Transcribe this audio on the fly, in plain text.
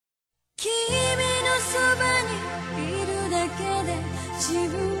君のそばにいるだけで自分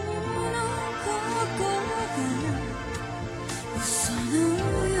の心が嘘の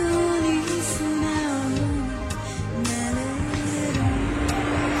ように素直になれる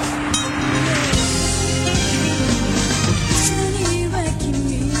次は君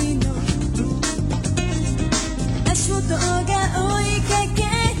の足元が追いかけ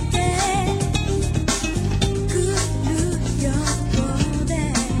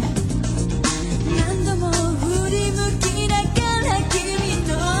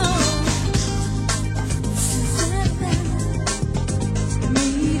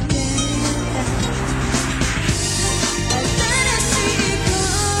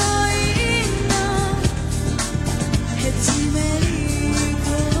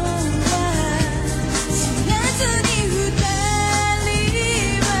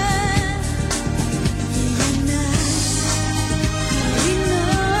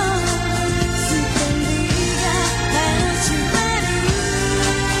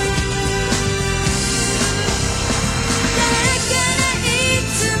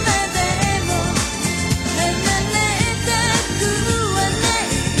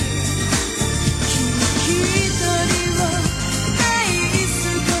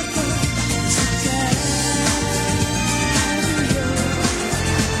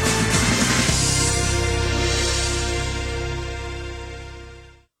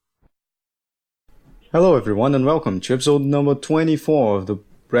Hello everyone and welcome to episode number 24 of the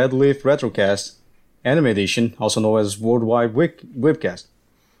Breadleaf Retrocast Anime Edition, also known as Worldwide Webcast.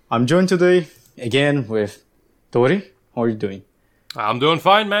 I'm joined today again with Tori. How are you doing? I'm doing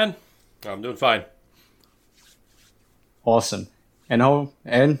fine, man. I'm doing fine. Awesome. And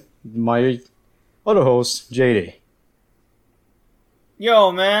my other host, JD.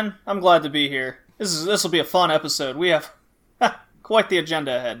 Yo, man, I'm glad to be here. This will be a fun episode. We have quite the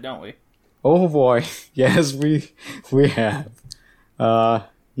agenda ahead, don't we? Oh boy, yes we have.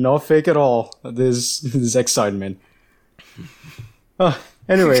 No fake at all. This excitement.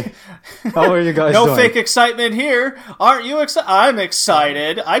 Anyway, how are you guys doing? No fake excitement here. Aren't you excited? I'm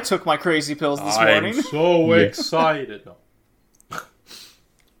excited. I took my crazy pills this morning. I'm so excited.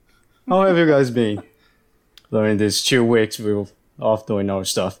 How have you guys been during these 2 weeks we were off doing our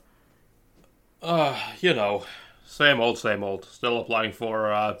stuff? Same old. Still applying for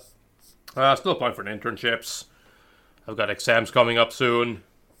internships. I've got exams coming up soon.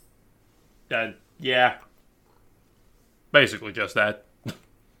 And yeah, basically just that.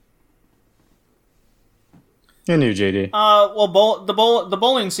 And you, JD? The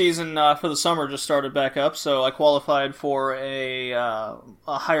bowling season for the summer just started back up, so I qualified for a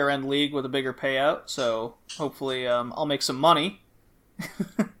higher end league with a bigger payout. So hopefully, I'll make some money.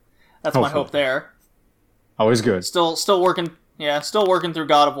 That's my hope there. Always good. Still working. Yeah, still working through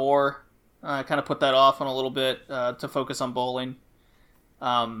God of War. Kind of put that off on a little bit to focus on bowling,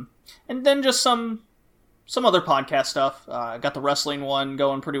 and then just some other podcast stuff. Got the wrestling one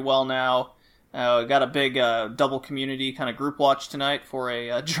going pretty well now. Got a big double community kind of group watch tonight for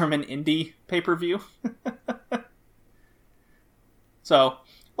a German indie pay-per-view. So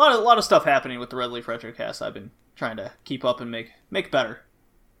a lot of stuff happening with the Red Leaf Retrocast. I've been trying to keep up and make better.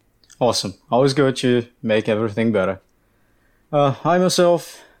 Awesome. Always good to make everything better. I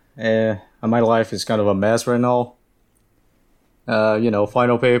myself. My life is kind of a mess right now.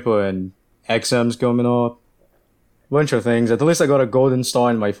 Final paper and exams coming up. Bunch of things. At least I got a golden star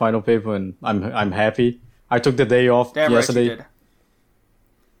in my final paper and I'm happy. I took the day off yesterday. Right you did.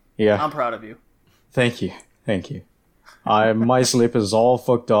 Yeah. I'm proud of you. Thank you. My sleep is all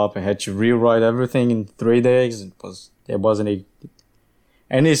fucked up. I had to rewrite everything in 3 days. It wasn't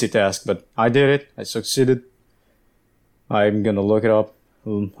an easy task, but I did it. I succeeded. I'm gonna look it up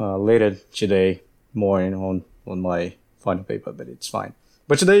later today morning on my final paper, but it's fine.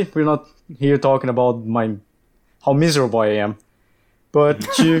 But today we're not here talking about how miserable I am, but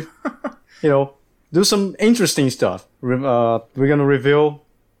to do some interesting stuff. We're gonna review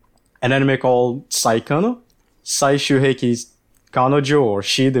an anime called Saikano, Saishuheki Kanojo, or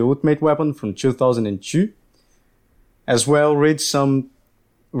She the Ultimate Weapon from 2002. As well,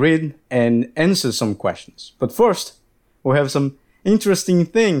 read and answer some questions. But first, we have some interesting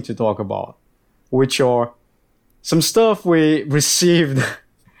thing to talk about, which are some stuff we received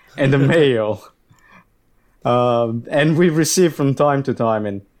in the mail, and we receive from time to time,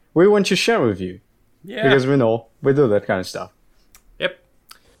 and we want to share with you. Yeah. Because we know we do that kind of stuff. Yep.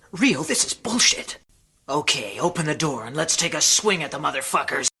 Rio, this is bullshit. Okay, open the door and let's take a swing at the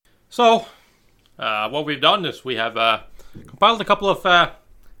motherfuckers. So, what we've done is we have compiled a couple of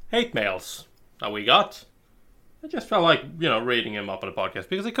hate mails that we got. I just felt like, reading him up on the podcast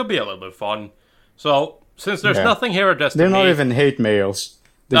because it could be a little bit fun. So, since there's Yeah. nothing here addressed They're to not me... even hate mails.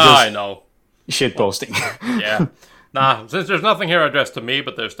 They're I just know. shit posting. Yeah. Since there's nothing here addressed to me,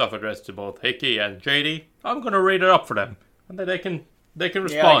 but there's stuff addressed to both Hickey and JD, I'm going to read it up for them. And then they can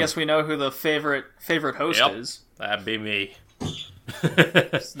respond. Yeah, I guess we know who the favorite host Yep. is. That'd be me.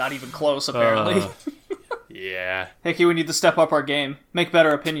 It's not even close, apparently. Yeah. Hickey, we need to step up our game. Make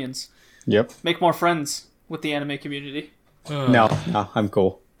better opinions. Yep. Make more friends with the anime community. No, I'm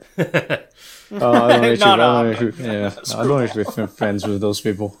cool. I don't need to. No, I don't no, need to- yeah, I don't need to be friends with those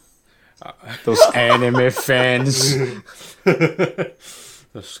people. Those anime fans.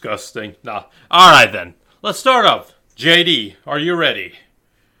 Disgusting. Alright then. Let's start off. JD, are you ready?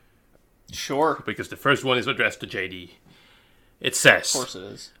 Sure. Because the first one is addressed to JD. It says... Of course it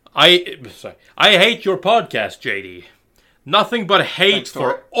is. I hate your podcast, JD. Nothing but hate Thanks, for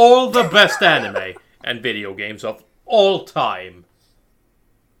Tor. all the best anime and video games of all time.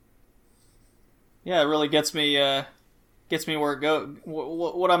 Yeah, it really gets me where it go.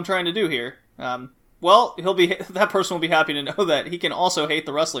 What I'm trying to do here. Well, that person will be happy to know that he can also hate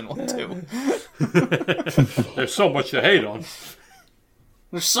the wrestling one too. There's so much to hate on.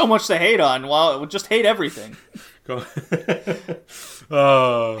 There's so much to hate on. Well, just hate everything. Go-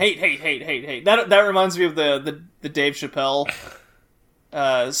 Hate. That reminds me of the Dave Chappelle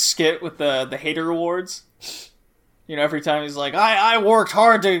skit with the hater awards. Every time he's like, I worked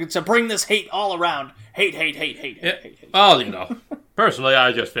hard to bring this hate all around. Hate. Well, personally,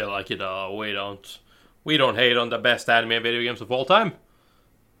 I just feel like, we don't hate on the best anime and video games of all time.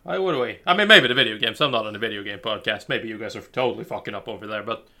 Why would we? I mean, maybe the video games. I'm not on the video game podcast. Maybe you guys are totally fucking up over there,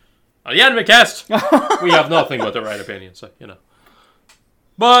 but on the anime cast, we have nothing but the right opinion, so,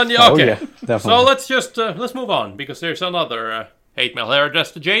 But, yeah, Oh, okay. yeah, definitely. So let's just, let's move on, because there's another hate mail here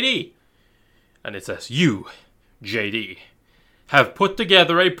addressed to JD. And it says, you, JD, have put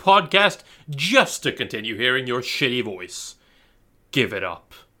together a podcast just to continue hearing your shitty voice. Give it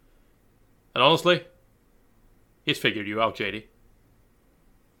up. And honestly, he's figured you out, JD.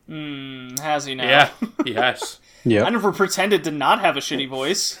 Has he now? Yeah, he has. Yeah. I never pretended to not have a shitty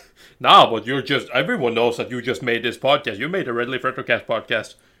voice. No, but everyone knows that you just made this podcast. You made a Red Leaf Retrocast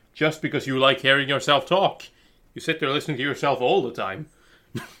podcast just because you like hearing yourself talk. You sit there listening to yourself all the time.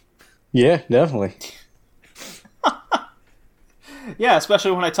 Yeah, definitely. Yeah,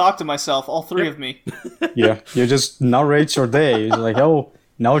 especially when I talk to myself, all three of me. Yeah, you just narrate your day. It's like, oh,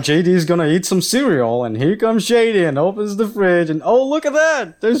 now JD's gonna eat some cereal, and here comes JD and opens the fridge, and oh, look at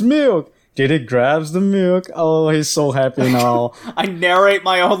that, there's milk. JD grabs the milk. Oh, he's so happy now. I narrate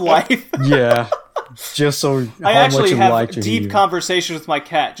my own life. Yeah, just so I how much actually you have like to deep hear. conversations with my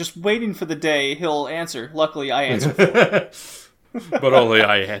cat, just waiting for the day he'll answer. Luckily, I answer. But only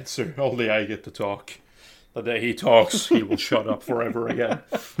I answer. Only I get to talk. The day he talks, he will shut up forever again.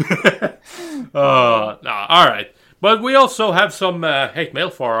 Alright. But we also have some hate mail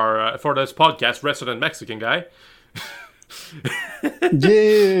for this podcast, Resident Mexican Guy.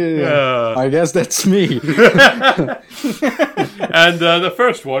 Yeah, I guess that's me. And the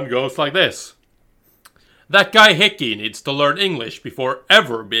first one goes like this. That guy Hickey needs to learn English before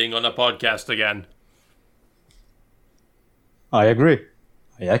ever being on a podcast again. I agree.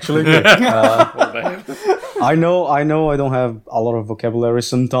 I actually agree. Well, man. I know I don't have a lot of vocabulary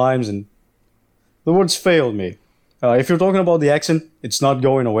sometimes, and the words fail me. If you're talking about the accent, it's not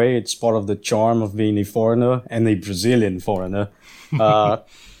going away. It's part of the charm of being a foreigner, and a Brazilian foreigner. But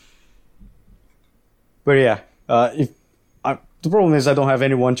yeah, the problem is I don't have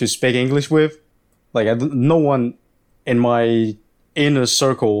anyone to speak English with. Like, no one in my inner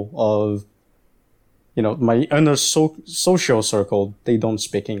circle of, my inner social circle, they don't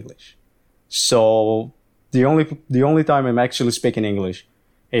speak English. So the only time I'm actually speaking English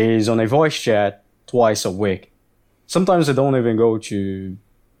is on a voice chat twice a week. Sometimes I don't even go to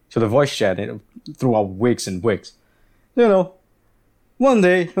the voice chat throughout weeks and weeks. One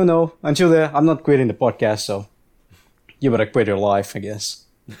day, until then, I'm not quitting the podcast, so you better quit your life, I guess.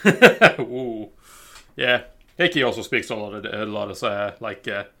 Ooh. Yeah. Hickey also speaks a lot of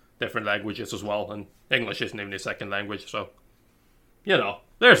different languages as well, and English isn't even his second language, so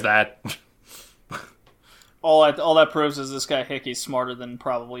there's that. All that proves is this guy Hickey's smarter than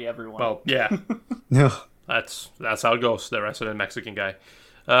probably everyone. Well, yeah. No. That's how it goes. The Resident Mexican Guy.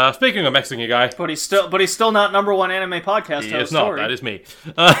 Speaking of Mexican Guy, But he's still not number one anime podcast he host. is not. Sorry. That is me.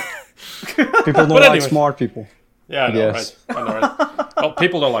 People don't But like anyway. smart people. Yeah, I know, Yes. right? I know, right? Well,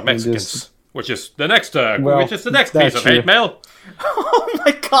 people don't like Mexicans, which is the next Well, piece of that's hate true. mail. Oh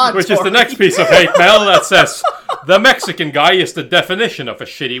my god, Which is the Tori. next piece of hate mail that says, The Mexican guy is the definition of a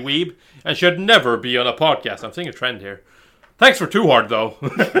shitty weeb and should never be on a podcast. I'm seeing a trend here. Thanks for Too Hard, though.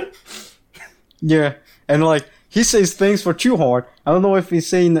 Yeah, and like he says things for Too Hard. I don't know if he's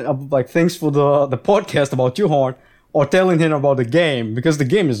saying like things for the podcast about Too Hard or telling him about the game, because the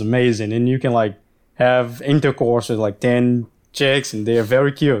game is amazing and you can like have intercourse with like 10 chicks and they're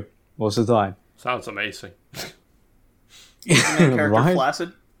very cute most of the time. Sounds amazing. The main character Right?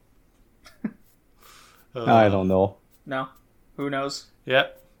 flaccid? I don't know. No. Who knows? Yeah.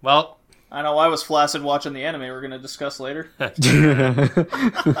 Well, I know I was flaccid watching the anime we're going to discuss later. A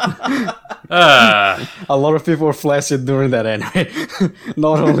lot of people were flaccid during that anime.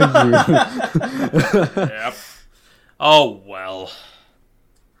 Not only you. yep. Oh, well.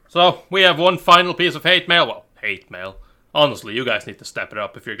 So, we have one final piece of hate mail. Well, hate mail. Honestly, you guys need to step it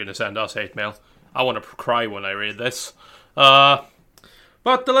up if you're going to send us hate mail. I want to cry when I read this.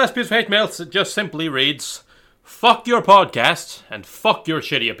 But the last piece of hate mail just simply reads, "Fuck your podcast and fuck your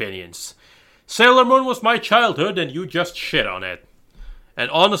shitty opinions. Sailor Moon was my childhood and you just shit on it. And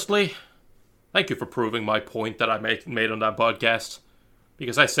honestly, thank you for proving my point that I made on that podcast.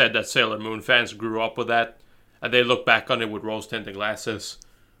 Because I said that Sailor Moon fans grew up with that, and they look back on it with rose-tinted glasses.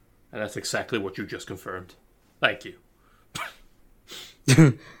 And that's exactly what you just confirmed. Thank you."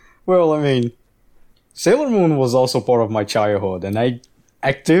 Well, I mean, Sailor Moon was also part of my childhood, and I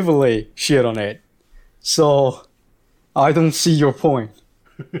actively shit on it. So, I don't see your point.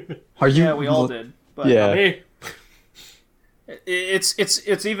 Are you? Yeah, we all did. But Yeah. Hey,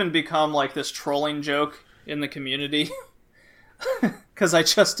 It's even become like this trolling joke in the community. Because I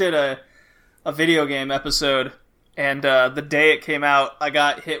just did a video game episode, and the day it came out, I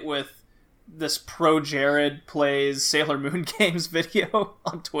got hit with this Pro Jared plays Sailor Moon games video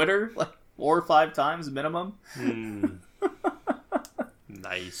on Twitter, like 4 or 5 times minimum.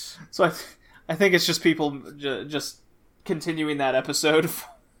 nice. So I think it's just people just continuing that episode.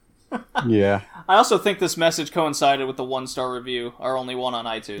 Yeah. I also think this message coincided with the 1-star review, our only one on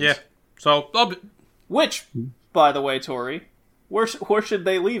iTunes. Yeah. So, Which, by the way, Tori, where should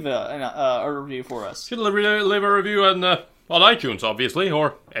they leave a review for us? should leave a review on iTunes, obviously,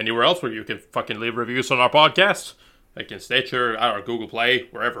 or anywhere else where you can fucking leave reviews on our podcast. Like in Stitcher, or Google Play,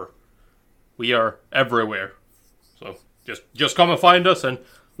 wherever. We are everywhere. So, just come and find us and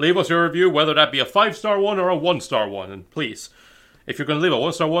leave us your review, whether that be a 5-star one or a 1-star one. And please, if you're going to leave a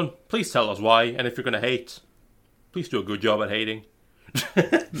 1-star one, please tell us why. And if you're going to hate, please do a good job at hating.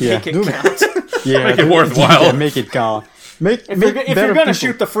 Yeah. Make it count. Yeah, Make it worthwhile. Yeah, make it count. If If you're gonna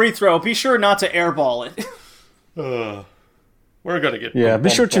shoot the free throw, be sure not to airball it. We're going to get Yeah, be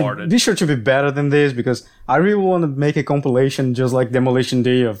sure bombarded. to be better than this, because I really want to make a compilation just like Demolition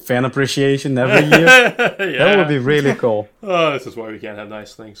Day of fan appreciation every year. Yeah. That would be really cool. Oh, this is why we can't have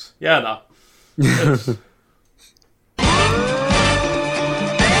nice things. Yeah, no.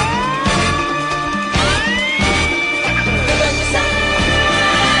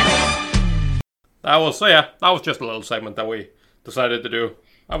 That was just a little segment that we decided to do.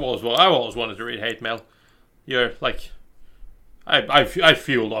 I've always wanted to read hate mail. You're like, I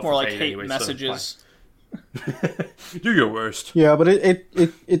fueled off More of like hate hate anyway, messages. So do your worst. Yeah, but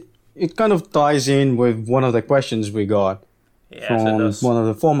it kind of ties in with one of the questions we got Yes, it from does. one of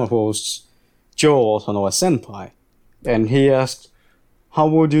the former hosts, Joe, also known as Senpai. And he asked, how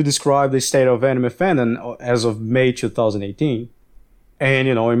would you describe the state of anime fandom as of May 2018? And,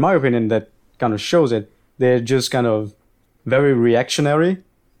 in my opinion, that kind of shows it. They're just kind of very reactionary.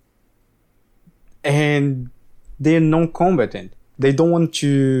 And they're non-combatant. They don't want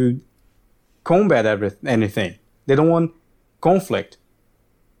to combat anything. They don't want conflict.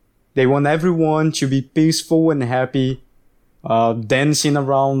 They want everyone to be peaceful and happy, dancing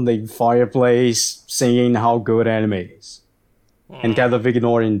around the fireplace, singing how good anime is. And kind of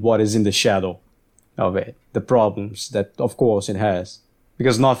ignoring what is in the shadow of it. The problems that, of course, it has.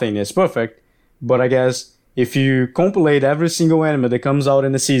 Because nothing is perfect. But I guess if you compilate every single anime that comes out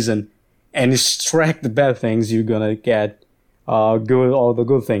in a season and extract the bad things, you're gonna get all the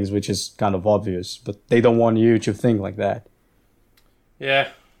good things, which is kind of obvious. But they don't want you to think like that. Yeah,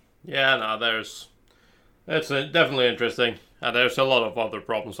 no, it's definitely interesting, and there's a lot of other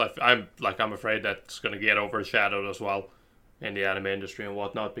problems. I'm afraid that's going to get overshadowed as well in the anime industry and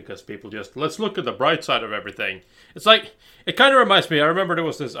whatnot, because people just, let's look at the bright side of everything. It's like, it kind of reminds me, I remember there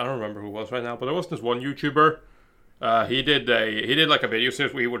was this, I don't remember who it was right now, but there was this one YouTuber, he did like a video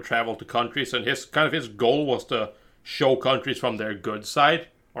series where he would travel to countries, and his goal was to show countries from their good side,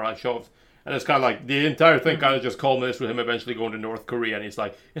 or like show, and it's kind of like, the entire thing kind of just culminates with him eventually going to North Korea, and he's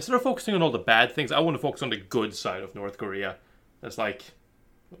like, instead of focusing on all the bad things, I want to focus on the good side of North Korea. It's like,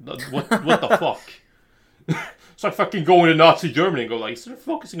 what the fuck? It's like fucking going to Nazi Germany and go like, instead of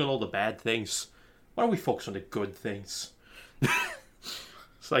focusing on all the bad things, why don't we focus on the good things?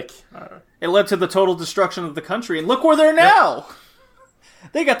 It's like... It led to the total destruction of the country, and look where they're now!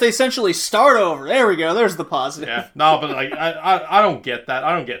 They got to essentially start over. There we go, there's the positive. Yeah, no, but like, I don't get that.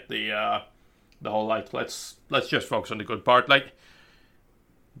 I don't get the whole, like, let's just focus on the good part.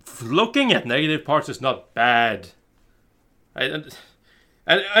 Looking at negative parts is not bad. I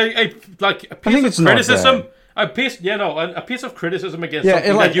like a piece of criticism. A piece of criticism against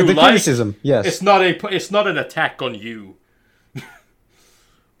something that you the like. Criticism, yes. It's not an attack on you.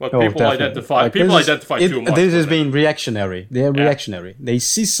 But people definitely. identify too much. This is being reactionary. They're reactionary. They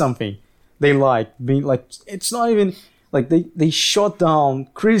see something they like, being like, it's not even like they shut down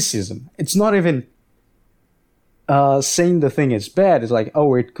criticism. It's not even saying the thing is bad. It's like,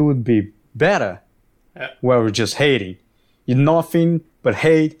 oh, it could be better. Yeah. Where we're just hating. You're nothing but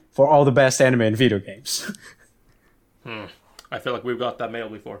hate for all the best anime and video games. I feel like we've got that mail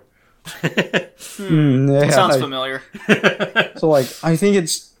before. Sounds familiar. So, like, I think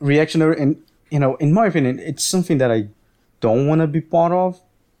it's reactionary, and, you know, in my opinion, it's something that I don't want to be part of.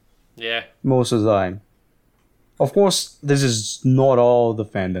 Yeah. Most of the time. Of course, this is not all the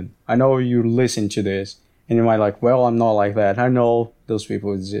fandom. I know you listen to this, and you might like, well, I'm not like that. I know those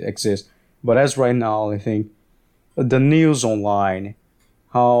people exist. But as right now, I think the news online,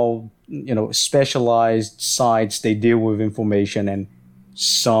 how, you know, specialized sites, they deal with information, and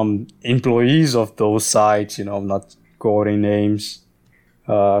some employees of those sites, you know, I'm not quoting names.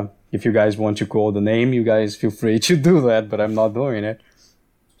 If you guys want to quote the name, you guys feel free to do that, but I'm not doing it.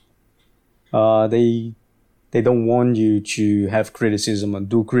 They don't want you to have criticism and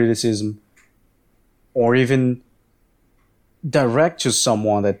do criticism, or even direct to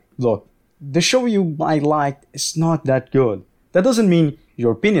someone that, look, the show you might like is not that good. That doesn't mean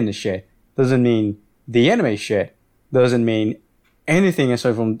your opinion is shit. Doesn't mean the anime is shit. Doesn't mean anything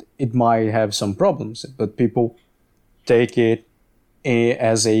aside from it might have some problems. But people take it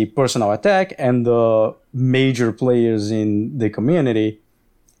as a personal attack, and the major players in the community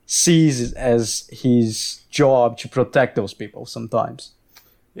sees it as his job to protect those people sometimes.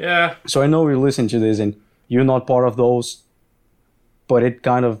 Yeah. So I know you listen to this and you're not part of those, but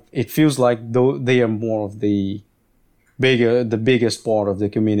it feels like they are more of the biggest part of the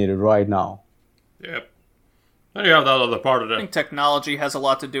community right now. Yep. Then you have that other part of I it. think technology has a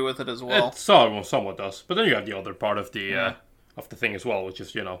lot to do with it as well. It somewhat does. But then you have the other part of the thing as well, which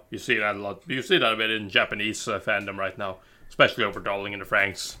is, you know, you see that a lot. You see that a bit in Japanese fandom right now, especially over Darling in the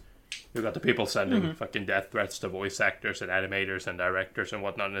Franxx. You got the people sending fucking death threats to voice actors and animators and directors and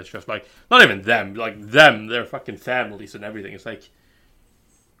whatnot, and it's just like, not even them, like them, their fucking families and everything. It's like,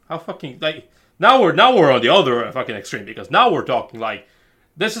 how fucking, like, now we're on the other fucking extreme, because now we're talking like,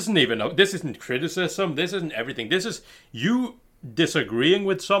 this isn't criticism, this isn't everything, this is you disagreeing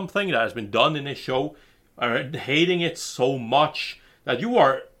with something that has been done in a show, or hating it so much that you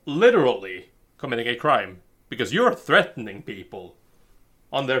are literally committing a crime, because you're threatening people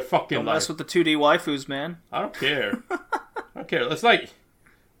on their fucking Don't life. mess with the 2D waifus, man. I don't care. I don't care. It's like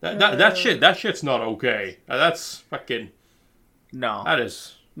that shit's not okay. That's fucking. No. That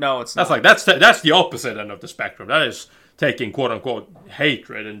is. No, it's not. That's that's the opposite end of the spectrum. That is taking quote unquote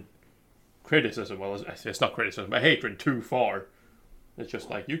hatred and criticism. Well, it's not criticism, but hatred too far. It's just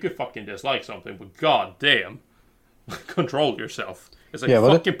like, you could fucking dislike something, but god damn, control yourself. It's a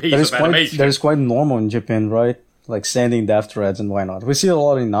fucking piece of animation. That is quite normal in Japan, right? Like sending death threats and why not? We see a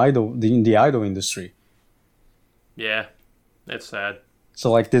lot in the idol industry. Yeah, it's sad.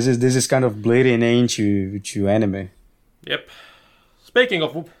 So like this is kind of bleeding into anime. Yep. Speaking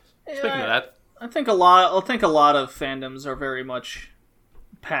of that, I think a lot of fandoms are very much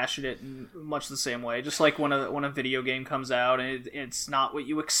passionate in much the same way. Just like when a video game comes out and it's not what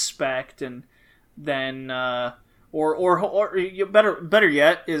you expect, and then or you better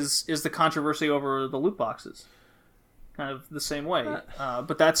yet is the controversy over the loot boxes. Kind of the same way,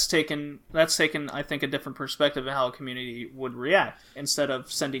 but that's taken I think a different perspective of how a community would react. Instead of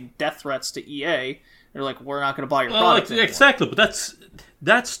sending death threats to EA, they're like, we're not going to buy your product anymore. Exactly, but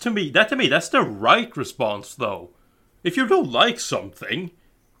that's to me that's the right response though. If you don't like something,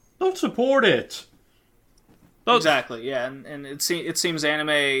 don't support it. Exactly, yeah, and it seems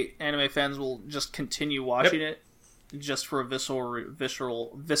anime fans will just continue watching it. Just for a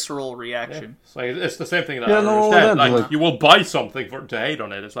visceral reaction. Yeah. So it's the same thing that I understand. Like, you will buy something to hate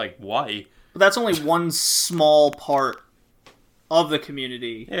on it. It's like, why? But that's only one small part of the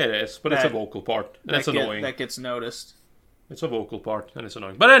community. Yeah, it is, but it's a vocal part, and it's annoying. That gets noticed. It's a vocal part, and it's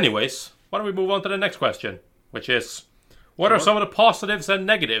annoying. But anyways, why don't we move on to the next question, which is, What are some of the positives and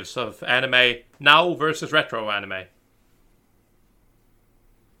negatives of anime now versus retro anime?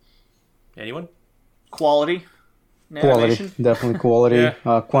 Anyone? Quality. in Quality, animation. definitely quality.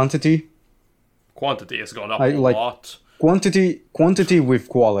 Yeah. Quantity, Quantity has gone up I a like- lot. quantity with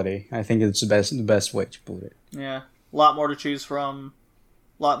quality. I think it's the best way to put it. Yeah, a lot more to choose from.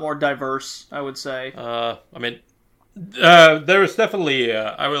 A lot more diverse, I would say. I mean, there is definitely,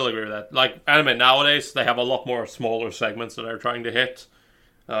 I will agree with that. Like, anime nowadays, they have a lot more smaller segments that they're trying to hit.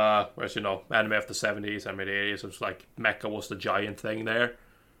 Whereas, you know, anime of the 70s, anime of the 80s, it was like, mecha was the giant thing there.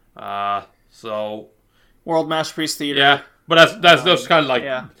 So, World Masterpiece Theater. yeah. But that's those kind of like,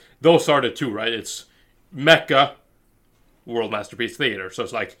 yeah. those are the two, right? It's mecha, World Masterpiece Theater. So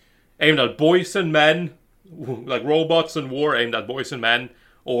it's like, aimed at boys and men, like robots and war aimed at boys and men,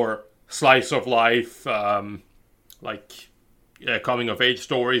 or slice of life, like coming of age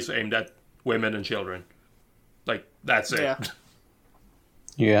stories aimed at women and children. Like that's it. Yeah.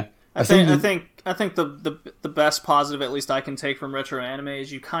 Yeah, I think the best positive, at least I can take from retro anime,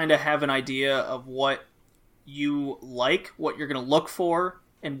 is you kind of have an idea of what you like, what you're going to look for,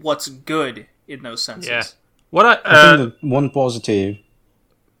 and what's good in those senses. Yeah. What I think the one positive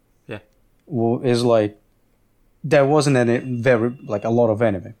yeah. is like there wasn't any a lot of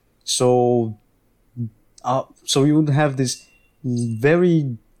anime, so you would have this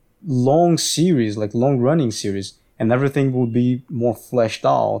very long series, like long running series, and everything would be more fleshed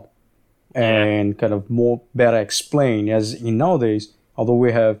out and kind of more better explained. As in nowadays, although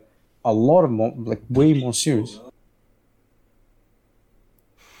we have a lot of more, like way more series.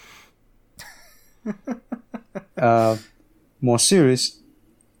 More series,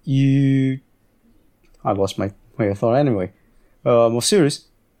 I lost my thought anyway. More series,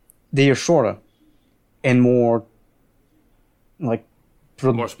 they are shorter and more like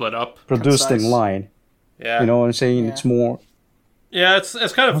More split up. produced in Concise. line. Yeah. You know what I'm saying? Yeah. It's more. Yeah, it's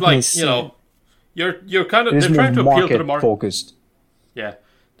kind of How can I like, say you know, you're kind of, It's they're more trying to appeal to the market market. focused. Yeah.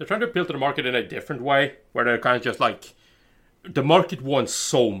 They're trying to appeal to the market in a different way, where they're kind of just like, the market wants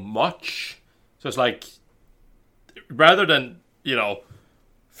so much. So it's like, rather than, you know,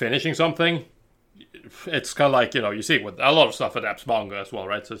 finishing something, it's kind of like, you know, you see with a lot of stuff adapts manga as well,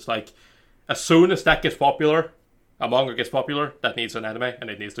 right? So it's like, as soon as that gets popular, a manga gets popular, that needs an anime, and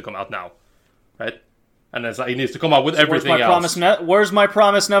it needs to come out now, right? And it's like, it needs to come out with everything else. Where's my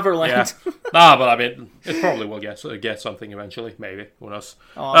promise, Neverland? Yeah. Nah, but I mean, it probably will get something eventually, maybe. Who knows?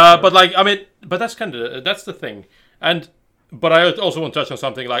 Oh, I'm sure. But like, I mean, but that's kind of, that's the thing. But I also want to touch on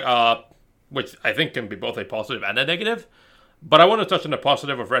something like, which I think can be both a positive and a negative. But I want to touch on the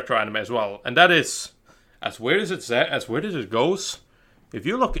positive of retro anime as well. And that is, as weird as it goes, if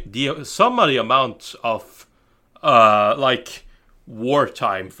you look at some of the amount of, like,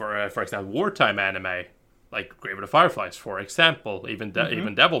 wartime, for example, wartime anime, like Grave of the Fireflies, for example, even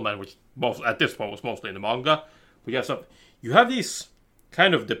Devilman, which at this point was mostly in the manga. But you have these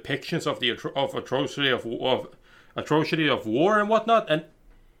kind of depictions of the atrocity of war and whatnot, and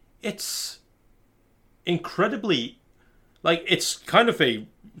it's incredibly, like, it's kind of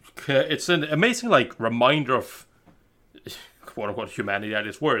it's an amazing, like, reminder of quote unquote humanity at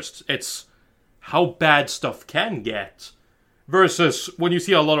its worst. It's how bad stuff can get, versus when you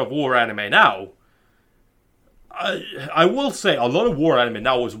see a lot of war anime now. I will say a lot of war anime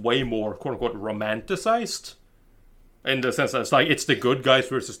now is way more quote unquote romanticized, in the sense that it's like, it's the good guys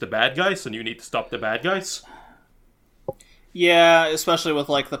versus the bad guys, and you need to stop the bad guys. Yeah, especially with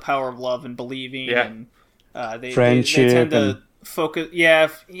like the power of love and believing, Yeah. and they Friendship tend to and- focus. Yeah,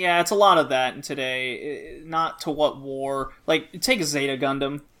 it's a lot of that in today. Not to what war. Like, take Zeta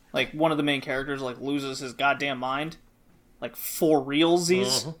Gundam. Like, one of the main characters like loses his goddamn mind, like, for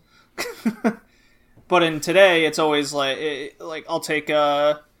realsies. But in today, it's always like I'll take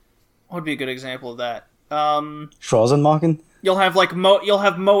what would be a good example of that? Schwarzenmarken? You'll have like you'll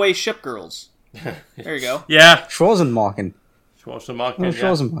have Moe ship girls. There you go. Yeah, Schwarzenmarken. Schwarzenegger, No, yeah.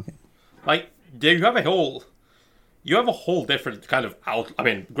 Schwarzenmarken. Like, you have a whole different kind of out. I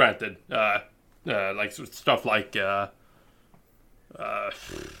mean, granted, like stuff like,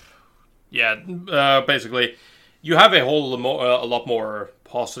 basically, you have a lot more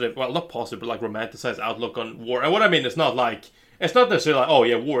positive. Well, not positive, but like romanticized outlook on war. And what I mean is not necessarily like, oh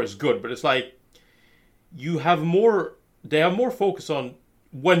yeah, war is good, but it's like you have more. They have more focus on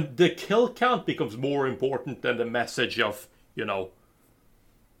when the kill count becomes more important than the message of, you know,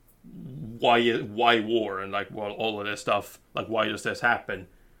 why war, and like, well, all of this stuff, like, why does this happen?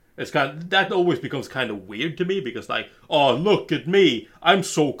 It's that always becomes kind of weird to me, because like, oh, look at me, I'm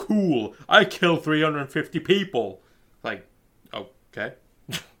so cool, I killed 350 people. Like, okay.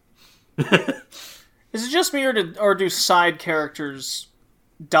 Is it just me, or do side characters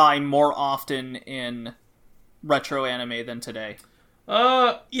die more often in retro anime than today?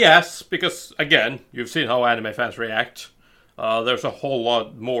 Yes, because, again, you've seen how anime fans react. There's a whole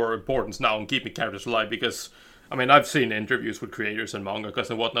lot more importance now in keeping characters alive, because, I mean, I've seen interviews with creators and mangakas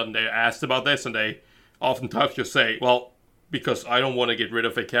and whatnot, and they're asked about this, and they oftentimes just say, well, because I don't want to get rid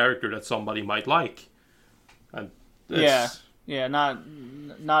of a character that somebody might like. And Yeah, not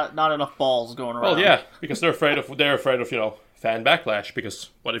enough balls going around. Well, yeah, because they're afraid of fan backlash, because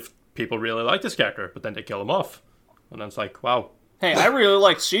what if people really like this character, but then they kill him off? And then it's like, wow. Hey, I really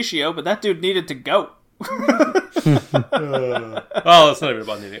liked Shishio, but that dude needed to go. Well, it's not even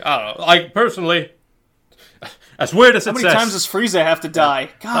about needing. I don't know. Like, personally, as weird as it says... How many times does Frieza have to die?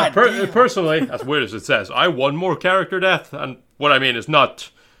 God damn. Personally, as weird as it says, I want more character death, and what I mean is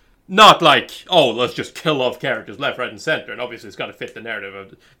not like, oh, let's just kill off characters left, right, and center, and obviously it's got to fit the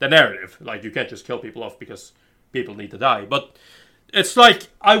narrative. Like, you can't just kill people off because people need to die. But it's like,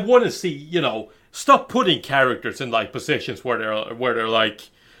 I want to see, stop putting characters in, like, positions where they're like,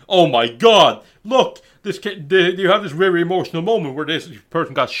 oh my god, look, you have this very emotional moment where this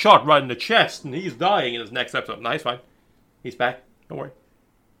person got shot right in the chest, and he's dying in his next episode. No, he's fine. He's back. Don't worry.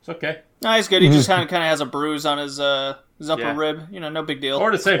 It's okay. No, he's good. He just kind of has a bruise on his upper rib. No big deal.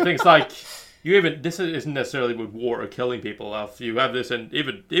 Or the same things like, this isn't necessarily with war or killing people off. You have this, and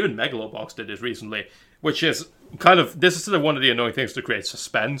even Megalobox did this recently, which is this is one of the annoying things to create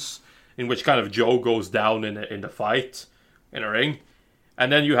suspense, in which kind of Joe goes down in the fight, in a ring.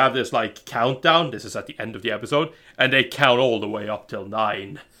 And then you have this, like, countdown. This is at the end of the episode. And they count all the way up till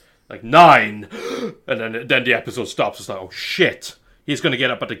 9. Like, 9! And then the episode stops. It's like, oh, shit. He's going to get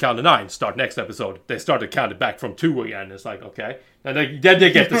up at the count of 9. Start next episode. They start to count it back from 2 again. It's like, okay. And then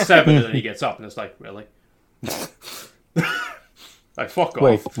they get to 7, and then he gets up. And it's like, really? Like, fuck off.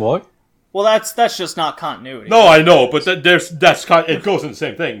 Wait, what? Well, that's just not continuity. No, I know. But it goes in the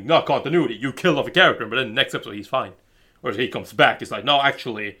same thing. Not continuity. You kill off a character, but then the next episode he's fine. Or he comes back, it's like, no,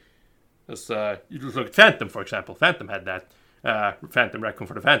 actually, you look at Phantom, for example. Phantom had that. Phantom Requiem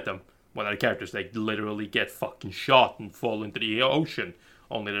for the Phantom. One of the characters, they literally get fucking shot and fall into the ocean,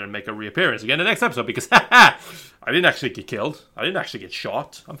 only to make a reappearance again in the next episode, because, I didn't actually get killed. I didn't actually get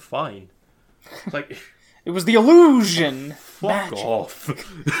shot. I'm fine. It's like... It was the illusion. Fuck magic.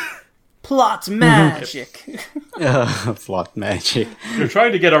 off. Plot magic. Plot magic. You're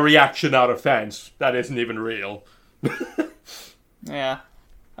trying to get a reaction out of fans. That isn't even real. Yeah,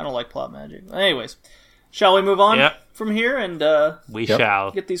 I don't like plot magic. Anyways, shall we move on from here and we shall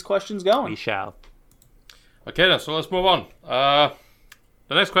get these questions going? We shall. Okay then, so let's move on. The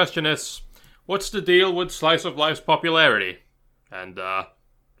next question is, what's the deal with Slice of Life's popularity? And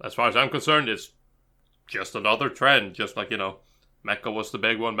as far as I'm concerned, it's just another trend. Just like, Mecha was the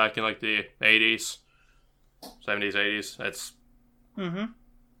big one back in like the 80s, 70s, 80s. It's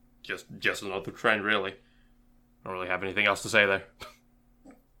just another trend, really. I don't really have anything else to say there.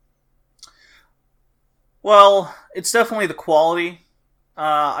 Well, it's definitely the quality.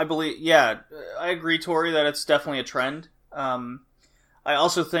 I believe, I agree, Tori, that it's definitely a trend. I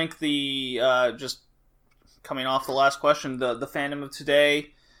also think just coming off the last question, the fandom of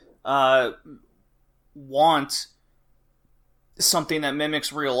today want something that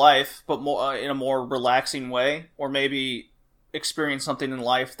mimics real life, but more in a more relaxing way, or maybe experience something in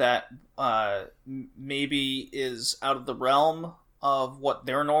life that maybe is out of the realm of what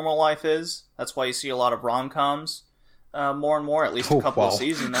their normal life is. That's why you see a lot of rom-coms more and more, at least a couple of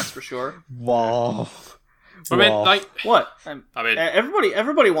seasons, that's for sure. Wow. I mean, like... What? I mean...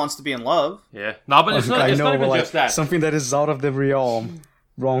 Everybody wants to be in love. Yeah. No, but it's not even just that. Something that is out of the realm.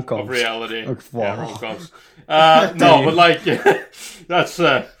 Rom-coms. Of reality. Wow. Yeah, rom-coms. No, but like... that's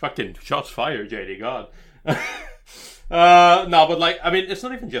fucking shots fired, JD. God. No, but like, I mean, it's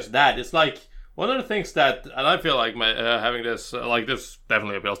not even just that. It's like, one of the things that, and I feel like having this, this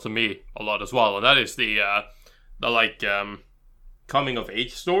definitely appeals to me a lot as well, and that is the coming of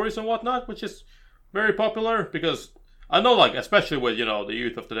age stories and whatnot, which is very popular, because I know, like, especially with, the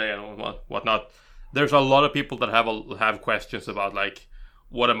youth of today and whatnot, there's a lot of people that have questions about, like,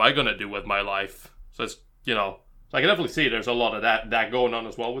 what am I gonna do with my life? So it's, so I can definitely see there's a lot of that going on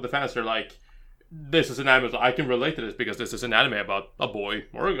as well with the fans. They're like, this is an anime, I can relate to this because this is an anime about a boy,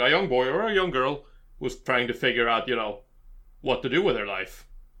 or a young boy, or a young girl who's trying to figure out, what to do with their life.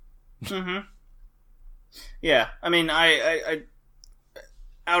 Mm-hmm. Yeah, I mean, I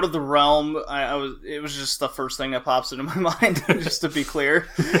out of the realm, it was just the first thing that pops into my mind, just to be clear.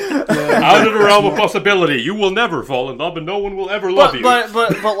 Out of the realm of possibility, you will never fall in love, and no one will ever love you. But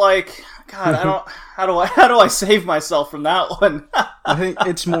like, God, I don't. How do I save myself from that one? I think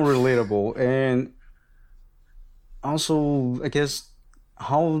it's more relatable, and also, I guess,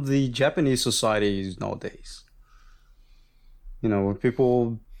 how the Japanese society is nowadays. You know,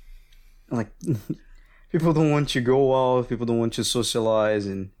 people like people don't want to go out, people don't want to socialize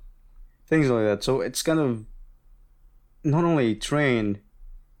and things like that. So it's kind of not only a trend,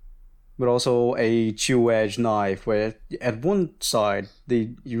 but also a two-edged knife. Where at one side,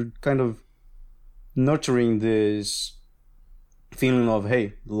 you're kind of nurturing this feeling of,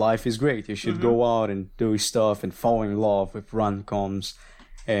 hey, life is great. You should go out and do stuff and fall in love with rom-coms,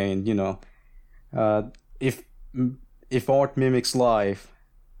 and you know, if art mimics life,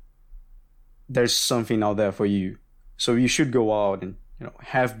 there's something out there for you. So you should go out and, you know,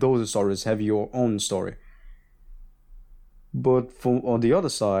 have those stories, have your own story. But on the other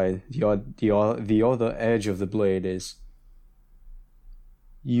side, the other edge of the blade is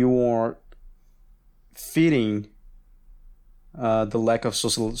you are feeding the lack of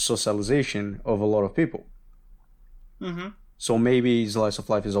socialization of a lot of people. So maybe Slice of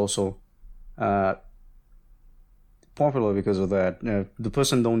Life is also popular because of that. The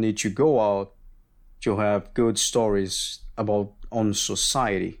person don't need to go out to have good stories on a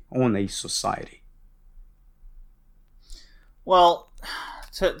society. Well,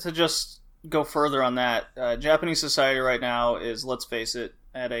 to just go further on that, Japanese society right now is, let's face it,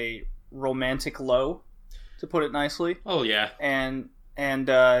 at a romantic low, to put it nicely. Oh yeah. And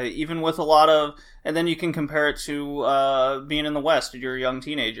even with a lot of, and then you can compare it to being in the West. You're a young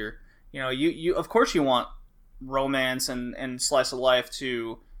teenager. You know, you of course you want romance and slice of life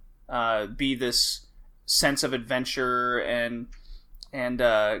to be this sense of adventure and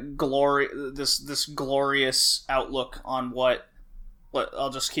glory, this glorious outlook on what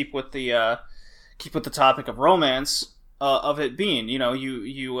I'll just keep with the topic of romance of it being. You know,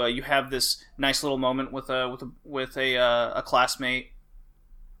 you have this nice little moment with a classmate,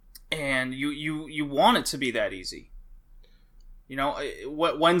 and you want it to be that easy. You know,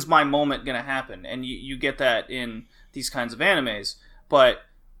 when's my moment gonna happen? And you get that in these kinds of animes, but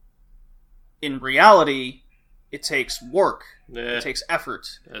in reality, it takes work. It takes effort.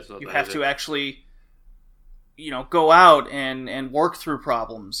 You have to actually, you know, go out and work through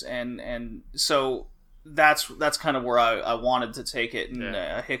problems, and so that's kind of where I wanted to take it.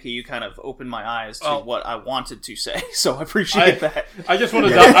 And Hickey, you kind of opened my eyes to what I wanted to say, so I appreciate that. I just want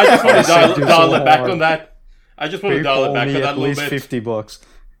to dial it back on that. I just want to dial it back on that a little bit. $50.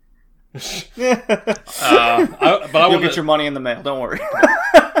 You'll get your money in the mail. Don't worry.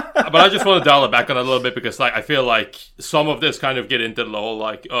 But I just want to dial it back on a little bit because, like, I feel like some of this kind of get into the whole,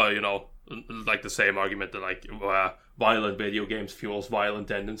 like, you know, like the same argument that, like, violent video games fuels violent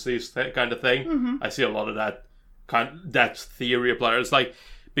tendencies kind of thing. I see a lot of that theory applied. It's like,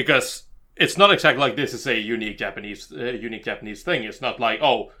 because it's not exactly like this is a unique Japanese thing. It's not like,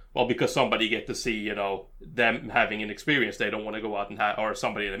 oh, well, because somebody get to see, you know, them having an experience, they don't want to go out and have, or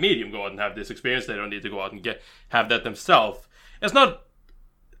somebody in a medium go out and have this experience, they don't need to go out and have that themselves. It's not.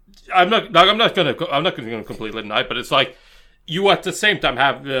 I'm not going to completely deny, but it's like you at the same time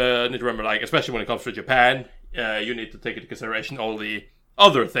have need to remember, like, especially when it comes to Japan, you need to take into consideration all the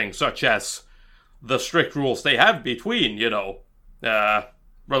other things, such as the strict rules they have between, you know,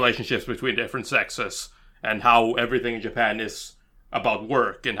 relationships between different sexes, and how everything in Japan is about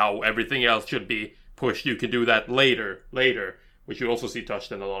work, and how everything else should be pushed. You can do that later, which you also see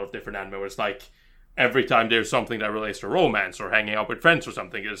touched in a lot of different anime, where it's like, every time there's something that relates to romance or hanging out with friends or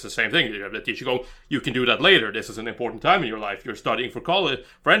something, it's the same thing. You have the teacher go, you can do that later. This is an important time in your life. You're studying for college,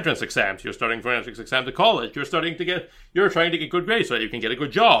 for entrance exams. You're studying for entrance exams to college. You're trying to get good grades so that you can get a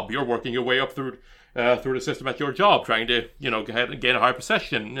good job. You're working your way up through the system at your job, trying to, you know, gain a higher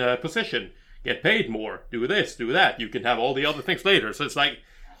position, get paid more, do this, do that. You can have all the other things later. So it's like,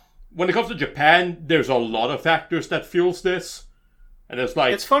 when it comes to Japan, there's a lot of factors that fuels this. And it's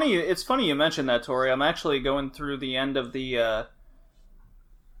like, it's funny you mentioned that, Tori. I'm actually going through the end of the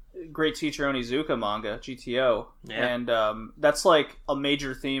Great Teacher Onizuka manga, GTO, and that's like a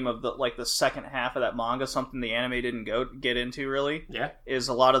major theme of the second half of that manga. Something the anime didn't get into really. Yeah, is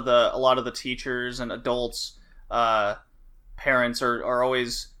a lot of the teachers and adults, parents are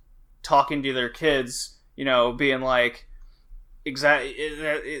always talking to their kids, you know, being like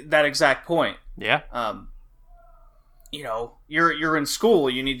that exact point. Yeah. You know, you're in school.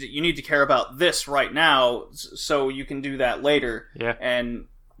 You need to care about this right now, so you can do that later. Yeah. And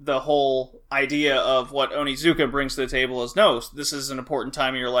the whole idea of what Onizuka brings to the table is, no, this is an important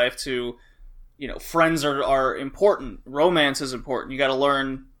time in your life to, you know, friends are important. Romance is important. You got to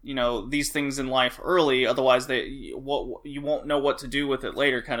learn, you know, these things in life early, otherwise you won't know what to do with it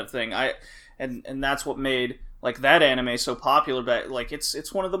later, kind of thing. And that's what made, like, that anime so popular. But, like,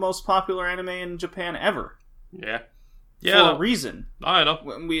 it's one of the most popular anime in Japan ever. Yeah. for Yeah, a reason. I know.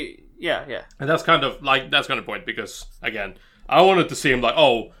 When yeah. And that's kind of the point, because again, I wanted to seem like,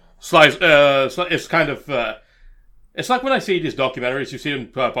 oh, Slice, it's kind of, it's like when I see these documentaries, you see them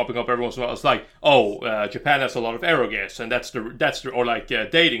popping up every once in a while. It's like, oh, Japan has a lot of eroges, and that's the or like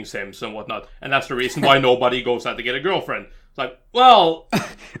dating sims and whatnot, and that's the reason why nobody goes out to get a girlfriend. It's like, well,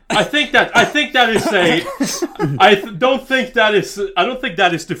 I don't think that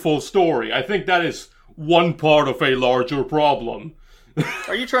is the full story. I think that is one part of a larger problem.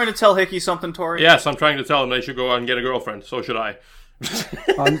 Are you trying to tell Hickey something, Tori? Yes, I'm trying to tell them they should go out and get a girlfriend. So should I.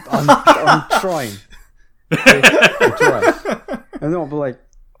 I'm trying. I'm trying. I know, but like,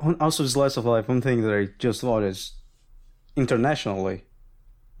 also Slice of Life, one thing that I just thought is, internationally,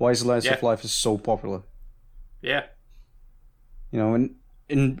 why Slice of Life is so popular. Yeah. You know, and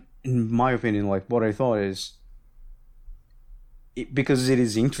in my opinion, like, what I thought is, because it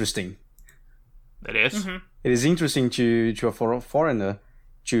is interesting. It is. Mm-hmm. It is interesting to a foreigner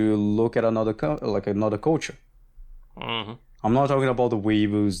to look at another culture. Mm-hmm. I'm not talking about the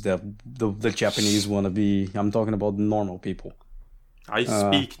weeaboos that the Japanese want to be. I'm talking about normal people. I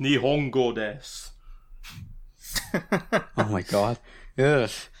speak Nihongo desu. Oh my god.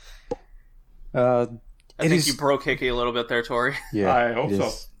 Yes. I think you broke Hickey a little bit there, Tori. Yeah, I hope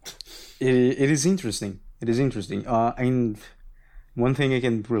so. It is interesting. It is interesting. And one thing I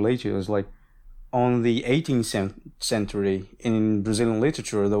can relate to is like, on the 18th century in Brazilian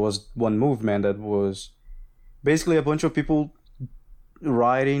literature, there was one movement that was basically a bunch of people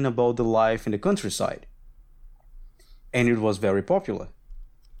writing about the life in the countryside. And it was very popular.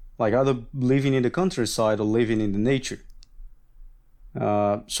 Like, either living in the countryside or living in the nature.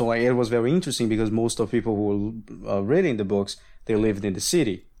 So like, it was very interesting because most of people who were reading the books, they lived in the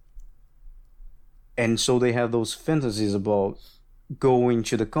city. And so they have those fantasies about going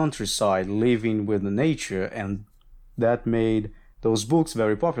to the countryside, living with the nature, and that made those books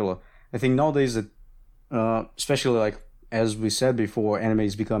very popular. I think nowadays that, especially like as we said before, anime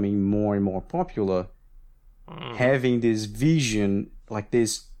is becoming more and more popular. Having this vision, like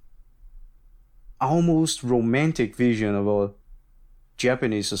this almost romantic vision of a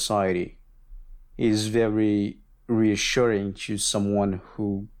Japanese society, is very reassuring to someone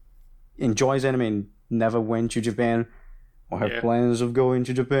who enjoys anime and never went to Japan, or have plans of going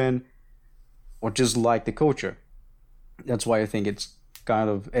to Japan, or just like the culture. That's why I think it is kind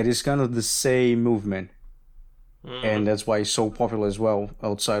of the same movement, and that's why it's so popular as well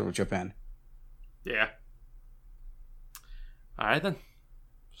outside of Japan. Yeah. All right then.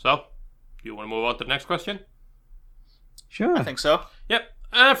 So, you want to move on to the next question? Sure. I think so. Yep.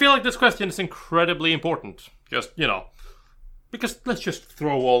 I feel like this question is incredibly important. Just, because let's just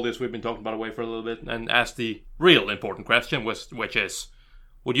throw all this we've been talking about away for a little bit and ask the real important question, which is,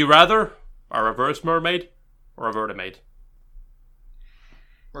 would you rather a reverse mermaid or a vertimaid?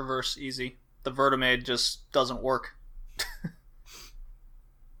 Reverse, easy. The vertimaid just doesn't work.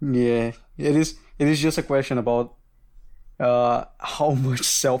 Yeah, it is just a question about how much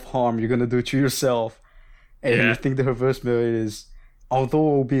self-harm you're gonna do to yourself. And I think the reverse mermaid is,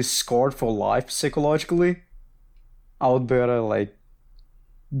 although it will be scarred for life psychologically, I would better like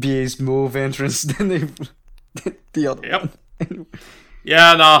be a smooth entrance than the other one.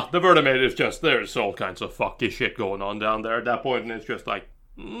 Yeah, nah, the vertimaid is just, there's all kinds of fucky shit going on down there at that point, and it's just like,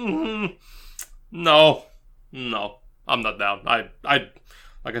 no, I'm not down. I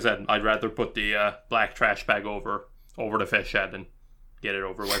like I said, I'd rather put the black trash bag over the fish head and get it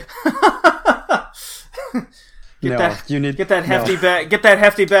over with. Get that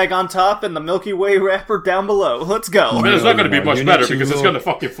hefty bag on top and the Milky Way wrapper down below. Let's go. I mean, it's not going to be much better because it's going to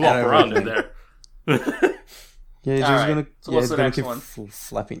fucking flop around in there. Yeah, it's just gonna. So what's the gonna next keep one?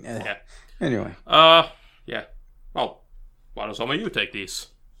 Flapping. Yeah. Anyway. Yeah. Well, why don't some of you take these?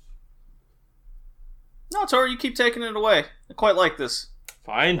 No, Tori, you keep taking it away. I quite like this.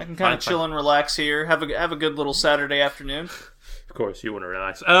 Fine. I can kind of chill and relax here. Have a good little Saturday afternoon. Of course, you want to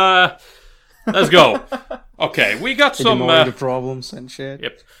relax. Let's go. Okay, we got some the problems and shit.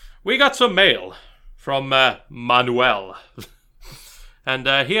 Yep, we got some mail from Manuel, and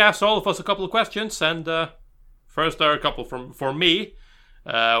he asked all of us a couple of questions. And first, there are a couple for me,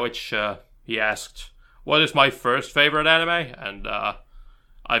 which he asked, "What is my first favorite anime?" And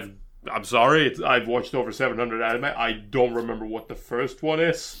I'm sorry, I've watched over 700 anime. I don't remember what the first one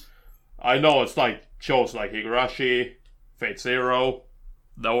is. I know it's like shows like Higurashi, Fate Zero,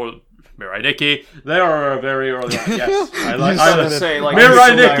 Mirai Nikki. They are very early on. Yes,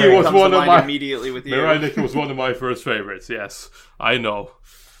 Mirai Nikki was one of my immediately with you. Mirai Nikki was one of my first favorites. Yes, I know.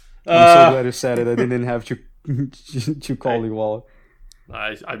 I'm so glad you said it. I didn't have to call you all.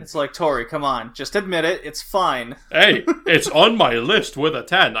 It's like, Tori, come on, just admit it. It's fine. Hey, it's on my list with a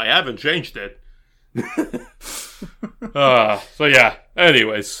 10. I haven't changed it. So yeah.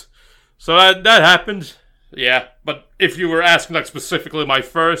 Anyways, so that happened. Yeah, but if you were asking like specifically my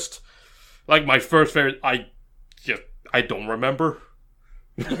first favorite, I don't remember.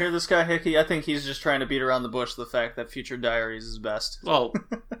 You hear this guy, Hickey? I think he's just trying to beat around the bush the fact that Future Diaries is best. Well,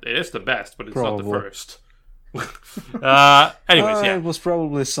 it is the best, but it's Probably. not the first. Anyways, yeah. It was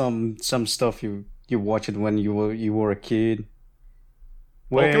probably some stuff you watched when you were a kid.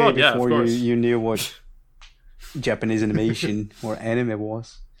 Way Pokemon, yeah, of before course. you knew what Japanese animation or anime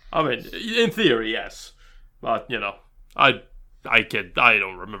was. I mean, in theory, yes, but you know, I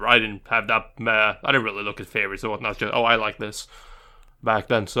don't remember. I didn't have that. I didn't really look at favorites and whatnot. Just I like this back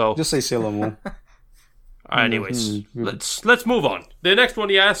then. So Just say Sailor Moon. anyways, let's move on. The next one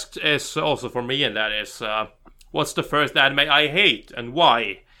he asked is also for me, and that is, what's the first anime I hate and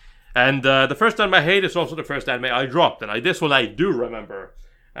why? And the first anime I hate is also the first anime I dropped, and this one I do remember.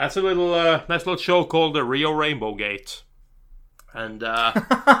 That's a little nice little show called Rio Rainbow Gate. And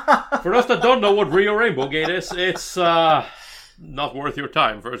for those that don't know what Rio Rainbow Gate is, it's not worth your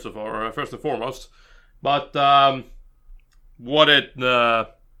time, first and foremost. But what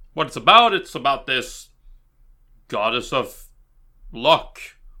it's about this goddess of luck.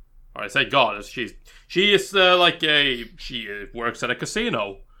 Or I say goddess. She is she works at a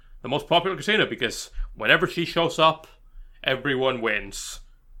casino, the most popular casino, because whenever she shows up, everyone wins.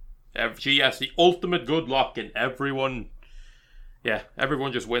 She has the ultimate good luck, and everyone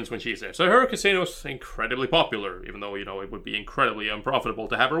just wins when she's there. So her casino is incredibly popular, even though, it would be incredibly unprofitable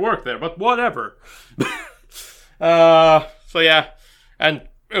to have her work there, but whatever. So yeah, and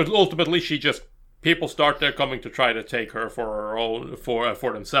ultimately people start there coming to try to take her for her own, for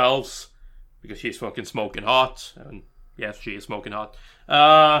themselves, because she's fucking smoking hot, and yes, she is smoking hot.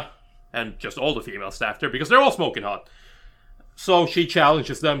 And just all the female staff there, because they're all smoking hot. So she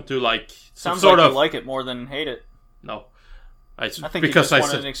challenges them to Sounds like you like it more than hate it. No. I think you just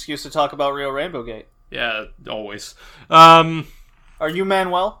wanted an excuse to talk about Rio Rainbow Gate. Yeah, always. Are you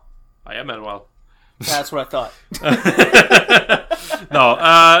Manuel? I am Manuel. That's what I thought. No,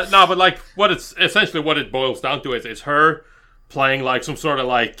 but what it boils down to is her playing some sort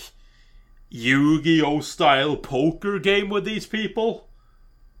of Yu-Gi-Oh style poker game with these people.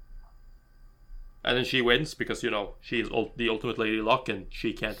 And then she wins because, she is the ultimate Lady Luck and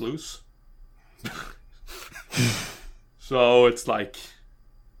she can't lose. So it's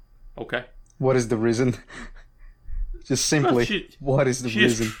okay. What is the reason? Just simply, what is the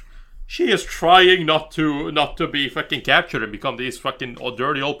reason? She is trying not to be fucking captured and become these fucking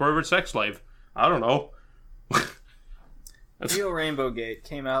dirty old pervert sex slave. I don't know. Rio Rainbow Gate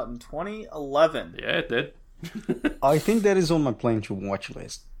came out in 2011. Yeah, it did. I think that is on my playing to watch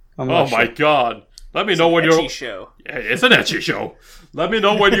list. Oh my god. Let me know when you're... show. Yeah, it's an ecchi show. Let me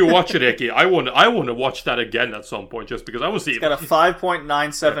know when you watch it, Icky. I want to watch that again at some point, just because I want to see... It's got a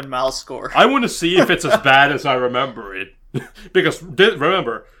 5.97 mouse score. I want to see if it's as bad as I remember it. Because,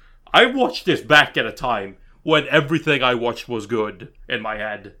 remember, I watched this back at a time when everything I watched was good in my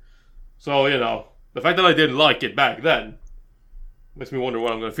head. So, the fact that I didn't like it back then makes me wonder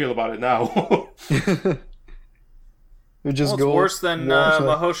what I'm going to feel about it now. It's worse than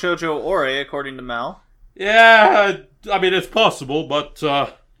Mahou Shoujo Ore, according to Mal. Yeah, I mean, it's possible, but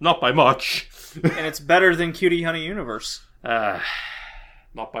not by much. And it's better than Cutie Honey Universe.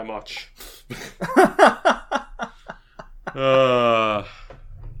 Not by much. Alright,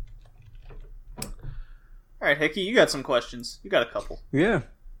 Hickey, you got some questions. You got a couple. Yeah.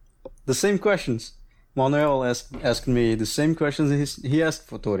 The same questions. Manuel asked me the same questions he asked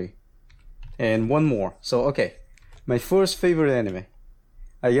for Tori. And one more. So, okay. My first favorite anime.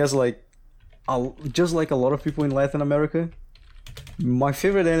 I guess just like a lot of people in Latin America, my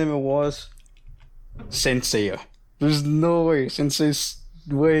favorite anime was Saint Seiya. There's no way. Saint Seiya's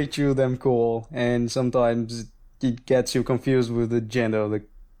way too damn cool, and sometimes it gets you confused with the gender of the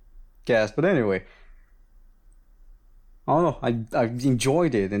cast. But anyway, I don't know. I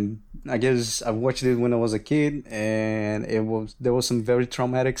enjoyed it, and I guess I watched it when I was a kid, and there was some very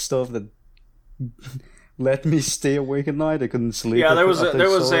traumatic stuff that let me stay awake at night. I couldn't sleep. Yeah, there was a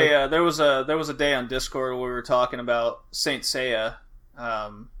day on Discord where we were talking about Saint Seiya,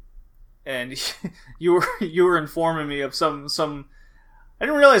 and you were informing me of some. I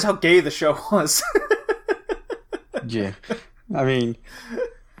didn't realize how gay the show was. Yeah, I mean,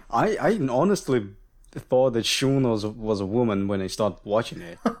 I honestly thought that Shun was a woman when I started watching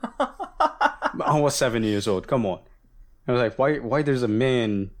it. I was 7 years old. Come on, I was like, why there's a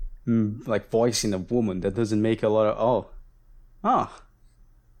man voicing a woman? That doesn't make a lot of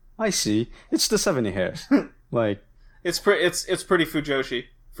I see. It's the 70 hairs. Like, It's pretty Fujoshi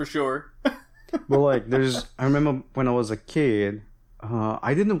for sure. but like, I remember when I was a kid,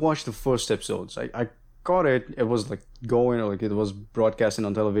 I didn't watch the first episodes. I got it. It was like going, like it was broadcasting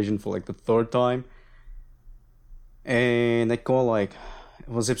on television for like the third time. And I got like, it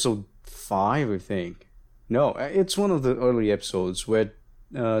was episode 5, I think. No, it's one of the early episodes where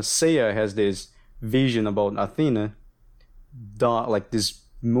Seiya has this vision about Athena, like this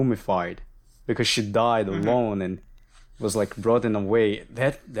mummified, because she died alone and was like brought in away.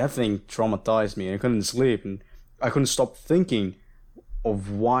 That thing traumatized me. I couldn't sleep and I couldn't stop thinking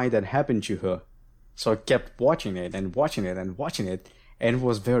of why that happened to her. So I kept watching it and watching it and watching it, and it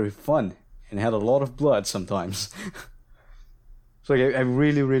was very fun and had a lot of blood sometimes. So I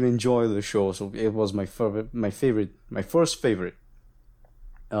really, really enjoyed the show. So it was my first favorite.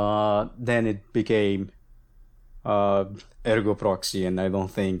 Then it became Ergo Proxy, and I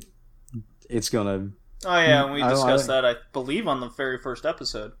don't think it's gonna. Oh yeah, and we discussed that, I believe, on the very first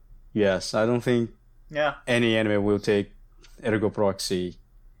episode. Yes, I don't think any anime will take Ergo Proxy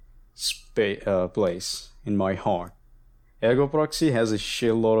place in my heart. Ergo Proxy has a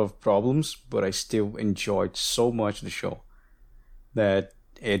shitload of problems, but I still enjoyed so much the show that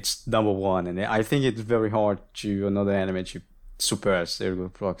it's number one, and I think it's very hard to another anime to surpass Ergo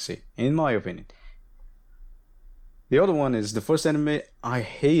Proxy, in my opinion. The other one is the first anime I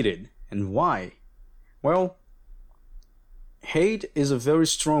hated, and why? Well, hate is a very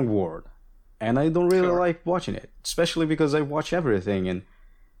strong word, and I don't really like watching it, especially because I watch everything, and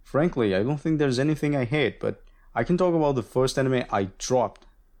frankly, I don't think there's anything I hate, but I can talk about the first anime I dropped.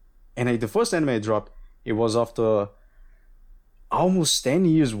 And the first anime I dropped, it was after almost 10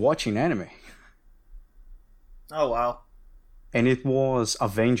 years watching anime. Oh, wow. And it was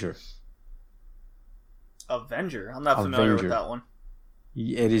Avenger. Avenger? I'm not familiar with that one.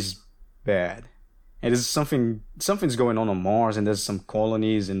 It is bad. It is something's going on Mars, and there's some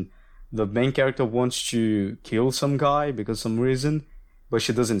colonies, and the main character wants to kill some guy because of some reason, but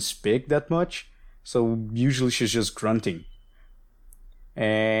she doesn't speak that much, so usually she's just grunting.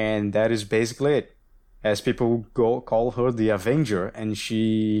 And that is basically it. As people call her the Avenger, and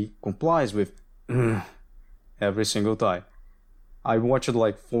she complies with every single time. I watched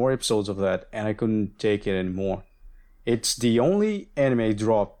like 4 episodes of that, and I couldn't take it anymore. It's the only anime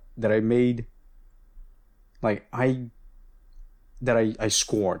drop that I made, like I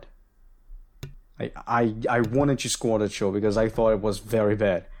scored. I wanted to score that show because I thought it was very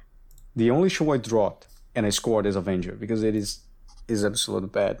bad. The only show I dropped and I scored is Avenger because it is absolutely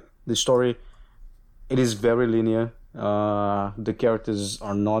bad. The story, it is very linear. The characters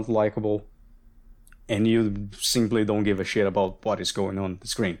are not likable, and you simply don't give a shit about what is going on the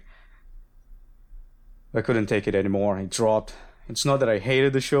screen. I couldn't take it anymore. I dropped. It's not that I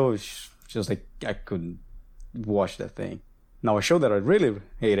hated the show. It's just like I couldn't watch that thing. Now a show that I really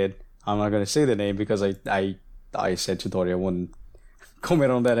hated, I'm not gonna say the name because I said to Tori I wouldn't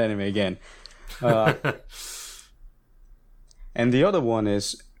comment on that anime again. And the other one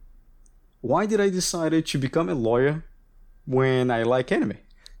is, why did I decide to become a lawyer when I like anime?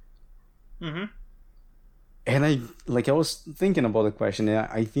 Mm-hmm. And I was thinking about the question, and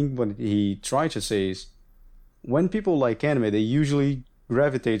I think what he tried to say is, when people like anime, they usually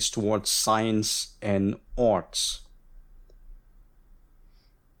gravitate towards science and arts.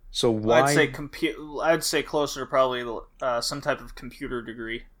 So why? I'd say closer to probably some type of computer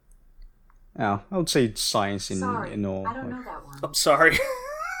degree. Yeah, I would say science in all. I don't know that one. I'm sorry.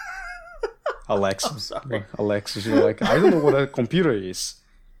 Alexa. I'm sorry. Alexa's like, I don't know what a computer is.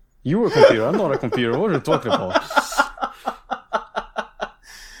 You're a computer. I'm not a computer. What are you talking about?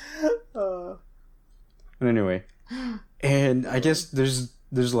 And anyway, and I guess there's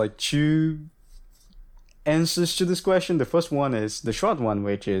like 2 answers to this question. The first one is the short one,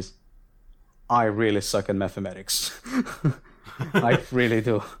 which is, I really suck at mathematics. I really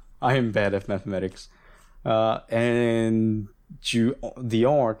do. I am bad at mathematics. And the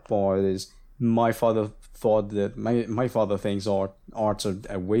art part is, my father thought that my father thinks arts are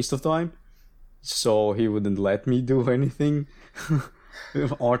a waste of time, so he wouldn't let me do anything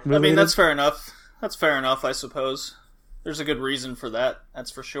art related. I mean, that's fair enough. That's fair enough, I suppose. There's a good reason for that. That's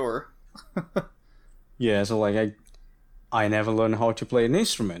for sure. Yeah, so like I never learned how to play an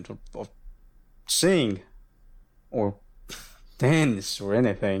instrument or sing or dance or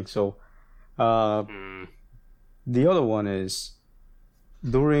anything. So the other one is,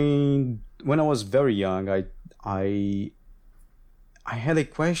 when I was very young, I had a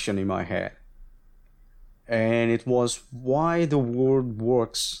question in my head, and it was why the world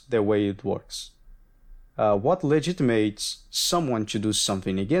works the way it works. what legitimates someone to do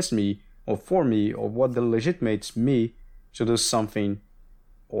something against me or for me, or what legitimates me to do something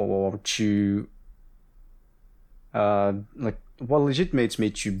or to like what legitimates me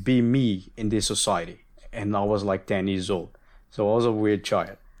to be me in this society. And I was like 10 years old, so I was a weird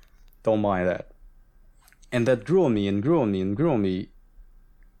child. Don't mind that. And that grew on me and grew on me and grew on me,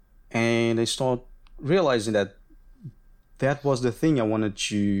 and I started realizing that that was the thing I wanted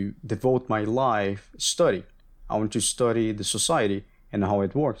to devote my life study. I want to study the society and how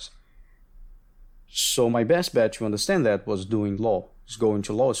it works. So my best bet to understand that was doing law, was going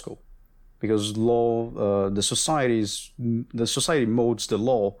to law school, because law, the society molds the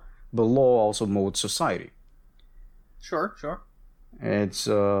law, but law also molds society. Sure. It's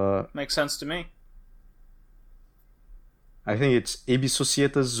Makes sense to me. I think it's ibi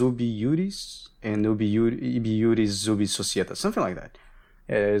societas ubi iuris and ibi iuris ubi societas, something like that.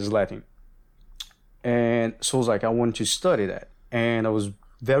 It's Latin. And so I was like, I want to study that. And I was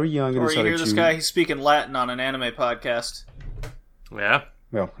very young and Or you decided hear this to... guy, he's speaking Latin on an anime podcast. Yeah.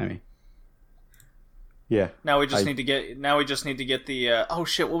 Well, I mean... Yeah. Now we just need to get the oh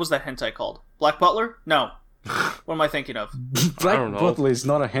shit, what was that hentai called? Black Butler? No. What am I thinking of? Black don't know. Butler is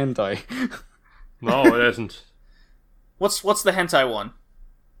not a hentai. No, it isn't. What's the hentai one?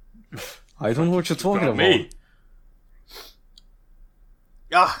 I don't know what you're talking Not about. me.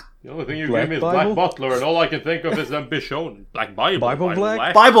 Ah, The only thing you Black give me is Bible? Black Butler, and all I can think of is them Bichon. Black Bible. Bible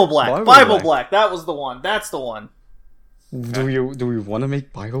Black? Bible Black. Bible Bible Black. Black. That was the one. That's the one. Do we want to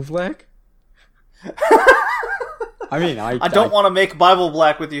make Bible Black? I mean, I don't want to make Bible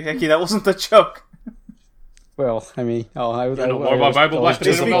Black with you, Hickey. That wasn't the joke. Well, I mean, I know more about Bible Black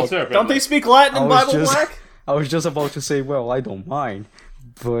than anyone else here. Don't they speak Latin in Bible Black? I was just about to say, well, I don't mind,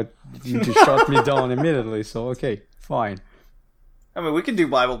 but you just shut me down immediately. So okay, fine. I mean, we can do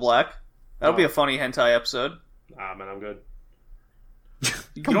Bible Black. That'll be a funny hentai episode. Ah, man, I'm good.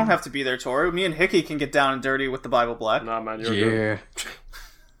 You don't have to be there, Tori. Me and Hickey can get down and dirty with the Bible Black. Nah, man, you're good.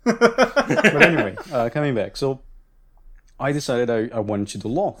 Yeah. But anyway, coming back. So I decided I wanted to do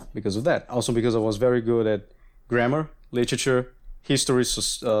law because of that. Also because I was very good at grammar, literature, history,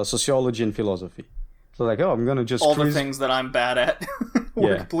 sociology, and philosophy. So like, oh, I'm gonna just All cruise. the things that I'm bad at.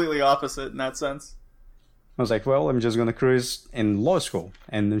 We're Yeah. completely opposite in that sense. I was like, well, I'm just gonna cruise in law school,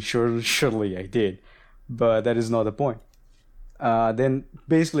 and surely I did, but that is not the point. Then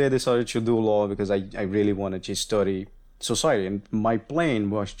basically I decided to do law because I really wanted to study society, and my plan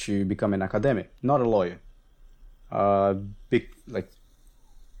was to become an academic, not a lawyer.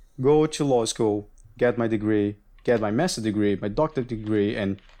 Go to law school, get my degree, get my master's degree, my doctorate degree,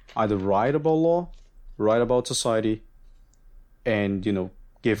 and either write about law, write about society, and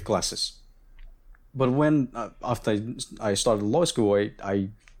give classes. But when after I started law school, I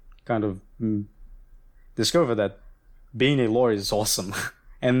kind of discovered that being a lawyer is awesome,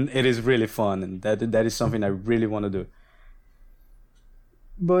 and it is really fun, and that is something I really want to do.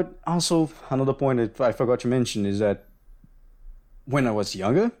 But also another point that I forgot to mention is that when I was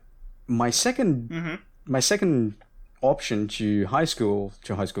younger, my second option to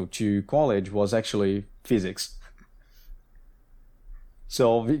college was actually physics.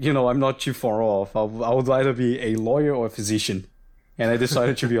 So, I'm not too far off. I would either be a lawyer or a physician. And I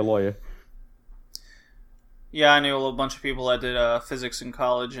decided to be a lawyer. Yeah, I knew a little bunch of people that did physics in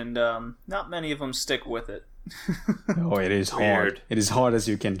college, and not many of them stick with it. Oh, it is hard. Weird. It is hard as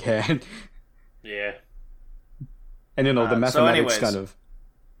you can get. Yeah. And the so mathematics anyways, kind of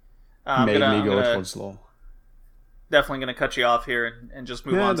I'm made me I'm go gonna towards law. definitely going to cut you off here and just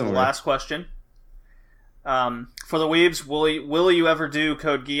move Yeah, on to the don't worry. last question. For the weebs, will you ever do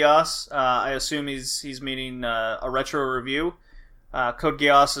Code Geass? I assume he's meaning a retro review. Code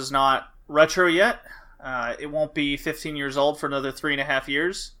Geass is not retro yet. It won't be 15 years old for another 3.5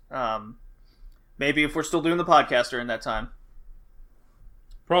 years. Maybe if we're still doing the podcast during that time.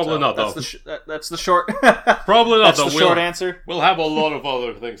 Probably So not, though. That's the short. Probably not, That's though. the short answer. We'll have a lot of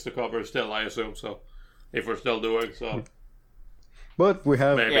other things to cover still, I assume, so. If we're still doing so. But we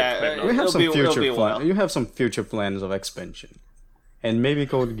have Maybe. Yeah, maybe not. we have it'll some be a future while. plans. You have some future plans of expansion. And maybe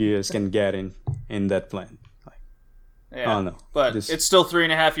Code Geass can get in that plan. Yeah, I don't know. but This- it's still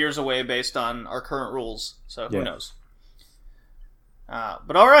 3.5 years away based on our current rules. So who Yeah. knows?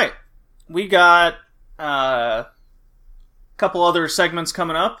 But all right, we got a couple other segments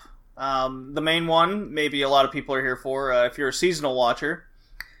coming up. The main one, maybe a lot of people are here for, if you're a seasonal watcher,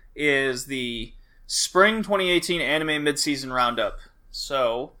 is the Spring 2018 Anime Mid-Season Roundup.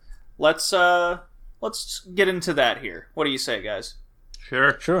 So let's get into that here. What do you say, guys?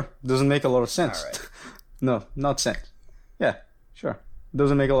 Sure. Sure. Doesn't make a lot of sense. All right. No, not sense. Yeah, sure.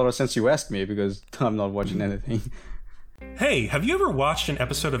 doesn't make a lot of sense you ask me because I'm not watching anything. Hey, have you ever watched an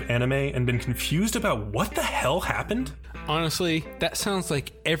episode of anime and been confused about what the hell happened? Honestly, that sounds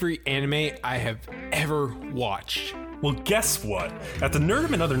like every anime I have ever watched. Well, guess what? At the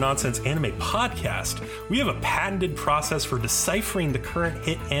Nerdum and Other Nonsense Anime Podcast, we have a patented process for deciphering the current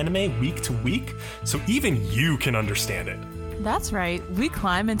hit anime week to week, so even you can understand it. That's right. We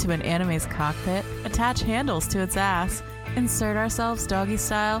climb into an anime's cockpit, attach handles to its ass, insert ourselves doggy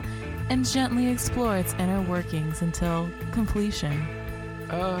style, and gently explore its inner workings until completion.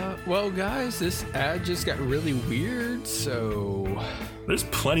 Well, guys, this ad just got really weird, so... There's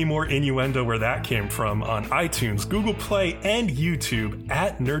plenty more innuendo where that came from on iTunes, Google Play, and YouTube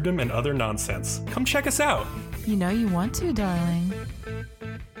at Nerdum and Other Nonsense. Come check us out. You know you want to, darling.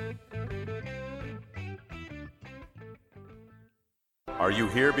 Are you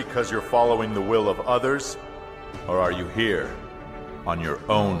here because you're following the will of others? Or are you here on your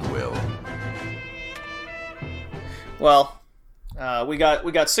own will? Well, we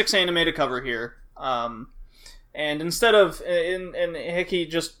got 6 anime to cover here, and instead of and Hickey,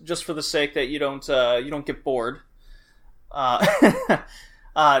 just for the sake that you don't get bored,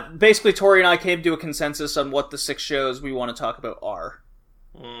 basically Tori and I came to a consensus on what the 6 shows we want to talk about are.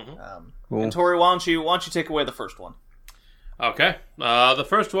 Mm-hmm. Cool. And Tori, why don't you take away the first one? Okay. The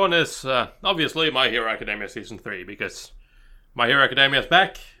first one is obviously My Hero Academia Season 3, because My Hero Academia is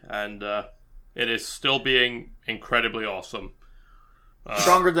back, and it is still being incredibly awesome.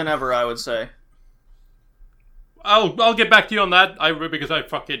 Stronger than ever, I would say. I'll get back to you on that, because I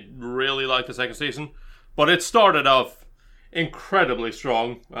fucking really like the second season. But it started off incredibly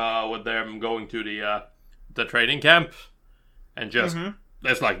strong with them going to the training camp, and just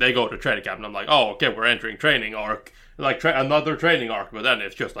it's like they go to training camp, and I'm like, oh, okay, we're entering training arc, like another training arc. But then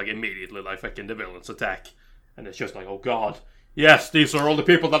it's just like immediately like fucking the villains attack, and it's just like, oh god, yes, these are all the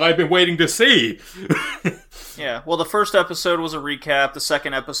people that I've been waiting to see. Yeah, well, the first episode was a recap. The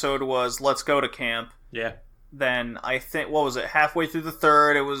second episode was let's go to camp. Yeah. Then I think, what was it, halfway through the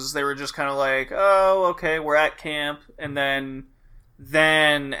third, they were just kind of like, oh, okay, we're at camp, and then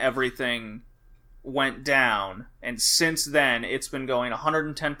everything went down, and since then, it's been going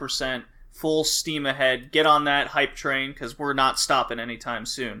 110%, full steam ahead, get on that hype train, because we're not stopping anytime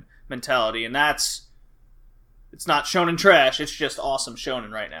soon mentality, and it's not shonen trash, it's just awesome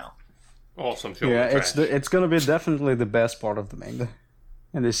shonen right now. Awesome shonen Yeah, trash. it's gonna be definitely the best part of the manga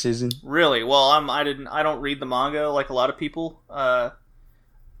in this season. Really? Well, I don't read the manga like a lot of people, but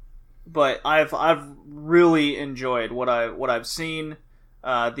I've really enjoyed what I've seen.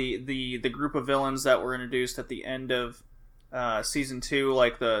 The group of villains that were introduced at the end of season 2,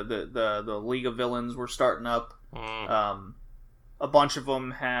 like the League of Villains were starting up. A bunch of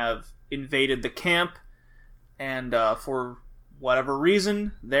them have invaded the camp, and for whatever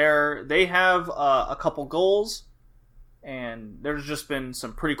reason, they have a couple goals. And there's just been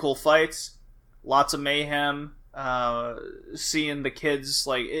some pretty cool fights, lots of mayhem. Seeing the kids,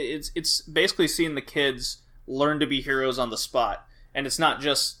 like it's basically seeing the kids learn to be heroes on the spot, and it's not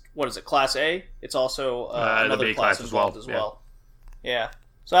just Class A. It's also another B class class involved as as well. Yeah,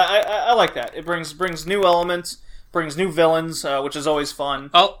 so I like that. It brings new elements, brings new villains, which is always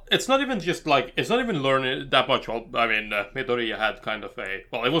fun. Well, it's not even just like, it's not even learning that much. Well, I mean, Midoriya had kind of it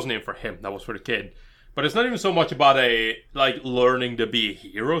wasn't even for him, that was for the kid. But it's not even so much about learning to be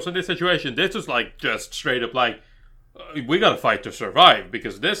heroes in this situation. This is like just straight up like, we gotta fight to survive,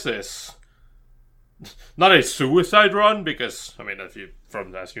 because this is not a suicide run, because, I mean,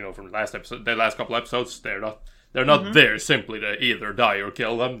 from the last episode, the last couple episodes, they're not there simply to either die or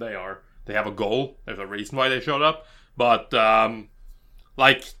kill them. They have a goal. There's a reason why they showed up. But,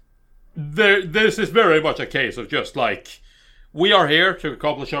 this is very much a case of just like, we are here to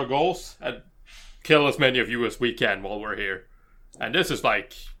accomplish our goals, and kill as many of you as we can while we're here. And this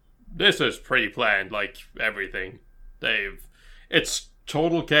is pre-planned, like everything. It's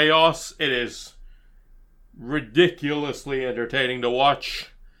total chaos. It is ridiculously entertaining to watch,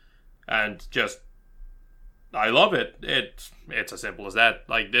 and just, I love it. It's as simple as that.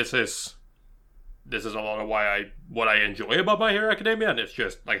 Like, this is a lot of what I enjoy about My Hero Academia, and it's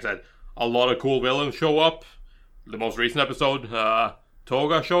just, like I said, a lot of cool villains show up. The most recent episode,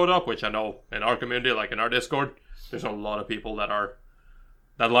 Toga showed up, which I know in our community, like in our Discord, there's a lot of people that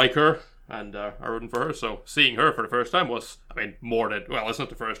like her and are rooting for her. So seeing her for the first time was, I mean, more than, well, it's not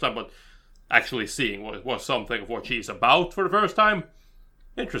the first time, but actually seeing was something of what she's about for the first time.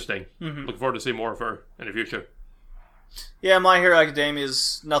 Interesting. Looking forward to see more of her in the future. Yeah, My Hero Academia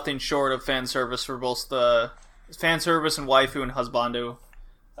is nothing short of fan service for both the fan service and waifu and husbando.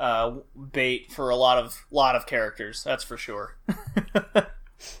 bait for a lot of characters. That's for sure.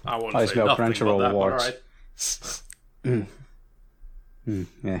 I won't I say smell nothing Crunchyroll about that, but awards. alright.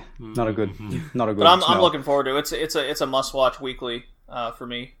 Yeah, not a good But I'm looking forward to it. It's a must watch weekly for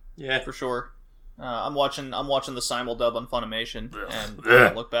me. Yeah. For sure. I'm watching the simul dub on Funimation and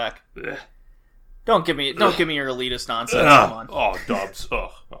I look back. Don't give me your elitist nonsense. Come on. Oh, dubs.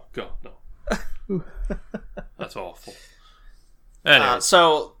 Oh god, no. That's awful. Anyway.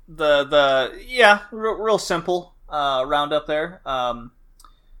 So real simple roundup there.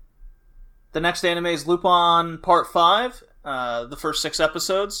 The next anime is Lupin Part 5. The first 6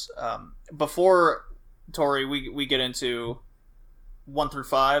 episodes. Before Tori, we get into 1 through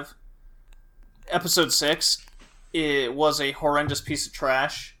 5. Episode 6, it was a horrendous piece of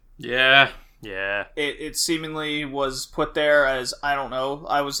trash. Yeah. It seemingly was put there as, I don't know,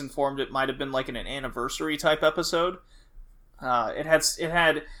 I was informed it might have been like an anniversary type episode. It had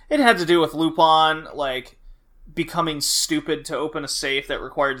to do with Lupin like becoming stupid to open a safe that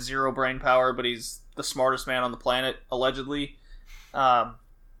required 0 brain power, but he's the smartest man on the planet, allegedly. It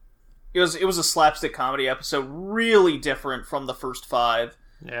was a slapstick comedy episode, really different from the first 5.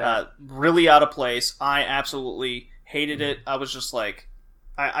 Yeah. Really out of place. I absolutely hated it. I was just like,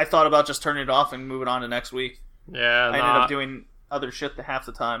 I thought about just turning it off and moving on to next week. Yeah, I ended up doing other shit half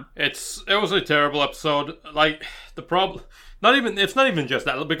the time. It was a terrible episode. Like, the problem, it's not even just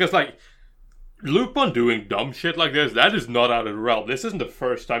that, because like Lupin doing dumb shit like this, that is not out of the realm. This isn't the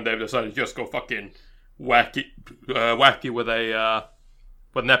first time they've decided to just go fucking wacky with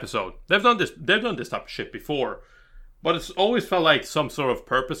an episode. They've done this type of shit before, but it's always felt like some sort of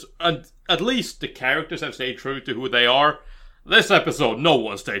purpose, and at least the characters have stayed true to who they are. This episode, no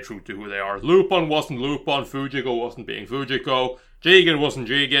one stayed true to who they are. Lupin wasn't Lupin, Fujiko wasn't being Fujiko, Jigen wasn't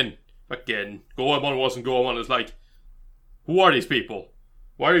Jigen, fucking Goemon wasn't Goemon. It's like, who are these people?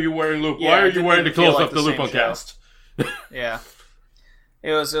 Why are you wearing Lupin? Why are you wearing the clothes of the Lupin cast? Yeah.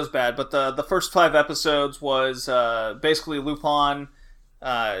 It was bad, but the first 5 episodes was basically Lupin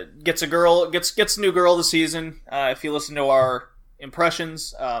gets a new girl this season. If you listen to our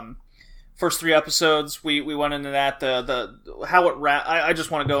impressions, first 3 episodes we went into that. The how it I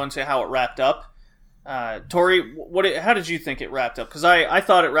just want to go into how it wrapped up. Tori, how did you think it wrapped up? Because I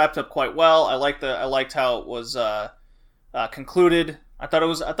thought it wrapped up quite well. I liked how it was concluded. I thought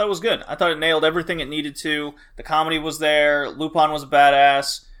it was good. I thought it nailed everything it needed to. The comedy was there. Lupin was a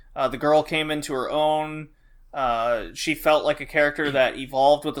badass. The girl came into her own. She felt like a character that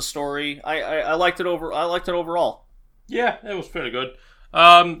evolved with the story. I liked it overall. Yeah, it was pretty good.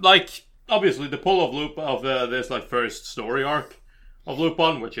 Like, obviously the pull of Lupin of this like first story arc of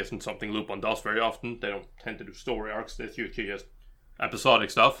Lupin, which isn't something Lupin does very often. They don't tend to do story arcs. It's usually just episodic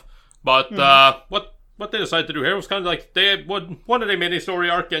stuff. But what they decided to do here was kind of like they wanted a mini story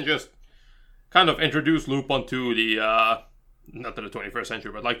arc and just kind of introduce Lupin to the not to the 21st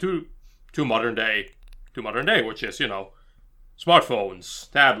century, but like to modern day, which is, you know, smartphones,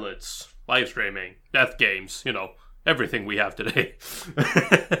 tablets, live streaming, death games, you know, everything we have today.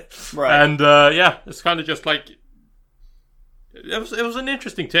 Right. And yeah, it's kind of just like it was an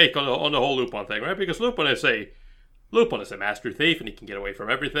interesting take on the whole Lupin thing, right? Because Lupin is a master thief and he can get away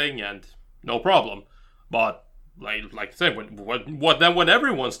from everything and no problem. But like I said, when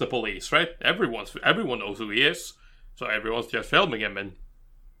everyone's the police, right? Everyone knows who he is, so everyone's just filming him and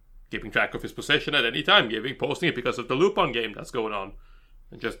keeping track of his position at any time, posting it because of the Lupin game that's going on,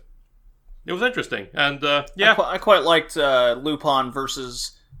 and just it was interesting. And yeah, I quite liked Lupin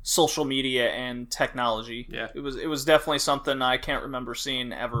versus social media and technology. Yeah, it was definitely something I can't remember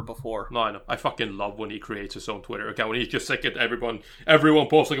seeing ever before. No, I know. I fucking love when he creates his own Twitter account. When he's just sick at everyone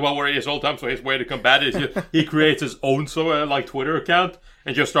posting about where he is all the time. So his way to combat it is he creates his own Twitter account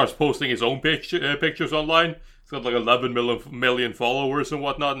and just starts posting his own pictures online. It's got like 11 million followers and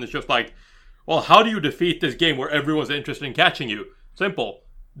whatnot, and it's just like, well, how do you defeat this game where everyone's interested in catching you? Simple.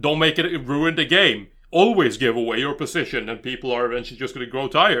 Don't make it ruin the game. Always give away your position, and people are eventually just going to grow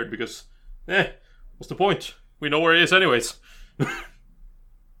tired because, what's the point? We know where he is anyways.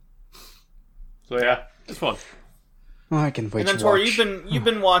 So yeah, it's fun. Oh, I can wait. And then to Tori, watch. you've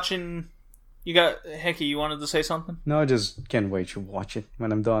been watching. You got Hecky. You wanted to say something? No, I just can't wait to watch it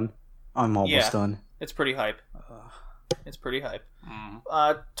when I'm done. I'm almost done. It's pretty hype. It's pretty hype.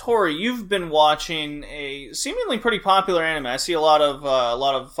 Tori, you've been watching a seemingly pretty popular anime. I see a lot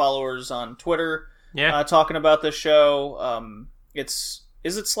of followers on Twitter. Yeah. Talking about this show. Is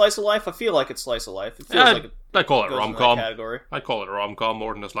it slice of life? I feel like it's slice of life. It feels like I call it goes in that rom-com. category. I call it a rom-com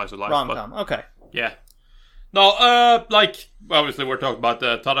more than a slice of life. Rom-com, okay. Yeah. No, like, obviously we're talking about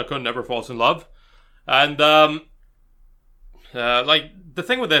Tadakun Never Falls in Love. And, Like, the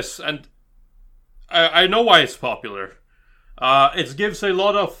thing with this, and I know why it's popular. It gives a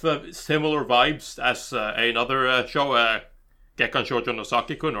lot of similar vibes as another show, Gekkan Shoujo no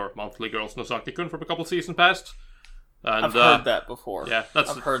Saki-kun, or Monthly Girls no Saki-kun from a couple seasons past. And, I've heard that before. Yeah,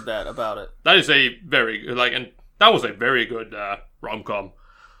 I've heard that about it. That is a very, like, and that was a very good rom-com.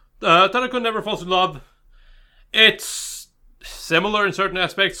 Tadako Never Falls in Love, it's similar in certain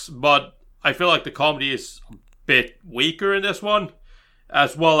aspects, but I feel like the comedy is a bit weaker in this one,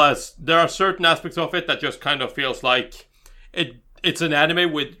 as well as there are certain aspects of it that just kind of feels like it's an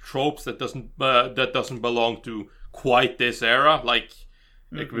anime with tropes that doesn't belong to quite this era. Like,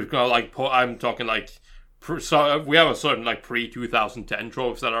 I'm talking like, so we have a certain like pre-2010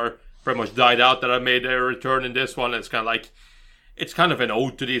 tropes that are pretty much died out that have made a return in this one. It's kind of like, it's kind of an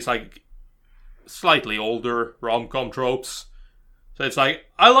ode to these like slightly older rom-com tropes. So it's like,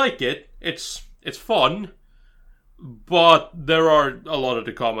 I like it. It's fun, but there are a lot of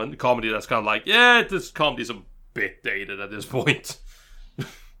the comedy that's kind of like, yeah, this comedy's a bit dated at this point.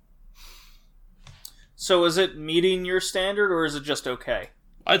 So is it meeting your standard, or is it just okay?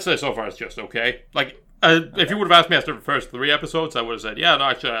 I'd say so far it's just okay. Like, if you would have asked me after the first 3 episodes, I would have said, yeah, no,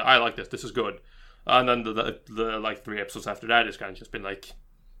 actually, I like this. This is good. And then the like 3 episodes after that, it's kind of just been like,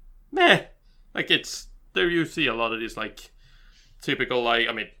 meh. Like, it's, there you see a lot of these, like, typical, like,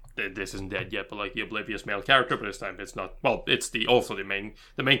 I mean, this isn't dead yet, but like the oblivious male character, but this time it's not, well, it's also the main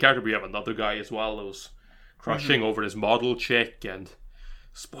character. We have another guy as well who's crushing over this model chick, and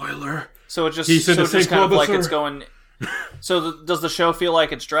spoiler. So it just, he's in so the it's just same kind of club like as it's her. going, so does the show feel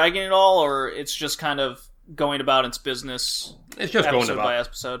like it's dragging it all, or it's just kind of going about its business It's just going episode about by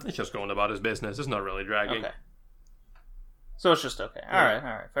episode? It's just going about his business. It's not really dragging. Okay. So it's just okay. All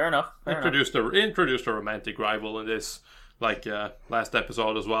right. Fair enough. Introduced a romantic rival in this, like last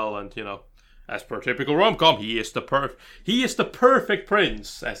episode as well, and you know, as per typical rom-com, he is the perfect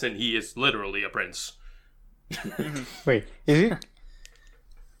prince, as in he is literally a prince. Wait, is he?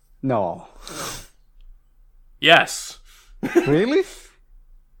 No. Yes. Really?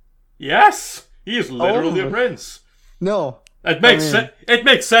 Yes, he is literally a prince. No. It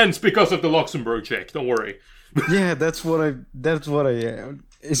makes sense because of the Luxembourg chick. Don't worry. Yeah, that's what I.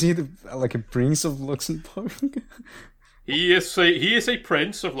 Is he like a prince of Luxembourg? He is a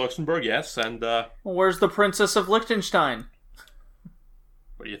prince of Luxembourg, yes, and Well, where's the Princess of Liechtenstein?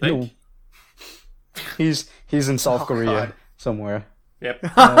 what do you think? No. He's in South Korea God. somewhere. Yep.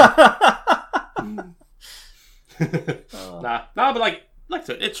 Nah, but like I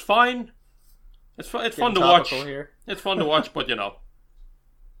said, it's fine. It's fun to watch. Here. It's fun to watch, but you know,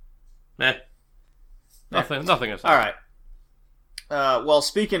 meh. Nothing is. All right. Well,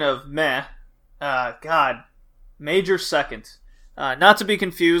 speaking of meh, God, Major Second. Not to be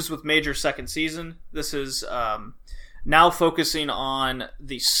confused with Major Second Season. This is now focusing on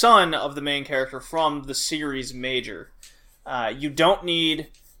the son of the main character from the series Major. You don't need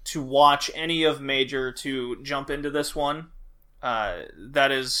to watch any of Major to jump into this one.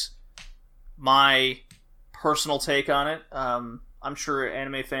 That is my personal take on it. I'm sure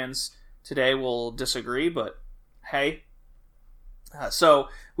anime fans today will disagree, but hey. So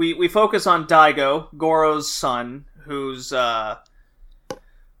we focus on Daigo, Goro's son, who's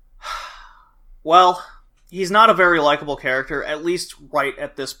well, he's not a very likable character, at least right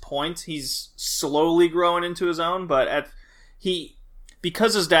at this point. He's slowly growing into his own, but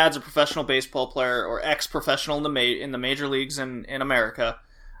because his dad's a professional baseball player, or ex-professional in the major leagues in America,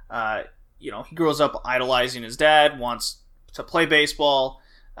 he grows up idolizing his dad, wants to play baseball.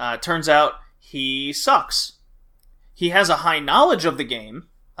 Turns out he sucks. He has a high knowledge of the game,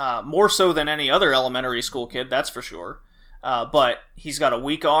 more so than any other elementary school kid, that's for sure. But he's got a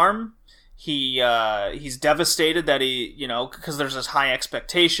weak arm. He's devastated that because there's this high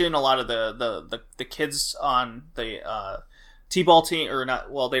expectation. A lot of the kids on the t-ball team, or not,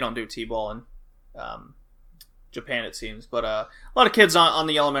 well, they don't do t-ball in Japan, it seems, but a lot of kids on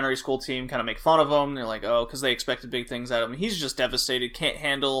the elementary school team kind of make fun of him. They're like, oh, because they expected big things out of him. He's just devastated, can't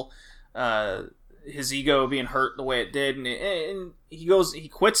handle his ego being hurt the way it did, and he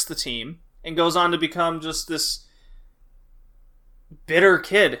quits the team and goes on to become just this bitter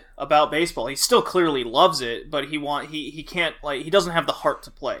kid about baseball. He still clearly loves it, but he can't, like, he doesn't have the heart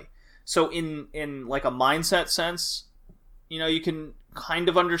to play. So in like a mindset sense, you can kind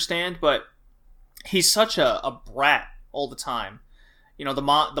of understand, but he's such a brat all the time.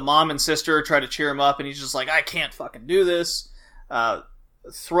 The mom and sister try to cheer him up, and he's just like, I can't fucking do this.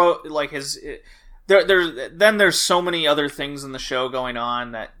 There's so many other things in the show going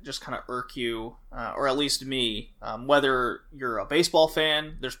on that just kind of irk you, or at least me. Whether you're a baseball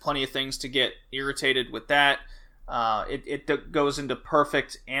fan, there's plenty of things to get irritated with that. It goes into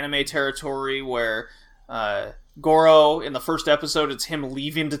perfect anime territory where Goro, in the first episode, it's him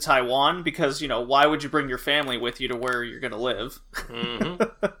leaving to Taiwan because, why would you bring your family with you to where you're going to live?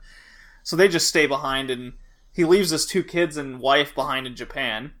 Mm-hmm. So they just stay behind, and he leaves his 2 kids and wife behind in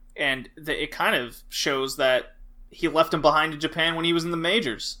Japan, and it kind of shows that he left him behind in Japan when he was in the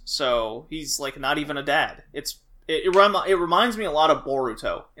majors, so he's like not even a dad. It reminds me a lot of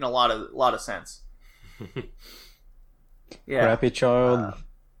Boruto in a lot of sense. Yeah, Crappy child,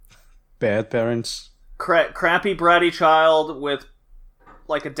 bad parents. Crappy bratty child with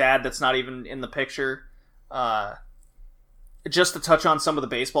like a dad that's not even in the picture. Just to touch on some of the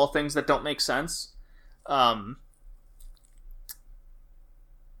baseball things that don't make sense. So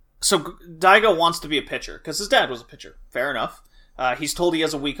Daigo wants to be a pitcher because his dad was a pitcher. Fair enough. He's told he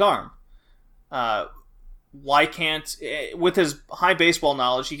has a weak arm. Why can't, with his high baseball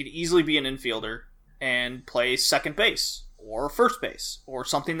knowledge, he could easily be an infielder and play second base or first base or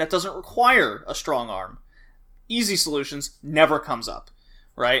something that doesn't require a strong arm. Easy solutions never comes up,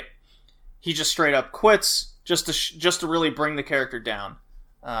 right? He just straight up quits just to really bring the character down.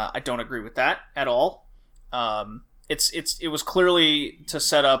 I don't agree with that at all. It was clearly to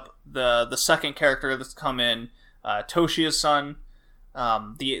set up the second character that's come in, Toshia's son,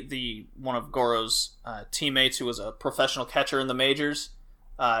 the one of Goro's teammates who was a professional catcher in the majors.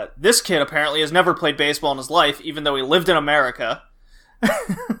 This kid apparently has never played baseball in his life, even though he lived in America.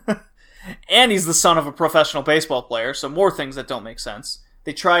 And he's the son of a professional baseball player, so more things that don't make sense.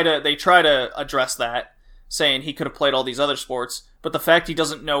 They try to address that, saying he could have played all these other sports, but the fact he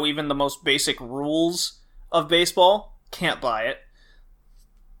doesn't know even the most basic rules of baseball, can't buy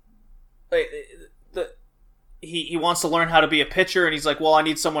it. He wants to learn how to be a pitcher, and he's like, well, I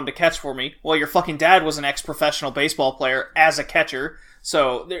need someone to catch for me. Well, your fucking dad was an ex-professional baseball player as a catcher,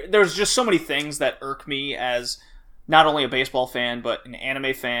 so there's just so many things that irk me as not only a baseball fan, but an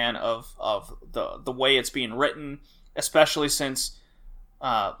anime fan of the way it's being written, especially since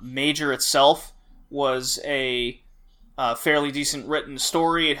Major itself was a fairly decent written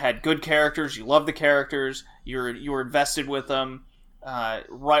story. It had good characters. You love the characters. You were invested with them.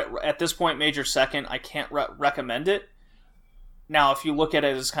 Right at this point, Major second. I can't recommend it. Now, if you look at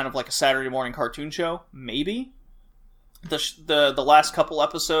it as kind of like a Saturday morning cartoon show, maybe the last couple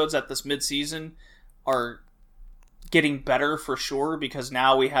episodes at this mid-season are getting better for sure because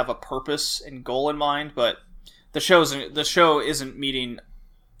now we have a purpose and goal in mind. But the show isn't meeting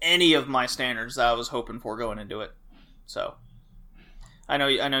any of my standards that I was hoping for going into it. So I know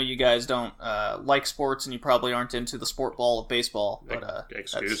you guys don't like sports, and you probably aren't into the sport ball of baseball. But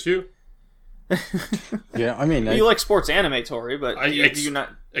excuse you? Yeah, I mean, you like sports anime, Tori, but do you not?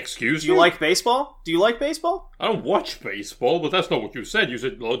 Excuse you? Do you like baseball? Do you like baseball? I don't watch baseball, but that's not what you said. You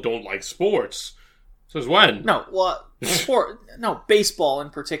said don't like sports. Says when? No, what sport? No, baseball in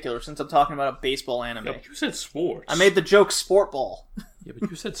particular. Since I'm talking about a baseball anime, Yeah, but you said sports. I made the joke sport ball. Yeah, but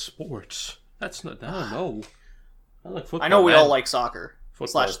you said sports. That's not. I don't know. I like football. I know we all like soccer /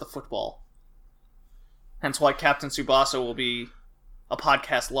 the football. Hence why Captain Tsubasa will be a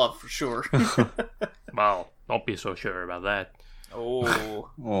podcast love for sure. Well, don't be so sure about that.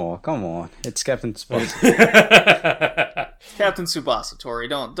 Oh, come on! It's Captain Tsubasa. Captain Tsubasa, Tori.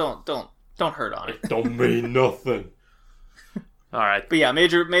 Don't hurt on it. It don't mean nothing. All right, but yeah,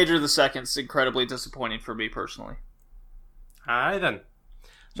 Major the second is incredibly disappointing for me personally. All right then.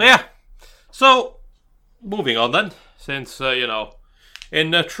 So yeah, moving on then, since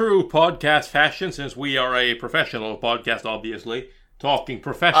in a true podcast fashion, since we are a professional podcast, obviously talking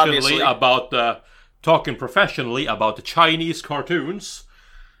professionally about the Chinese cartoons,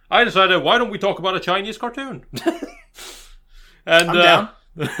 I decided, why don't we talk about a Chinese cartoon? And I'm down.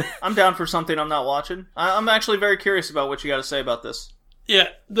 I'm down for something I'm not watching. I'm actually very curious about what you got to say about this. Yeah,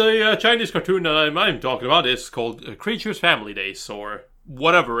 the Chinese cartoon that I'm talking about is called Creatures Family Days, or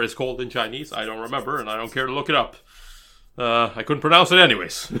whatever it's called in Chinese. I don't remember, and I don't care to look it up. I couldn't pronounce it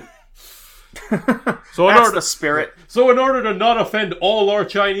anyways. So That's the spirit. So in order to not offend all our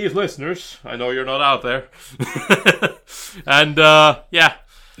Chinese listeners, I know you're not out there, and yeah.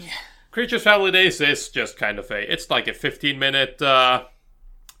 Creatures Family Days is just kind of it's like a 15-minute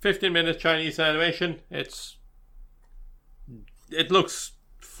Chinese animation. It looks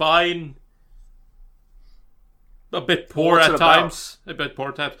fine. A bit poor at times.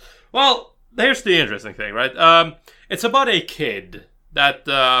 Well, here's the interesting thing, right? It's about a kid that,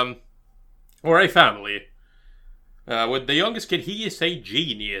 or a family. With the youngest kid, he is a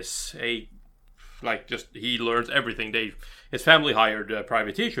genius. He learns everything. His family hired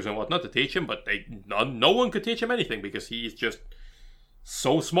private teachers and whatnot to teach him, but no one could teach him anything because he's just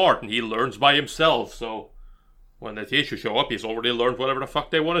so smart and he learns by himself. So when the teachers show up, he's already learned whatever the fuck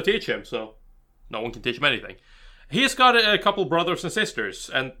they want to teach him, so no one can teach him anything. He's got a couple brothers and sisters,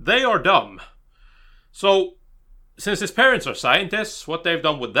 and they are dumb. So, since his parents are scientists, what they've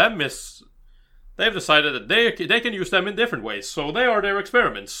done with them is they've decided that they can use them in different ways. So they are their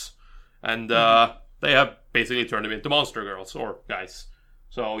experiments. And they have basically turned them into monster girls, or guys.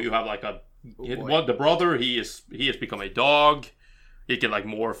 So you have like the brother, he has become a dog. He can like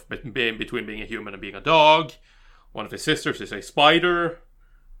morph between being a human and being a dog. One of his sisters is a spider.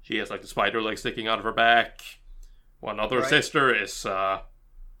 She has like the spider leg sticking out of her back. One other sister is a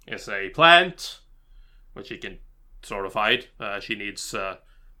plant, which she can sort of hide. She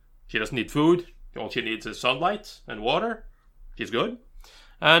doesn't need food. All she needs is sunlight and water. She's good.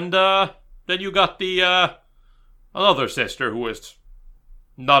 And then you got the another sister who is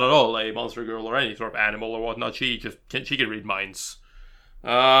not at all a monster girl or any sort of animal or whatnot. She can read minds.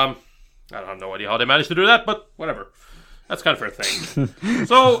 I have no idea how they managed to do that, but whatever. That's kind of her thing.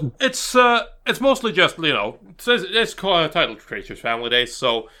 So it's mostly just, you know, it's titled Creatures Family Days.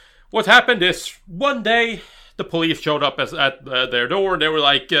 So what happened is one day the police showed up at their door and they were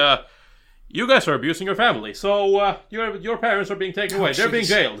like, "You guys are abusing your family, so your parents are being taken away. They're being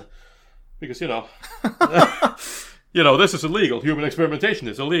jailed because you know, this is illegal. Human experimentation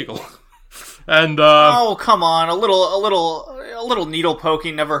is illegal." And oh, come on, a little needle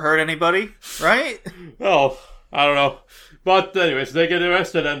poking never hurt anybody, right? Oh, I don't know. But anyways, they get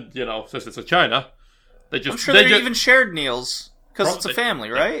arrested, and since it's in China, I'm sure they even shared meals because it's a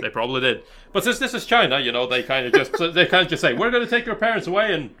family, right? They probably did. But since this is China, they kind of just say, "We're going to take your parents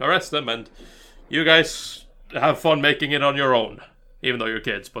away and arrest them, and you guys have fun making it on your own, even though you're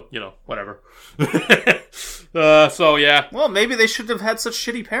kids." But whatever. So yeah. Well, maybe they shouldn't have had such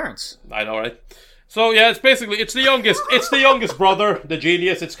shitty parents. I know, right? So yeah, it's the youngest brother, the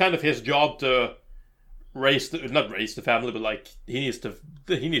genius. It's kind of his job to not raise the family, but like he needs to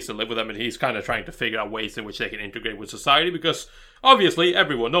live with them, and he's kind of trying to figure out ways in which they can integrate with society, because obviously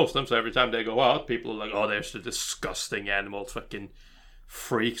everyone knows them, so every time they go out, people are like, "Oh, there's the disgusting animals, fucking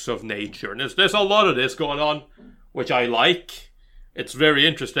freaks of nature." And there's a lot of this going on, which I like. It's very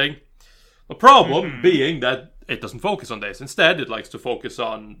interesting. The problem being that it doesn't focus on this. Instead, it likes to focus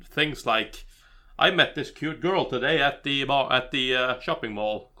on things like, I met this cute girl today at the shopping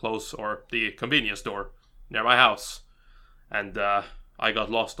mall close, or the convenience store near my house, and I got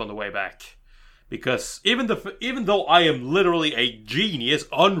lost on the way back. Because even though I am literally a genius,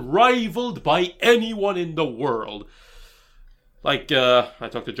 unrivaled by anyone in the world, like I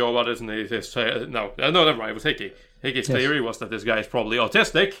talked to Joe about this, and no, never mind. It was Hickey. Hickey's theory was that this guy is probably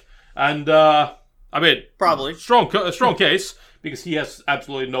autistic, and probably strong case, because he has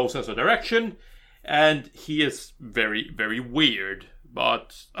absolutely no sense of direction. And he is very, very weird,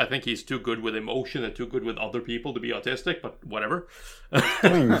 but I think he's too good with emotion and too good with other people to be autistic, but whatever. I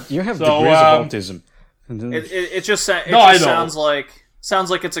mean, you have degrees of autism. It just sounds like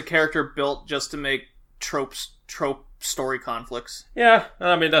it's a character built just to make trope story conflicts. Yeah,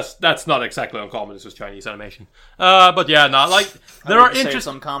 I mean, that's not exactly uncommon. This is Chinese animation. But yeah, there are it's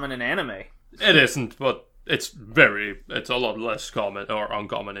uncommon in anime. It isn't, but it's a lot less common or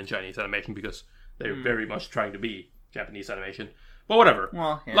uncommon in Chinese animation, because they're very much trying to be Japanese animation. But whatever.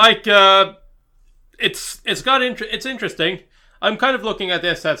 Well, yeah. Like, it's interesting. I'm kind of looking at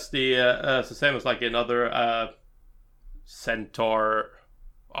this as the same as like another Centaur.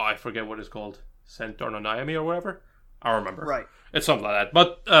 Oh, I forget what it's called. Centaur no Naomi or whatever. I don't remember. Right. It's something like that.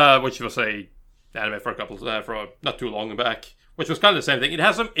 But which was a anime for not too long back, which was kind of the same thing. It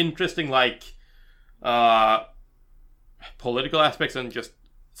has some interesting like political aspects and just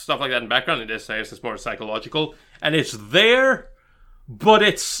stuff like that in the background. In this case, it's more psychological, and it's there, but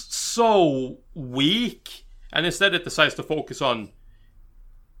it's so weak. And instead, it decides to focus on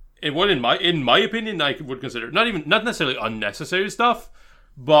what, in my opinion, I would consider not necessarily unnecessary stuff,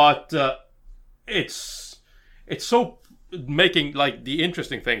 but it's so making like the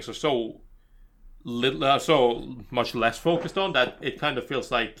interesting things are so little, so much less focused on, that it kind of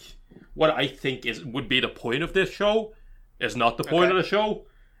feels like what I think would be the point of this show is not the point of the show.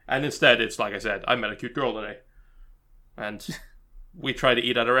 And instead, it's like I said, I met a cute girl today, and we tried to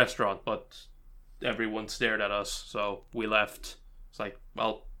eat at a restaurant, but everyone stared at us, so we left. It's like,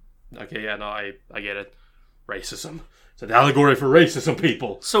 well, okay, yeah, no, I get it. Racism. It's an allegory for racism,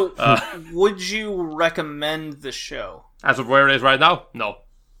 people. So, would you recommend the show? As of where it is right now, no,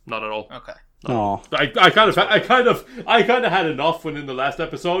 not at all. Okay. No. I kind of had enough when in the last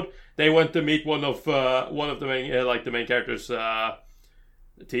episode they went to meet one of the main characters'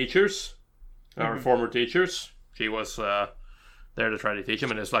 teachers, or former teachers. She was there to try to teach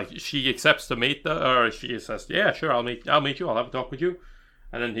him. And it's like she accepts to meet or she says, "Yeah, sure, I'll meet you. I'll have a talk with you."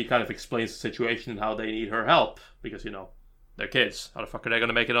 And then he kind of explains the situation and how they need her help because they're kids. How the fuck are they going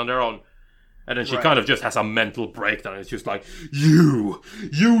to make it on their own? And then she kind of just has a mental breakdown. It's just like, you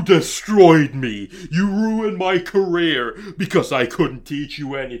destroyed me. You ruined my career because I couldn't teach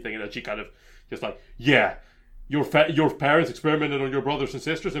you anything. And then she kind of just like, yeah, your parents experimented on your brothers and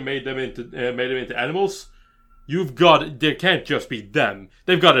sisters and made them into animals. There can't just be them.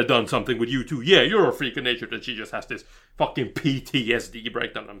 They've got to have done something with you too. Yeah, you're a freak of nature. That she just has this fucking PTSD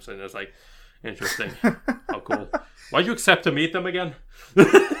breakdown. I'm saying it's like, interesting. How cool. Why'd you accept to meet them again?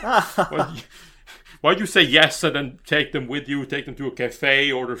 Why'd you say yes and then take them with you, take them to a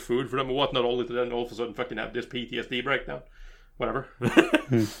cafe, order food for them and whatnot, only to then all of a sudden fucking have this PTSD breakdown? Whatever.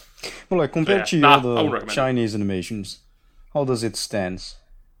 Well, like, compared to other Chinese animations, how does it stand?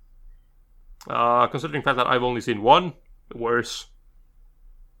 Considering the fact that I've only seen one, worse.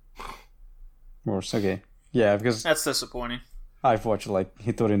 Worse, okay. Yeah, because... That's disappointing. I've watched, like,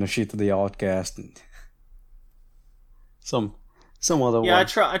 Hitori no Shito the Outcast and... Some other one. Yeah, I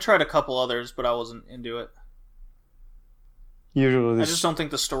tried a couple others, but I wasn't into it. Usually I just don't think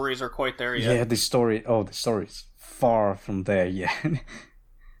the stories are quite there yet. Yeah, the story's far from there yet.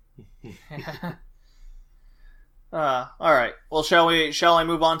 Alright. Well, shall I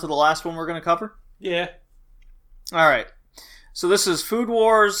move on to the last one we're going to cover? Yeah. Alright. So this is Food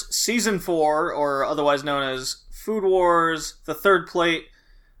Wars Season 4, or otherwise known as Food Wars The Third Plate,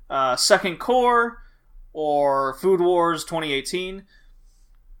 Second Core, or Food Wars 2018.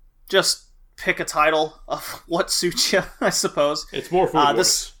 Just pick a title of what suits you, I suppose. It's more Food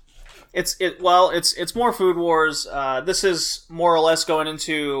Wars. It's more Food Wars. This is more or less going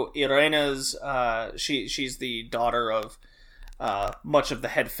into Irena's. She's the daughter of much of the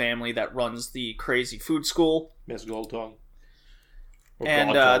head family that runs the crazy food school, Miss Goldtongue.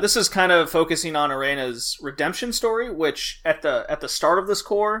 And this is kind of focusing on Irena's redemption story, which at the start of this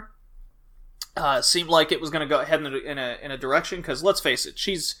core seemed like it was going to go head in a direction. Because let's face it,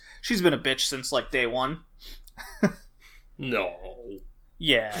 she's been a bitch since like day one. No.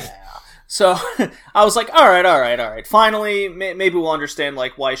 Yeah. So I was like, all right. Finally, maybe we'll understand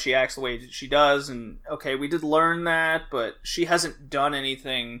like why she acts the way she does. And okay, we did learn that, but she hasn't done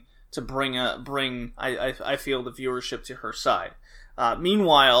anything to bring I feel the viewership to her side.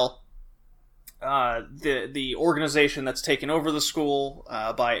 Meanwhile, the organization that's taken over the school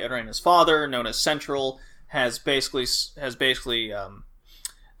by Irena's father, known as Central, has basically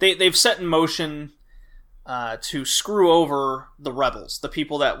they've set in motion to screw over the rebels, the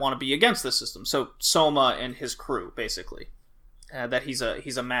people that want to be against the system. So Soma and his crew, basically, that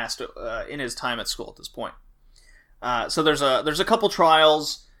he's amassed in his time at school at this point. So there's a couple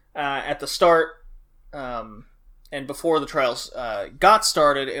trials at the start, and before the trials got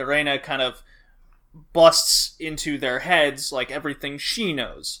started, Irena kind of busts into their heads like everything she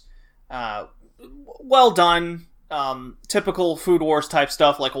knows. Well done. Typical Food Wars type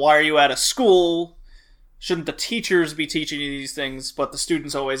stuff, like, why are you at a school? Shouldn't the teachers be teaching you these things? But the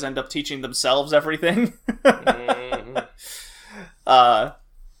students always end up teaching themselves everything. Mm-hmm.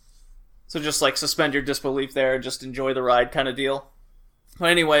 So just like suspend your disbelief there and just enjoy the ride kind of deal.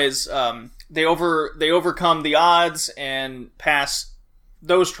 But anyways, they overcome the odds and pass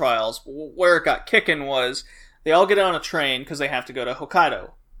those trials. Where it got kicking was they all get on a train because they have to go to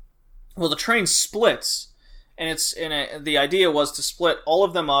Hokkaido. Well, the train splits. And the idea was to split all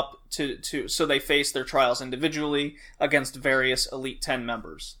of them up so they face their trials individually against various Elite 10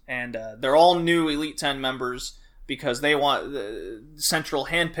 members. And they're all new Elite 10 members because they want Central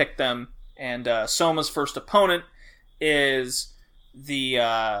handpicked them. And Soma's first opponent is the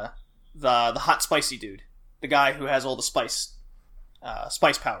hot spicy dude, the guy who has all the spice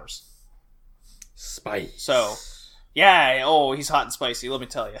powers. Spice. So, yeah, he's hot and spicy. Let me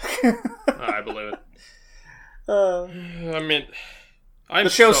tell you. I believe it. I mean, the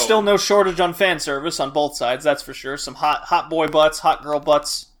show's still no shortage on fan service on both sides, that's for sure. Some hot boy butts, hot girl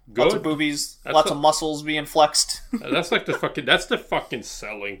butts, lots of boobies, lots of muscles being flexed. That's the fucking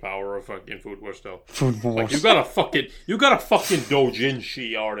selling power of fucking Food Wars, though. Food Wars. Like, you got a fucking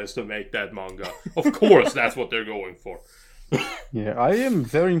doujinshi artist to make that manga. Of course, that's what they're going for. Yeah, I am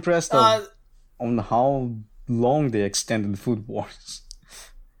very impressed on how long they extended Food Wars.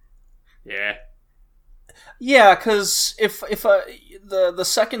 Yeah. Yeah, because if the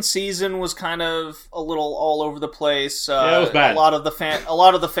second season was kind of a little all over the place, it was bad. a lot of the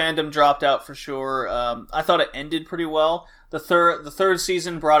fandom dropped out for sure. I thought it ended pretty well. The third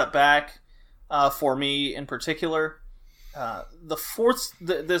season brought it back for me in particular. The fourth,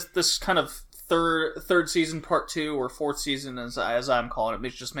 this kind of third season part 2 or fourth season as I'm calling it.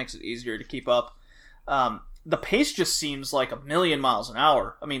 It just makes it easier to keep up. The pace just seems like 1,000,000 miles an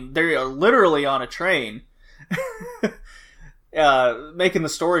hour. I mean, they are literally on a train, making the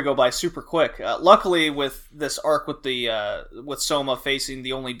story go by super quick. Luckily, with this arc with Soma facing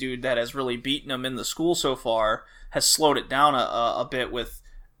the only dude that has really beaten him in the school so far, has slowed it down a bit with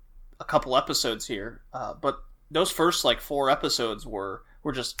a couple episodes here. But those first 4 episodes were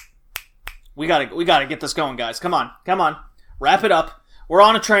just, we gotta get this going, guys. Come on, wrap it up. We're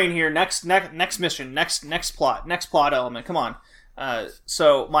on a train here. Next mission, next plot element. Come on.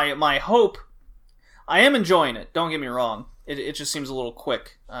 So my hope, I am enjoying it. Don't get me wrong. It just seems a little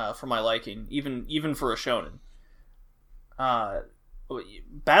quick for my liking, even for a shonen.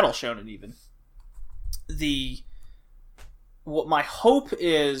 Battle shonen even. What my hope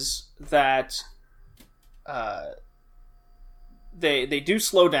is that they do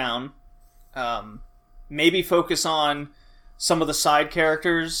slow down. Maybe focus on some of the side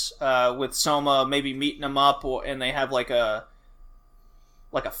characters, with Soma maybe meeting them up, and they have like a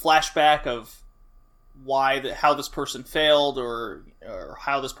flashback of how this person failed or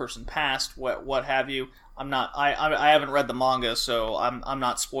how this person passed, what have you. I haven't read the manga, so I'm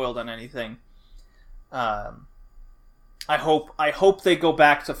not spoiled on anything. I hope they go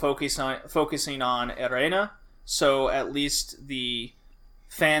back to focusing on Erena, so at least the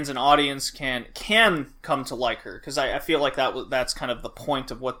fans and audience can come to like her, because I feel like that's kind of the point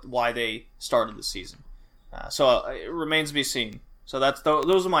of why they started the season. So it remains to be seen. So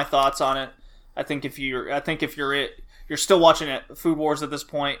those are my thoughts on it. I think if you're still watching it, Food Wars at this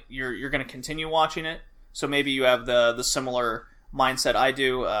point, you're going to continue watching it. So maybe you have the similar mindset I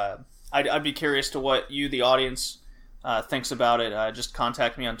do. I'd be curious to what you, the audience, thinks about it. Just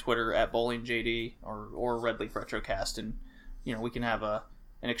contact me on Twitter at BowlingJD or Red Leaf Retrocast, and we can have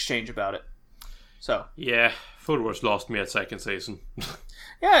an exchange about it. So yeah, Food Wars lost me at second season.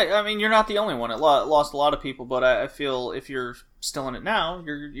 Yeah, I mean, you're not the only one. It lost a lot of people, but I feel if you're still in it now,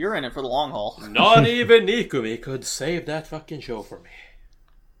 you're in it for the long haul. Not even Nikumi could save that fucking show for me.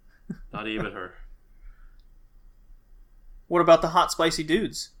 Not even her. What about the hot, spicy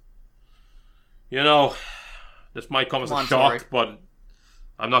dudes? This might come as a shock, but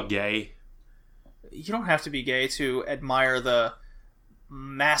I'm not gay. You don't have to be gay to admire the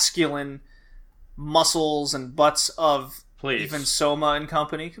masculine muscles and butts of even Soma and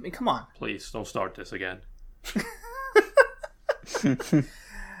company. I mean, come on. Please, don't start this again. I'm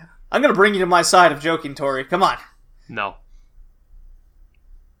going to bring you to my side of joking, Tori. Come on. No.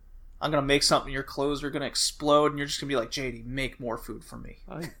 I'm going to make something. Your clothes are going to explode, and you're just going to be like, JD, make more food for me.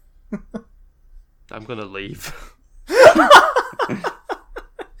 I'm going to leave.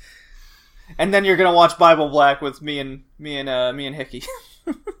 And then you're going to watch Bible Black with me and Hickey.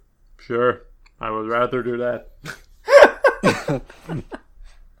 Sure. I would rather do that.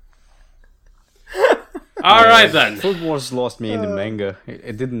 All right then. Food Wars lost me in the manga.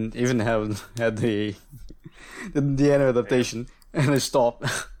 It didn't even had the anime adaptation, and I stopped.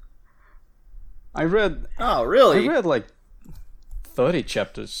 I read. Oh, really? I read like 30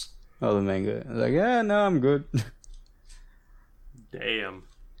 chapters of the manga. I was like, yeah, no, I'm good. Damn.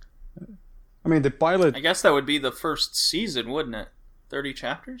 I mean, the pilot. I guess that would be the first season, wouldn't it? 30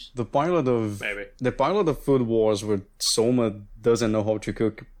 chapters? The pilot of Food Wars, where Soma doesn't know how to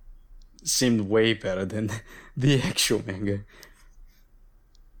cook, seemed way better than the actual manga.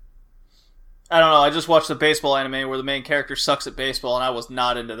 I don't know. I just watched the baseball anime where the main character sucks at baseball, and I was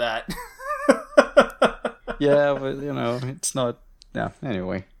not into that. Yeah, but it's not. Yeah.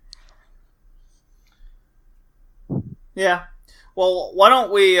 Anyway. Yeah. Well, why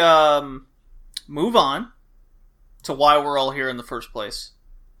don't we move on to why we're all here in the first place?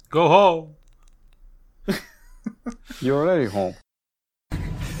 Go home. You're already home.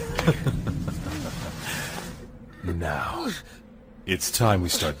 Now, it's time we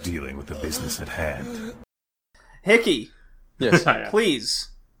start dealing with the business at hand. Hickey. Yes. Please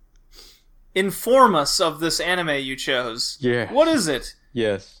inform us of this anime you chose. Yeah. What is it?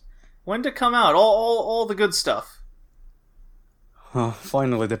 Yes. When to come out? All the good stuff.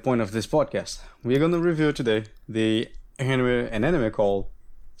 Finally, the point of this podcast. We're gonna review today an anime called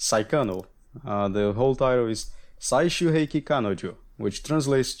Saikano. The whole title is Saishuheiki Kanojo, which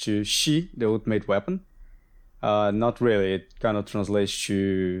translates to She, the Ultimate Weapon. Not really, it kind of translates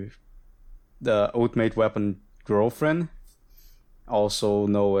to the Ultimate Weapon Girlfriend, also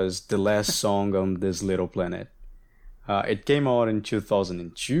known as the last song on this little planet. It came out in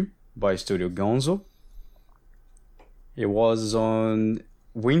 2002 by Studio Gonzo. It was on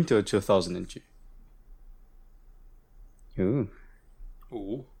winter 2002.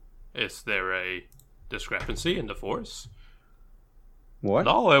 Ooh. Is there a discrepancy in the Force? What?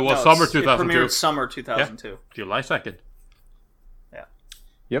 No, it was No, summer It 2002. premiered summer 2002. July 2nd. Yeah.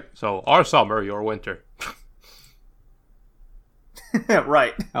 Yep. So, our summer, your winter.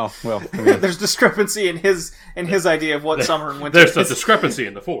 Right. Oh, well, I mean, There's discrepancy in his idea of what summer and winter There's a is. discrepancy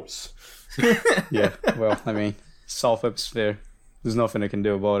in the Force. yeah, well, I mean, South Hemisphere. There's nothing I can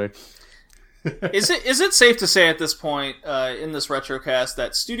do about it. Is it safe to say at this point in this retrocast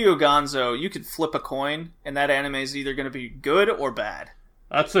that Studio Gonzo, you could flip a coin and that anime is either going to be good or bad?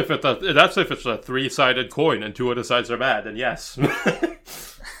 That's if it's a 3-sided coin and 2 of the sides are bad, then yes.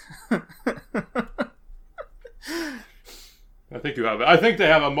 I think they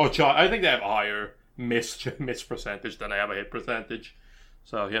have a higher miss percentage than I have a hit percentage.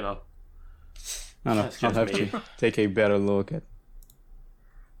 So, you know. I don't know. That's I'll just have me. to take a better look at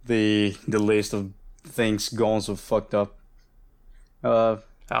the list of things Gonzo fucked up.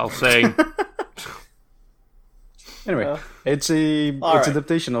 I'll say. Anyway, it's a right.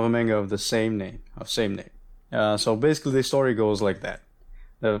 adaptation of a manga of the same name. So basically, the story goes like that.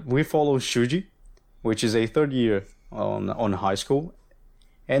 We follow Shuji, which is a third year on high school,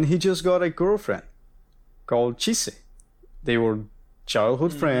 and he just got a girlfriend called Chise. They were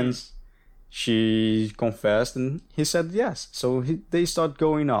childhood friends. She confessed, and he said yes. So they start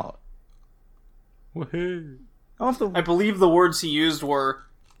going out. Woohoo. After I believe the words he used were,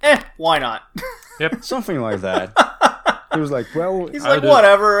 why not? something like that. He was like, well, He's like,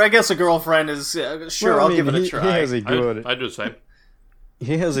 whatever, I guess a girlfriend is, sure, well, I I'll mean, give it a he try. has a good. I do the same.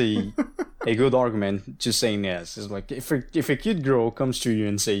 He has a good argument just saying yes. It's like if a cute girl comes to you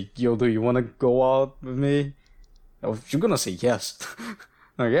and say, "Yo, do you want to go out with me?" Oh, you're gonna say yes.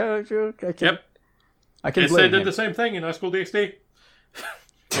 Like, yeah, sure, I can. Yep. I can They blame did him. the same thing in High School DxD.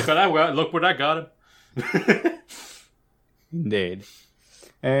 Look at that! Look where that got him. Indeed.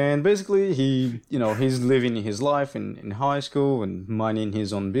 And basically, he's living his life in high school and minding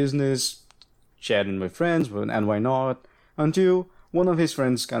his own business, chatting with friends, and why not? Until one of his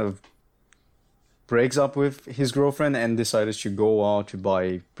friends kind of breaks up with his girlfriend and decides to go out to buy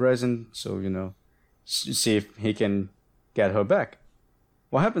a present, so, see if he can get her back.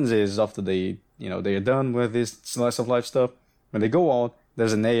 What happens is, after they are done with this slice of life stuff, when they go out,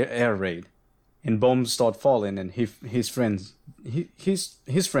 there's an air raid. And bombs start falling, and his friend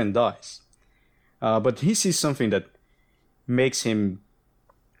dies. But he sees something that makes him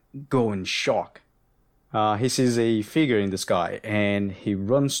go in shock. He sees a figure in the sky, and he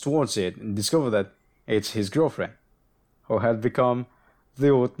runs towards it and discovers that it's his girlfriend, who had become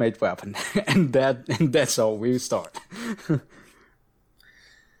the ultimate weapon. and that's how we start.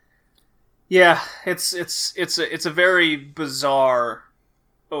 Yeah, it's a very bizarre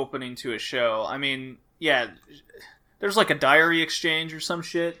opening to a show. I mean, yeah, there's like a diary exchange or some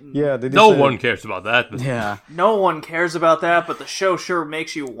shit. Yeah, No one cares about that. Yeah, No one cares about that, but the show sure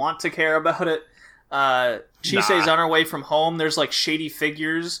makes you want to care about it. Chise's on her way from home. There's like shady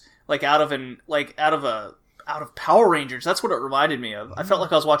figures, like out of Power Rangers. That's what it reminded me of. I felt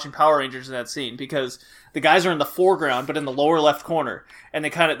like I was watching Power Rangers in that scene because the guys are in the foreground, but in the lower left corner, and they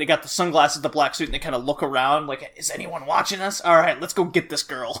got the sunglasses, the black suit, and they kind of look around like, is anyone watching us? All right, let's go get this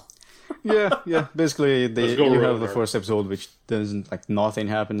girl. yeah. Basically, you have the Rover. first episode, which doesn't nothing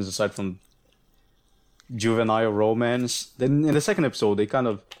happens aside from juvenile romance. Then in the second episode, they kind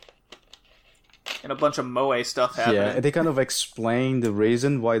of And a bunch of moe stuff happening. Yeah, they kind of explain the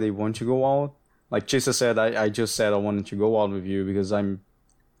reason why they want to go out. Like Chisa said, I just said I wanted to go out with you because I'm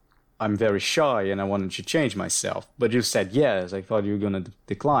very shy and I wanted to change myself. But you said yes. I thought you were gonna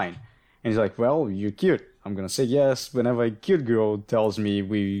decline. And he's like, well, you're cute. I'm gonna say yes whenever a cute girl tells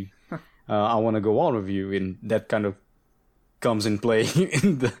me I want to go out with you, and that kind of comes in play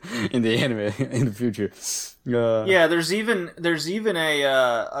in the anime in the future. Yeah, there's even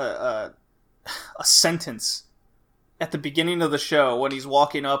a sentence at the beginning of the show when he's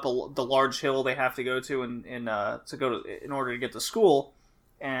walking up the large hill they have to go to in order to get to school,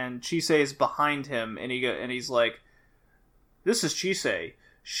 and Chise is behind him, and he's like, "This is Chise.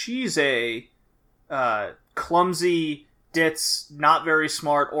 She's a clumsy, ditz, not very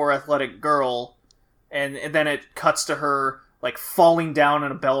smart or athletic girl," and then it cuts to her like falling down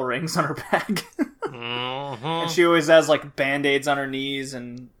and a bell rings on her back. And she always has like band-aids on her knees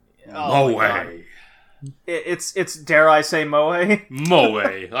and No my God. way. It's dare I say moe? No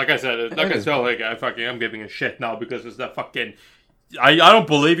way. Like I said, I'm giving a shit now because it's that fucking. I don't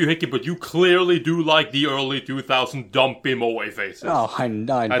believe you, Hickey, but you clearly do like the early 2000 dumpy moe faces. Oh, I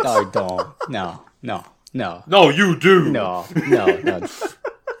don't. No. No, you do. No.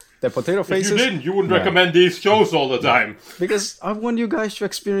 the potato If faces. you didn't, you wouldn't Yeah. recommend these shows all the time. Because I want you guys to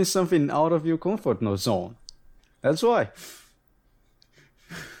experience something out of your comfort zone. That's why.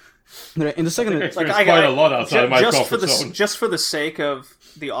 In the second, Like, quite a lot outside my comfort zone. Just for the sake of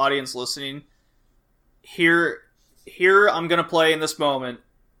the audience listening, here I'm gonna play in this moment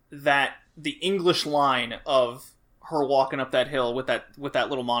that the English line of her walking up that hill with that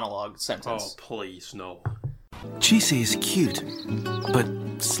little monologue Oh, sentence. please, no. Chise is cute, but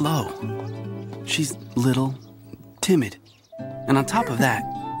slow. She's little, timid, and on top of that,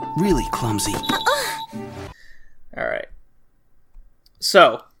 really clumsy. All right.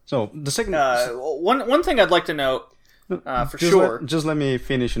 So the second one thing I'd like to note for just sure. just let me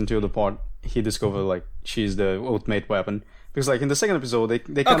finish until the part he discovered like she's the ultimate weapon. Because like in the second episode, they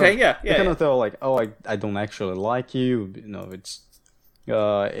kind of tell like, oh, I don't actually like you. You know,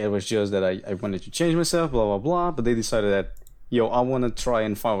 it was just that I wanted to change myself, blah blah blah. But they decided that, I want to try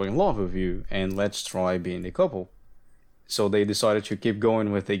and fall in love with you, and let's try being a couple. So they decided to keep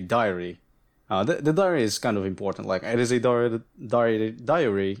going with a diary. The diary is kind of important. Like it is a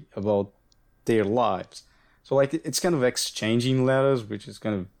diary about their lives. So like it's kind of exchanging letters, which is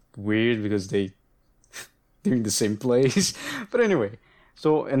kind of weird because they're in the same place. But anyway,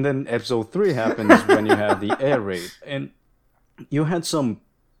 so and then episode 3 happens when you have the air raid, and you had some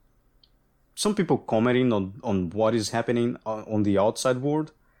people commenting on what is happening on the outside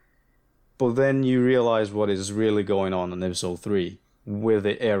world, but then you realize what is really going on in episode 3 with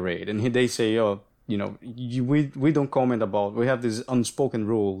the air raid, and they say, we don't comment about. We have this unspoken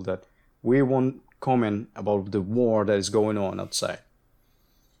rule that we won't comment about the war that is going on outside,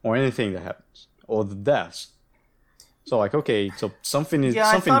 or anything that happens, or the deaths. So like, okay, so something big is going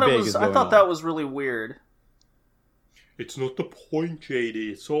on. I thought that was really weird. It's not the point,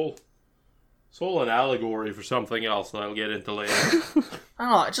 JD. It's all an allegory for something else that I'll get into later. I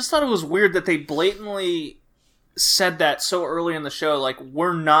don't know. I just thought it was weird that they blatantly said that so early in the show. Like,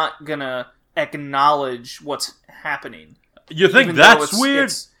 we're not gonna acknowledge what's happening. You think that's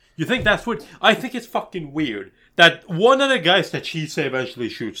weird? You think that's weird? I think it's fucking weird that one of the guys that Chise eventually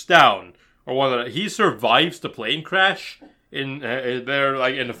shoots down, or he survives the plane crash in there,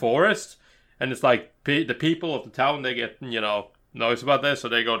 like in the forest, and it's like the people of the town, they get noise about this, so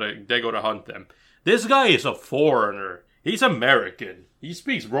they go to hunt them. This guy is a foreigner. He's American. He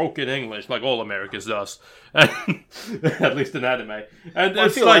speaks broken English like all Americans does, at least in anime. And I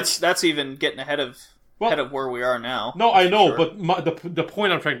feel like that's even getting ahead of where we are now. No, I know, sure. But the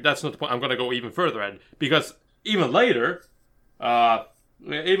point I'm trying. That's not the point. I'm going to go even further in, because even later,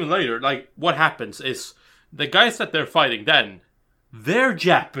 like what happens is the guys that they're fighting then, they're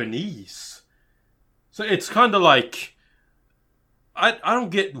Japanese. So it's kind of like I don't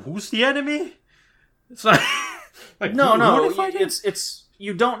get who's the enemy. It's like. No, it's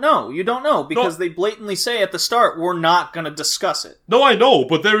you don't know because they blatantly say at the start we're not going to discuss it. No, I know,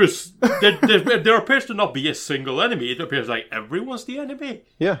 but there appears to not be a single enemy. It appears like everyone's the enemy.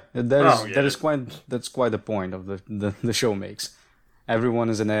 Yeah, that's quite the point of the show makes. Everyone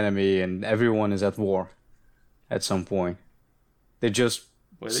is an enemy and everyone is at war at some point. They just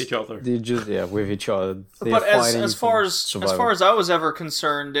with each other. With each other. But as far as I was ever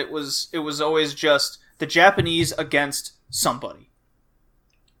concerned, it was always just the Japanese against somebody.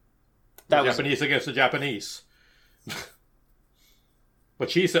 The Japanese against the Japanese.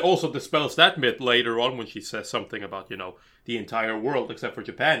 But she also dispels that myth later on when she says something about, the entire world except for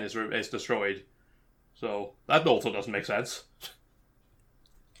Japan is destroyed. So that also doesn't make sense.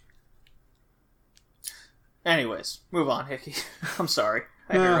 Anyways, move on, Hickey. I'm sorry.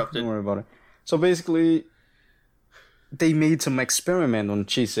 I interrupted. Don't worry about it. So basically, they made some experiment on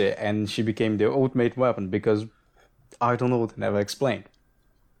Chise and she became the ultimate weapon because, I don't know, they never explained.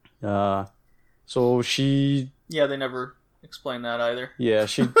 So she... Yeah, they never explained that either. Yeah,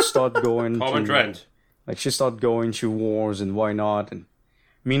 she started going Common trend. Like, she started going to wars and why not. And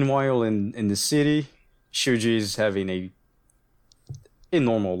meanwhile, in the city, Shuji is having a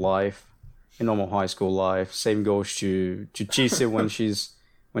normal life, a normal high school life. Same goes to Chise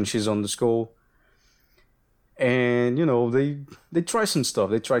when she's on the school. And, they try some stuff.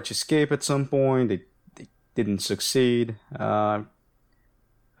 They tried to escape at some point. They didn't succeed.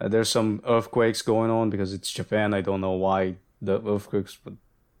 There's some earthquakes going on because it's Japan. I don't know why the earthquakes were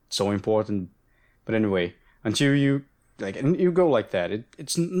so important. But anyway, until you go like that,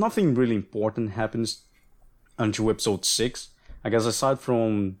 it's nothing really important happens until episode 6. I guess aside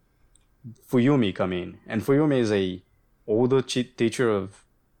from Fuyumi coming. And Fuyumi is a older teacher of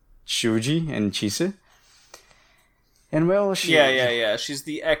Shuji and Chise. And well, she... Yeah. She's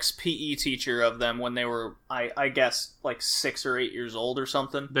the ex-PE teacher of them when they were, I guess, like 6 or 8 years old or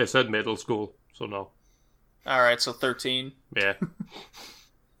something. They said middle school, so no. Alright, so 13. Yeah.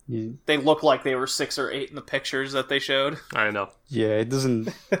 They look like they were 6 or 8 in the pictures that they showed. I know. Yeah, it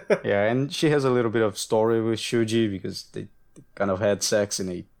doesn't... Yeah, and she has a little bit of story with Shuji because they kind of had sex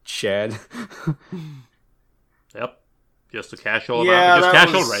in a shed. Yep. Just a casual Yeah, amount. Just that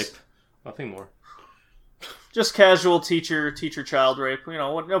casual was- rape. Nothing more. Just casual teacher-child rape. You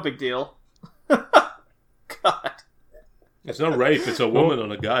know, no big deal. God. It's not rape, it's a woman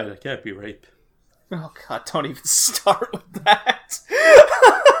on a guy. That can't be rape. Oh God, don't even start with that.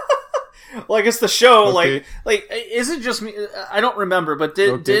 Well, I guess the show, Okay. like, is it just me? I don't remember, but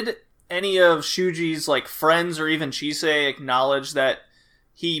did any of Shuji's like friends or even Chise acknowledge that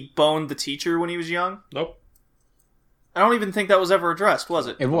he boned the teacher when he was young? Nope. I don't even think that was ever addressed, was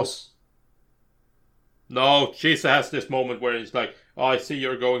it? It was. No, Chisa has this moment where he's like, "Oh, I see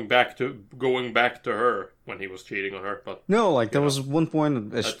you're going back to her," when he was cheating on her. But No, like, there was one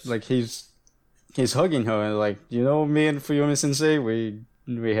point, like, he's hugging her, and like, you know, me and Fuyumi Sensei, we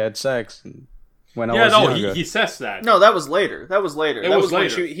had sex when I was younger. he says that. No, that was later. That was later. It That was when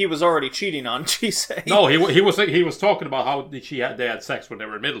later. he was already cheating on Chise. No, he was talking about how they had sex when they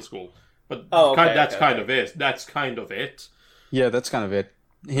were in middle school. But that's kind of it. That's kind of it. Yeah, that's kind of it.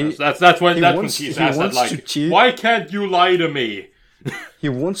 That's when she's asked that, wants to like, cheat. why can't you lie to me? He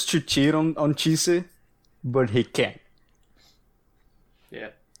wants to cheat on Chise, but he can't. Yeah.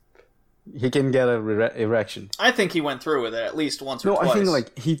 He can get a erection. I think he went through with it at least once or No, twice. I think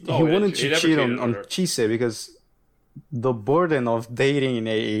like he wanted to cheat on Chise because the burden of dating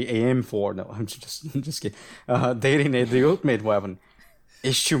a M4. No, I'm just kidding. Dating the ultimate weapon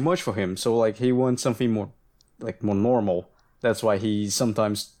is too much for him. So like he wants something more normal. That's why he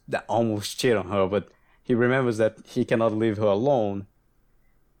sometimes almost cheat on her, but he remembers that he cannot leave her alone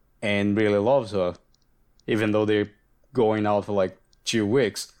and really loves her, even though they're going out for like 2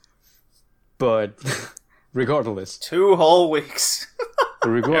 weeks. But regardless, 2 whole weeks.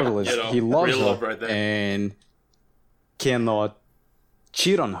 regardless, You know, he loves real her love right there. and cannot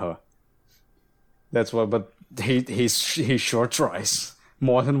cheat on her. That's why, but he sure tries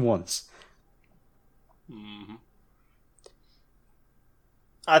more than once. Mm-hmm.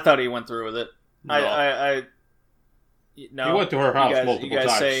 I thought he went through with it. No. No. He went to her house multiple You guys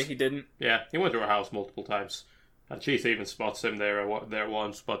times. say he didn't? Yeah, he went to her house multiple times, and Chisa even spots him there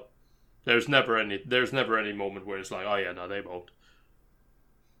once. But there's never any moment where it's like, oh yeah, no, they both.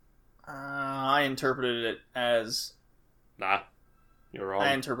 I interpreted it as... Nah, you're wrong.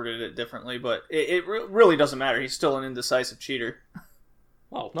 I interpreted it differently, but it really doesn't matter. He's still an indecisive cheater.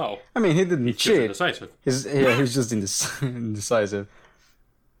 Well, no. I mean, he didn't He's just cheat. indecisive. He's just indecisive.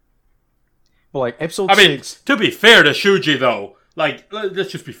 But like episode I mean, 6, to be fair to Shuji, though, like,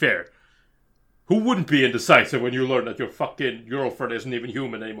 let's just be fair. Who wouldn't be indecisive when you learn that your fucking girlfriend isn't even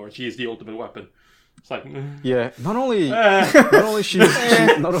human anymore? She's the ultimate weapon. It's like, yeah, not only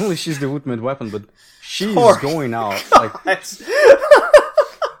she's the ultimate weapon, but she's going out like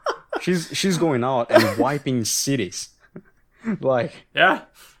she's going out and wiping cities. Like, yeah.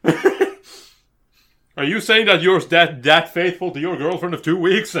 Are you saying that you're that faithful to your girlfriend of 2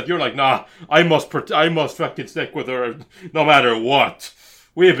 weeks that you're like, nah, I must fucking stick with her no matter what?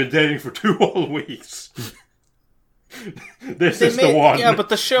 We have been dating for 2 whole weeks. This is the one. Yeah, but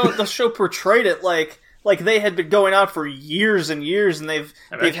the show portrayed it like they had been going out for years and years, and they've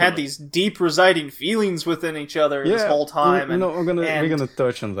had these deep residing feelings within each other this whole time. We're gonna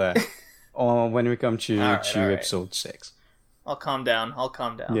touch on that when we come to episode 6. I'll calm down.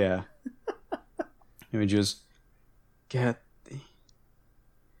 Yeah. Let me just get the...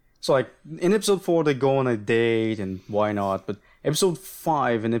 So, like, in episode 4, they go on a date, and why not? But episode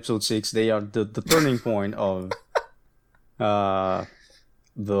 5 and episode 6, they are the turning point of the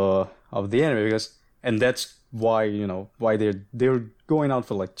anime, because... And that's why, why they're going out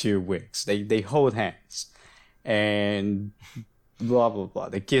for, like, 2 weeks. They hold hands. And blah, blah, blah.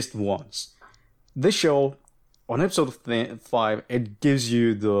 They kissed once. This show, on episode 5, it gives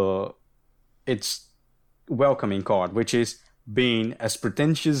you its welcoming card, which is being as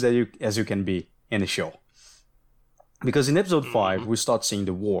pretentious as you can be in the show. Because in episode 5, we start seeing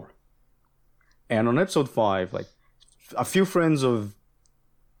the war. And on episode 5, like, a few friends of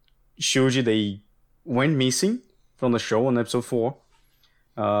Shuji, they went missing from the show on episode 4.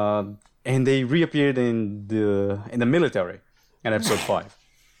 And they reappeared in the military in episode 5.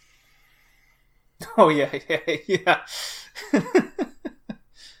 Oh, yeah.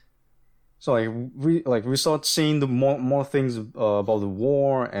 So we start seeing the more things about the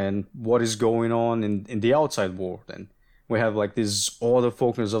war and what is going on in the outside world, and we have like this other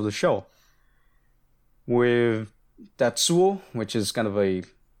focus of the show with Tatsuo, which is kind of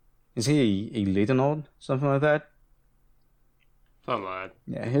is he a lieutenant, something like that? Something like that.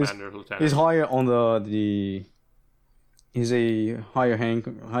 Yeah, he's higher on he's a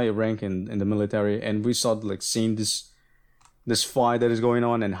higher rank in the military, and we start like seeing this fight that is going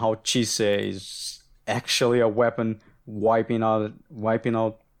on, and how Chise is actually a weapon, wiping out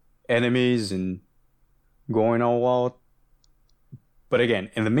enemies and going all out. But again,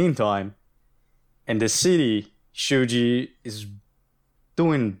 in the meantime, in the city, Shuji is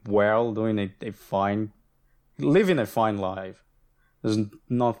doing well, living a fine life. There's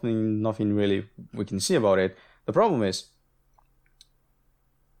nothing really we can see about it. The problem is,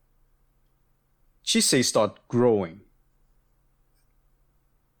 Chise start growing.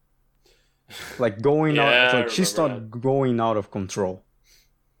 Like going out, like she start going out of control.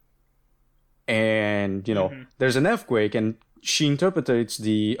 And, there's an earthquake, and she interprets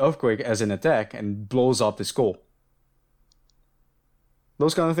the earthquake as an attack and blows up the school.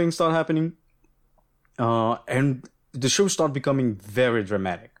 Those kind of things start happening. And the show start becoming very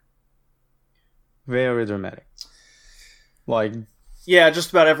dramatic. Very dramatic. Like... Yeah, just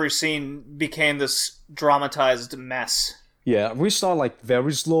about every scene became this dramatized mess. Yeah, we start like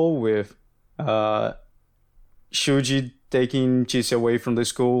very slow with Shuji taking Chise away from the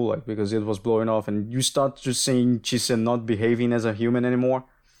school, like because it was blowing off, and you start just seeing Chise not behaving as a human anymore.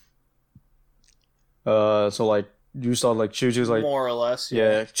 So like you start like Shuji's like more or less.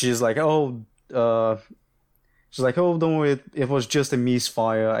 Yeah, she's like, don't worry, it was just a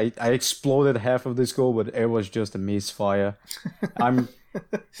misfire. I exploded half of the school, but it was just a misfire. And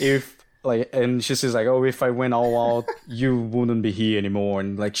she says like, if I went all out, you wouldn't be here anymore.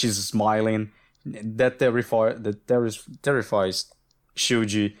 And like she's smiling. That terrifies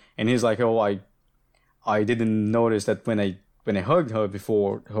Shuji, and he's like, I didn't notice that when I hugged her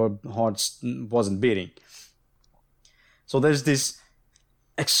before, her heart wasn't beating. So there's this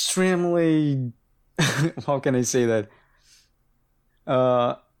extremely, how can I say that,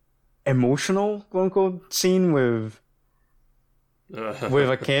 emotional, quote unquote, scene with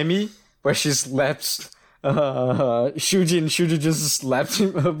Akemi, where she slaps Shuji, and Shuji just slaps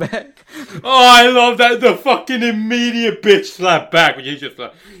her back. Oh, I love that, the fucking immediate bitch slap back when she just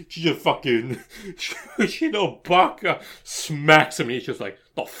fucking Baka smacks him, and he's just like,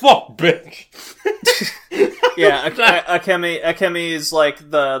 the fuck, bitch. Yeah, Akemi is like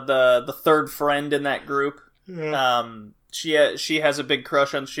the third friend in that group. Yeah. She has a big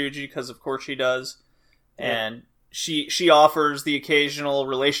crush on Shuji, because of course she does, and she offers the occasional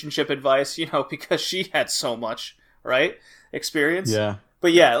relationship advice, because she had so much, right, experience. Yeah.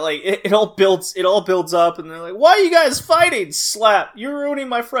 But yeah, like it all builds up, and they're like, "Why are you guys fighting?" Slap! You're ruining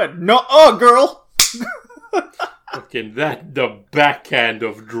my friend. No, girl. Fucking the backhand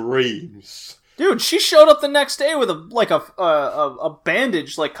of dreams. Dude, she showed up the next day with a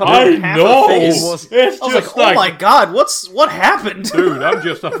bandage like covering half her face. I was like, oh my god, what happened? Dude, I'm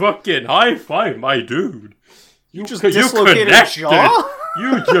just a fucking high five, my dude. You just dislocated your jaw?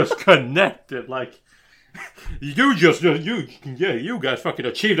 You just connected, like you guys fucking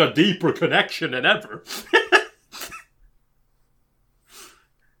achieved a deeper connection than ever.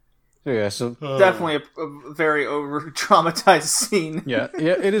 Yeah, so definitely a very over-traumatized scene. Yeah,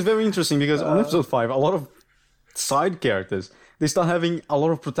 it is very interesting because on episode 5, a lot of side characters, they start having a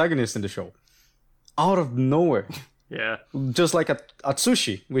lot of protagonists in the show. Out of nowhere. Yeah. Just like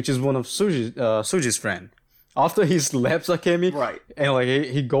Atsushi, which is one of Suji's friend. After he slaps Akemi, right, and like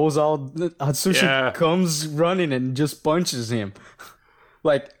he goes out, Atsushi comes running and just punches him.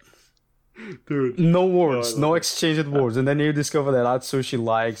 Like, dude, no words, no exchanged words, and then you discover that Atsushi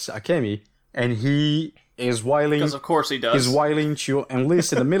likes Akemi, and he is willing, because of course he does. He's willing to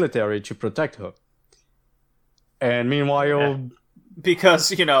enlist in the military to protect her. And meanwhile,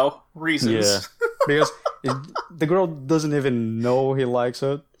 because reasons. Yeah, because the girl doesn't even know he likes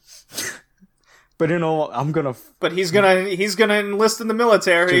her. But I'm gonna. But he's gonna enlist in the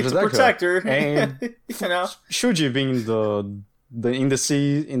military to protect her. And Shuji being the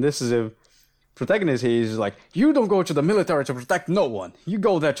indecisive protagonist, he's like, you don't go to the military to protect no one. You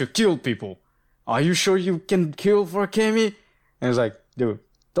go there to kill people. Are you sure you can kill for Akemi? And it's like, dude,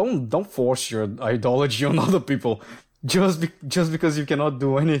 don't force your ideology on other people. Just because you cannot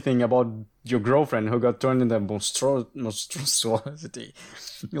do anything about your girlfriend who got turned into monstrosity,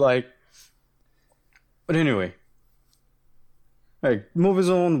 like. But anyway, like movies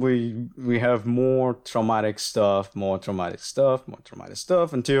on, we have more traumatic stuff until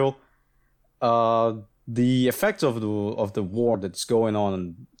the effects of the war that's going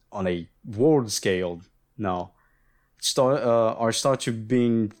on a world scale now start to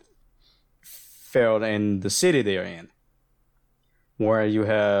being felt in the city they're in, where you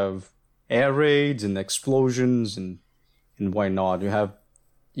have air raids and explosions and whatnot.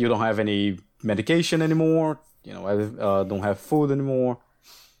 You don't have any medication anymore. You know, don't have food anymore.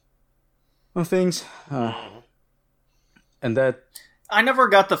 And things, and that. I never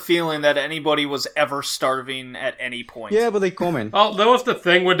got the feeling that anybody was ever starving at any point. Yeah, but they comment. Oh, that was the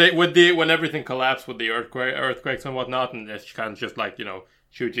thing when everything collapsed with the earthquakes and whatnot, and it's kind of just like, you know,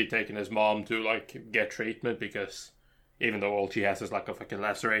 Shuji taking his mom to like get treatment because even though all she has is like a fucking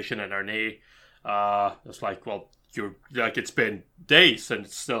laceration in her knee, it's like, well, you're like, it's been days and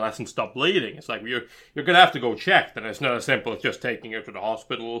it still hasn't stopped bleeding. It's like you're gonna have to go check, and it's not as simple as just taking her to the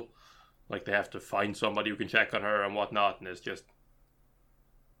hospital. Like they have to find somebody who can check on her and whatnot, and it's just.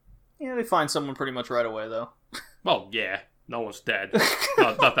 Yeah, they find someone pretty much right away, though. Well, yeah, no one's dead.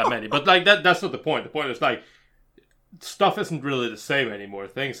 not that many. But, like, that's not the point. The point is, like, stuff isn't really the same anymore.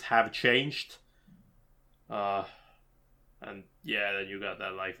 Things have changed. And, yeah, then you got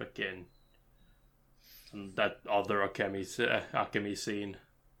that, like, fucking... that other Akemi scene.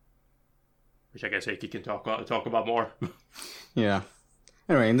 Which I guess Iki can talk about more. Yeah.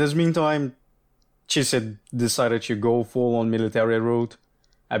 Anyway, in this meantime, Chise decided to go full-on military route.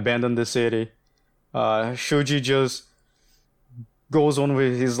 Abandon the city. Shuji just goes on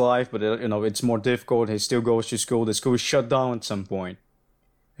with his life, but you know, it's more difficult. He still goes to school. The school is shut down at some point.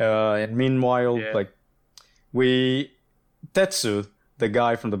 And meanwhile, Tetsu, the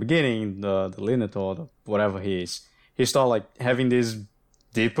guy from the beginning, the Linator, whatever he is, he started like having this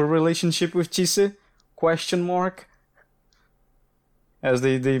deeper relationship with Chise? Question mark. As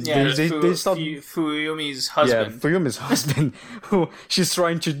they start Fuyumi's husband. Yeah, Fuyumi's husband, who she's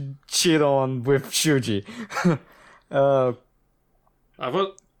trying to cheat on with Shuji. That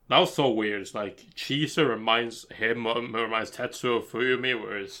was so weird. It's like Chise reminds Tetsu of Fuyumi,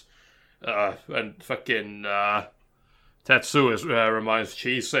 whereas and fucking Tetsu reminds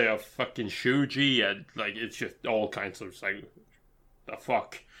Chise of fucking Shuji, and like it's just all kinds of like the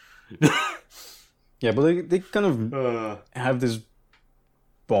fuck. Yeah, but they kind of have this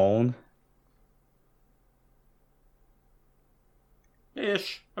bone.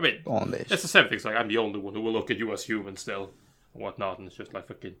 Ish. I mean, Bond-ish. It's the same thing. It's like I'm the only one who will look at you as human still, and whatnot, and it's just like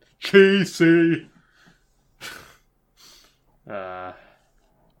fucking cheesy. I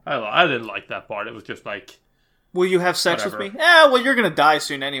didn't like that part. It was just like, will you have sex whatever. with me? Well, you're gonna die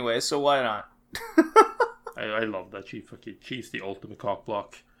soon anyway, so why not? I love that she's the ultimate cock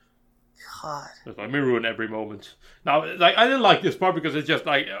block. God. It's like me ruin every moment. Now, like I didn't like this part because it's just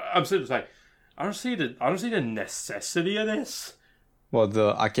like I'm sitting like I don't see the necessity of this. Well,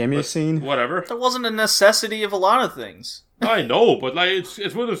 the Akemi scene. Whatever. There wasn't a necessity of a lot of things. I know, but like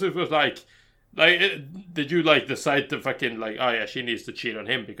it's one of those. It was like did you like decide to fucking like, oh yeah, she needs to cheat on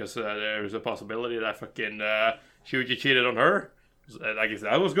him because there's a possibility that fucking Shuji cheated on her? Like, is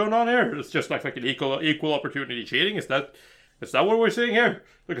that what's going on here? It's just like fucking equal opportunity cheating. Is that what we're seeing here?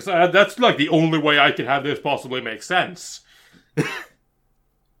 Because that's like the only way I can have this possibly make sense.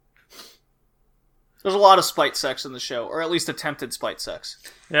 There's a lot of spite sex in the show, or at least attempted spite sex.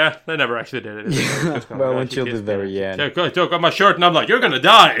 Yeah, they never actually did it. Well, until the very end. I took off my shirt and I'm like, you're gonna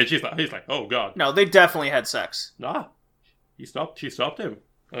die. And he's like, oh god. No, they definitely had sex. Nah, she stopped him.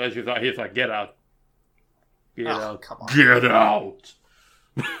 And then he's like, get out. Get out. Come on. Get out.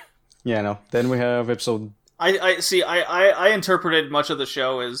 Yeah, no. Then we have episode. I interpreted much of the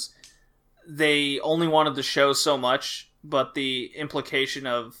show as they only wanted to show so much, but the implication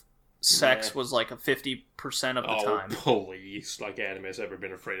of sex was like a 50% of the time. Please. Like anime's ever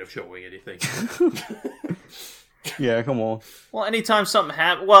been afraid of showing anything. Yeah, come on. Well, anytime something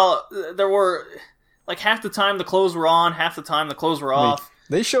happened... Well, there were... Like, half the time the clothes were on, half the time the clothes were off.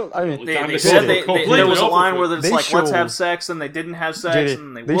 They showed... I mean... They said there was a line where it's like, let's have sex, and they didn't have sex,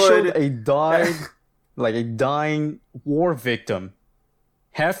 and they would. Showed a dying war victim,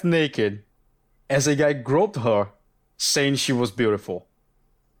 half naked, as a guy groped her, saying she was beautiful.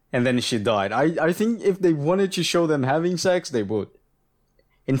 And then she died. I think if they wanted to show them having sex, they would.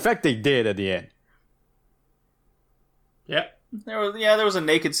 In fact, they did at the end. Yeah. There was a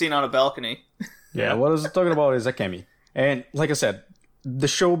naked scene on a balcony. Yeah, what I was talking about is Akemi. And like I said, the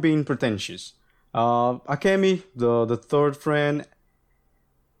show being pretentious. Akemi, the third friend,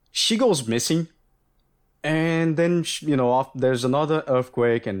 she goes missing. And then, there's another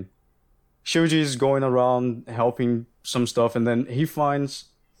earthquake and Shuji's going around helping some stuff. And then he finds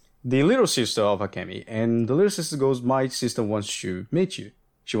the little sister of Akemi. And the little sister goes, my sister wants to meet you.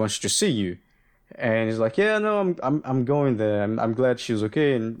 She wants to see you. And he's like, yeah, no, I'm going there. I'm glad she's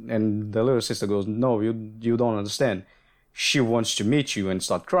okay. And the little sister goes, no, you don't understand. She wants to meet you, and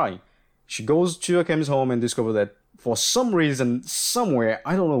start crying. She goes to Akemi's home and discovers that for some reason, somewhere,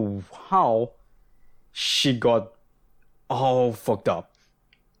 I don't know how, she got all fucked up.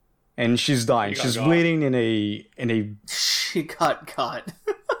 And she's dying. She's bleeding in a... She got caught.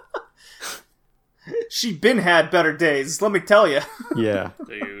 She been had better days, let me tell you. Yeah.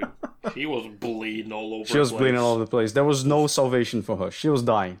 Dude, she was bleeding all over She was bleeding all over the place. There was no salvation for her. She was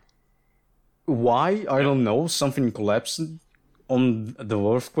dying. Why? I don't know. Something collapsed on the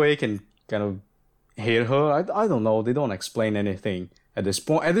earthquake and kind of hit her. I don't know. They don't explain anything at this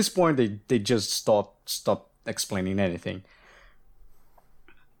point. At this point, they just stopped explaining anything.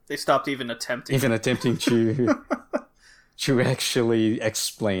 They stopped even attempting to actually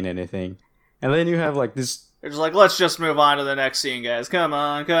explain anything. And then you have like this... They're just like, let's just move on to the next scene, guys. Come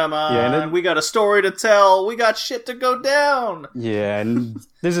on. Yeah, and then, we got a story to tell. We got shit to go down. Yeah, and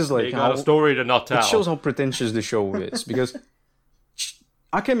this is like... They got a story to not tell. It shows how pretentious the show is, because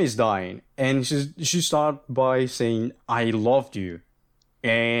Akemi is dying, and she starts by saying, I loved you,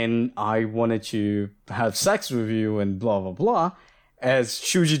 and I wanted to have sex with you, and blah, blah, blah, as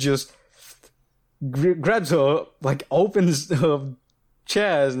Shuji just grabs her, like, opens her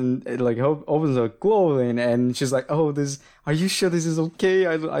chest and like opens her clothing, and she's like, "Oh, are you sure this is okay?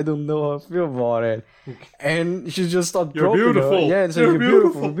 I don't know how I feel about it." And she just starts groping her. Yeah, and so you're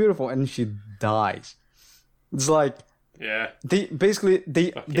beautiful, and she dies. It's like, yeah, they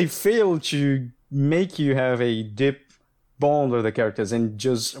fail to make you have a deep bond with the characters and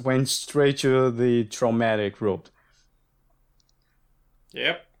just went straight to the traumatic route.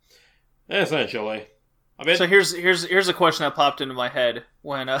 Yep, essentially. So here's a question that popped into my head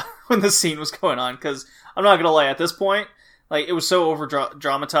when the scene was going on, because I'm not gonna lie, at this point, like, it was so over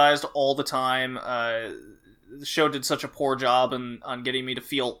dramatized all the time. The show did such a poor job on getting me to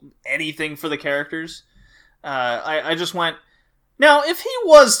feel anything for the characters. I just went, now if he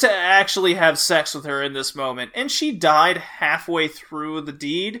was to actually have sex with her in this moment and she died halfway through the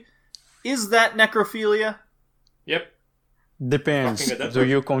deed, is that necrophilia? Yep. Depends. Do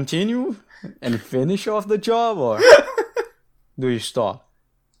you continue and finish off the job, or do you stop?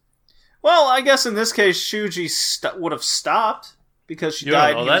 Well, I guess in this case, Shuji would have stopped because she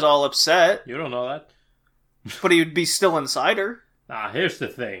died and he was all upset. You don't know that. But he would be still inside her. Nah, here's the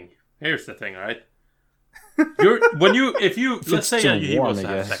thing, alright? Let's say he was to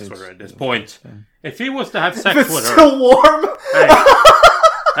have sex with her at this point. If he was to have sex with her... It's still warm?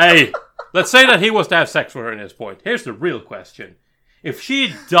 Hey, let's say that he was to have sex with her at this point. Here's the real question. If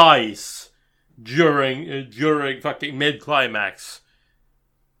she dies during fucking mid-climax,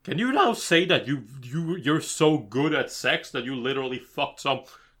 can you now say that you're so good at sex that you literally fucked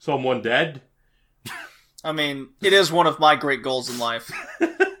someone dead? I mean, it is one of my great goals in life.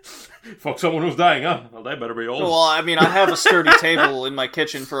 Fuck someone who's dying, huh? Well, they better be old. Well, I mean, I have a sturdy table in my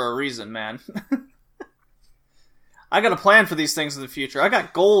kitchen for a reason, man. I got a plan for these things in the future. I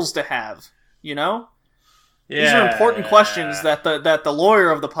got goals to have, you know? Yeah. These are important questions that the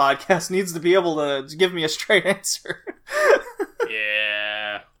lawyer of the podcast needs to be able to give me a straight answer.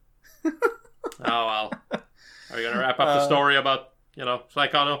 Yeah. Oh, well. Are we going to wrap up the story about,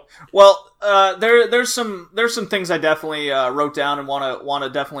 Saikano? Well, there's some things I definitely wrote down and want to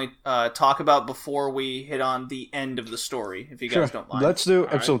definitely talk about before we hit on the end of the story, if you guys don't mind. Let's do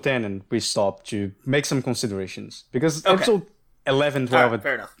episode 10 and we stop to make some considerations. Because episode 11, 12,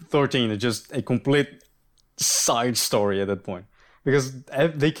 and 13 is just a complete side story at that point, because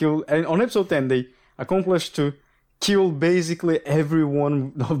they kill, and on episode 10 they accomplished to kill basically every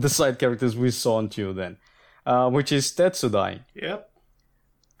one of the side characters we saw until then, which is Tetsu dying. Yep.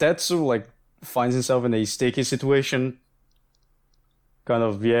 Tetsu finds himself in a sticky situation, kind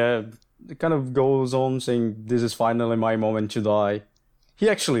of goes on saying, this is finally my moment to die. He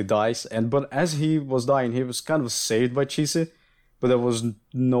actually dies, but as he was dying, he was kind of saved by Chise, but there was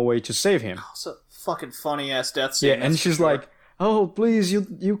no way to save him. So fucking funny ass death scene. Yeah, and she's like, "Oh, please,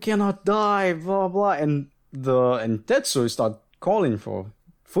 you cannot die," blah blah. And Tetsu start calling for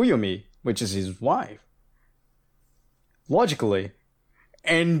Fuyumi, which is his wife. Logically,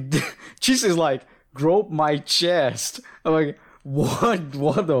 and Chise is like, "Grope my chest." I'm like, "What?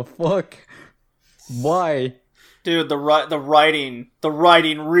 What the fuck? Why?" Dude, the writing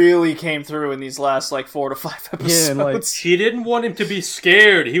really came through in these last 4 to 5 episodes. Yeah, she didn't want him to be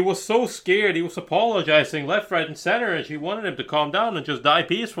scared. He was so scared. He was apologizing left, right, and center, and she wanted him to calm down and just die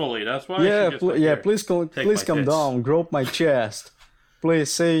peacefully. That's why. Please calm down. Grope my chest.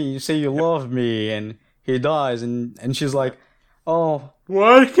 Please say you love me, and he dies, and she's like, oh,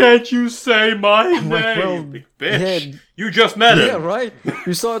 Why can't you say my I'm name? like, well, Big bitch. yeah. You just met him. Yeah, right.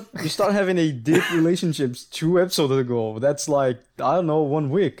 You start having a deep relationships 2 episodes ago. That's like, I don't know, 1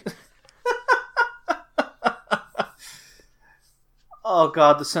 week. Oh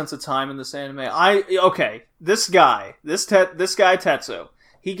god, the sense of time in this anime. This guy Tetsu,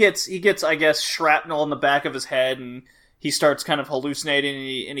 he gets I guess shrapnel in the back of his head, and he starts kind of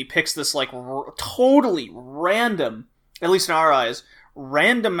hallucinating, and he picks this like totally random, at least in our eyes,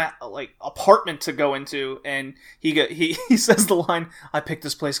 random like apartment to go into, and he says the line, "I picked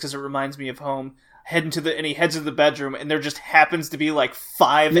this place because it reminds me of home." And he heads into the bedroom, and there just happens to be like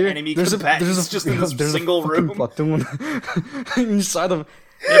 5 enemy combatants just in this single room. Platoon inside of,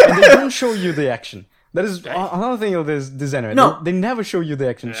 and they don't show you the action. That is another thing of this anime. No. They never show you the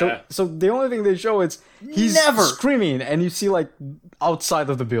action. Yeah. So the only thing they show is he's screaming, and you see like outside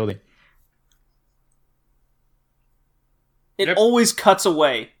of the building. It always cuts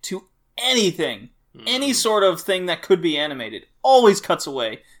away to anything, any sort of thing that could be animated. Always cuts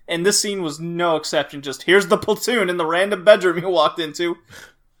away. And this scene was no exception. Just, here's the platoon in the random bedroom you walked into.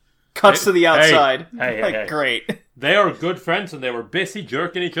 Cuts to the outside. Hey. Great. They are good friends, and they were busy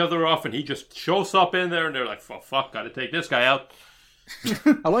jerking each other off, and he just shows up in there, and they're like, oh, fuck, gotta take this guy out.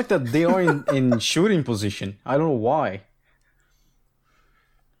 I like that they are in shooting position. I don't know why.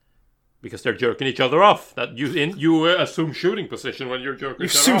 Because they're jerking each other off. That you assume shooting position when you're jerking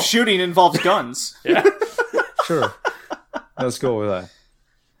each other Assume off. shooting involves guns. Yeah. Sure. Let's go with that.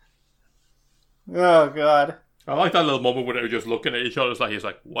 Oh, God. I like that little moment where they're just looking at each other. It's like, he's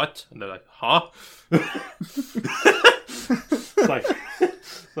like, what? And they're like, huh? It's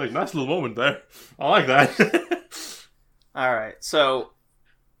like, nice little moment there. I like that. All right. So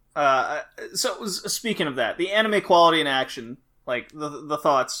speaking of that, the anime quality and action, like the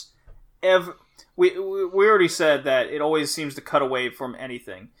thoughts, we already said that it always seems to cut away from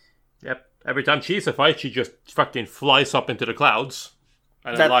anything. Yep. Every time she's a fight, she just fucking flies up into the clouds.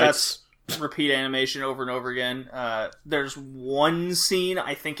 And That's repeat animation over and over again. There's one scene,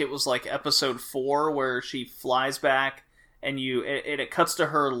 I think it was like episode 4, where she flies back, and it cuts to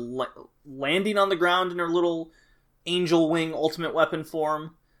her landing on the ground in her little angel wing ultimate weapon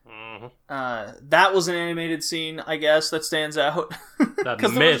form. Mm-hmm. That was an animated scene, I guess, that stands out.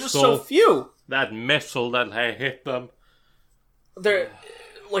 Because there was just so few. That missile that hit them. There,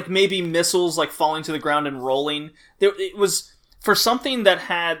 like maybe missiles like falling to the ground and rolling. It was, for something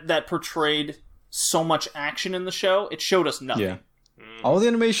that portrayed so much action in the show, it showed us nothing. Yeah. All the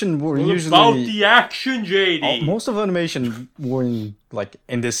animation were usually about the action, JD. Most of the animation were in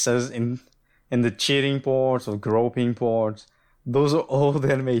the cheating parts or groping parts. Those are all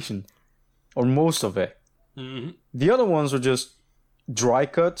the animation, or most of it. Mm-hmm. The other ones were just dry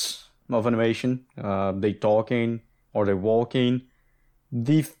cuts of animation. They talking or they walking.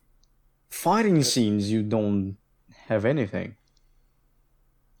 The fighting scenes, you don't have anything.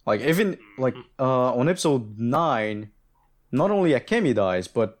 Like even on episode 9, not only Akemi dies,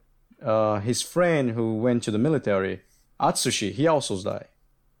 but his friend who went to the military, Atsushi, he also dies.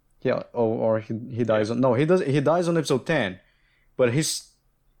 Yeah, or he dies on he dies on episode 10, but his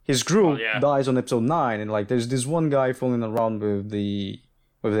group dies on episode 9, and like there's this one guy fooling around with the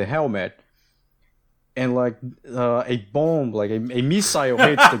helmet, and like a bomb, like a missile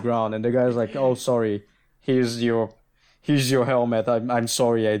hits the ground, and the guy's like, "Oh, sorry, here's your helmet. I'm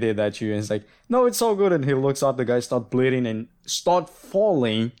sorry I did that to you." And it's like, "No, it's all good." And he looks up, the guy starts bleeding and start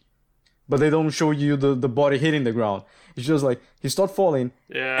falling, but they don't show you the body hitting the ground. It's just like he start falling,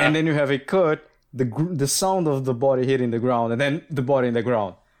 and then you have a cut, the sound of the body hitting the ground, and then the body in the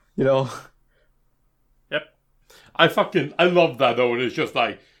ground. You know? Yep. I love that though, and it's just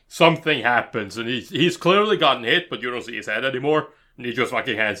like something happens, and he's clearly gotten hit, but you don't see his head anymore, and he just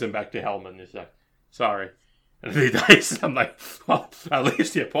fucking hands him back to Hellman. He's like, "Sorry." And he dies. I'm like, well, at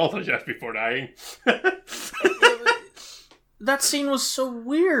least he apologized before dying. That scene was so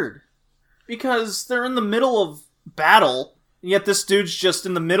weird. Because they're in the middle of battle, and yet this dude's just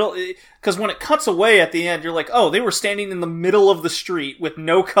in the middle. Because when it cuts away at the end, you're like, oh, they were standing in the middle of the street with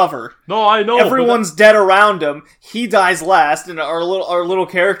no cover. No, I know. Everyone's dead around him. He dies last, and our little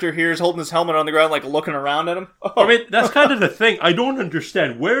character here is holding his helmet on the ground, like looking around at him. Oh. I mean, that's kind of the thing. I don't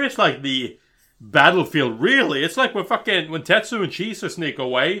understand. Where is like the battlefield really? It's like when Tetsu and Chisa sneak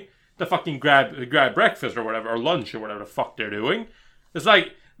away to fucking grab breakfast or whatever, or lunch or whatever the fuck they're doing. It's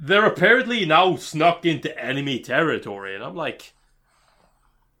like they're apparently now snuck into enemy territory, and I'm like,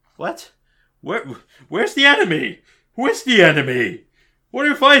 what? Where's the enemy? Who is the enemy? What are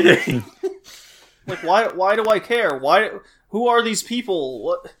you fighting? Like, why do I care? Who are these people?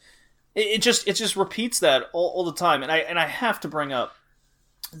 What? it just repeats that all the time, and I have to bring up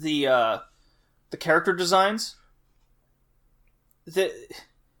the character designs.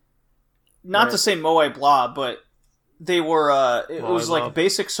 Not to say Moe Blah, but they were it was like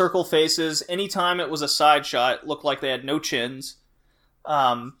basic circle faces. Anytime it was a side shot, it looked like they had no chins,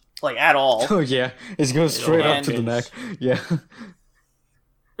 like at all. Oh yeah, it goes straight up to the neck. Yeah.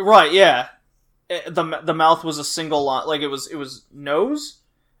 Right. Yeah. The mouth was a single line, like it was nose,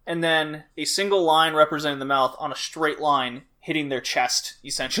 and then a single line representing the mouth on a straight line hitting their chest,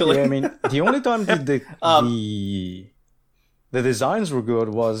 essentially. Yeah, I mean, the only time the designs were good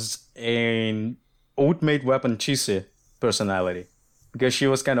was in Ultimate Weapon Chise personality, because she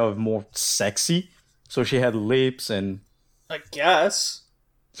was kind of more sexy, so she had lips and. I guess.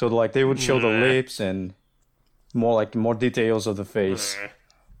 So like they would show the lips and more details of the face.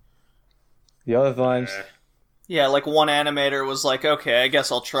 The other times. Yeah, like one animator was like, okay, I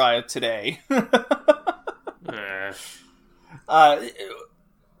guess I'll try it today.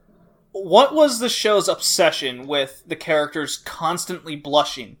 What was the show's obsession with the characters constantly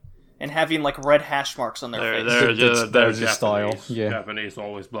blushing and having like red hash marks on their face? They're the style. Yeah. Japanese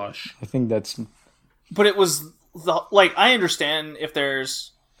always blush. I think that's. But it was I understand if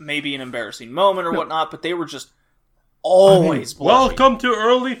there's maybe an embarrassing moment or whatnot, but they were just always blushing. Welcome to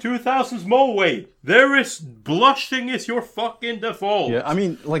early 2000s Moe. There is blushing is your fucking default. Yeah, I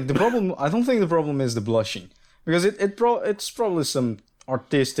mean, like the problem. I don't think the problem is the blushing, because it's probably some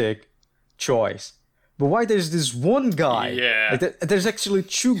artistic choice. But why there's this one guy? Yeah. Like, there's actually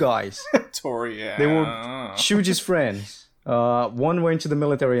two guys. Toria. They were Shuji's friends. One went to the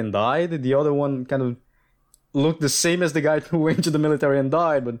military and died. The other one kind of looked the same as the guy who went to the military and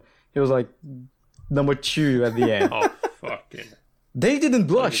died, but he was like number 2 at the end. Oh fucking! They didn't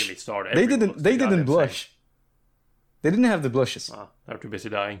blush. They didn't blush. They didn't have the blushes. They're too busy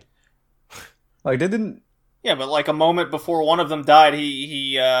dying. Like they didn't. Yeah, but like a moment before one of them died,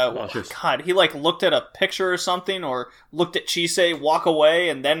 he like looked at a picture or something, or looked at Chise walk away,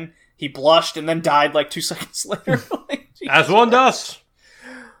 and then he blushed, and then died like 2 seconds later. Like, as one does.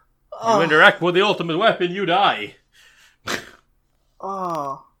 You interact with the ultimate weapon, you die.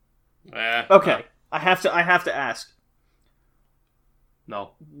 Oh. Okay, I have to ask.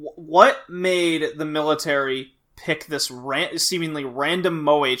 No. What made the military pick this seemingly random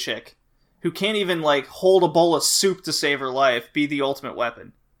Moe chick, who can't even like hold a bowl of soup to save her life, be the ultimate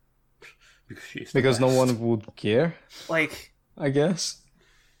weapon? Because no one would care. Like, I guess.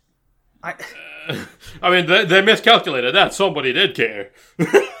 I mean, they miscalculated that. Somebody did care.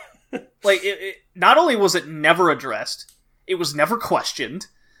 Like, it not only was it never addressed, it was never questioned.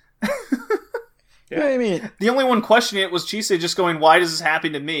 Yeah, I mean, the only one questioning it was Chise just going, "Why does this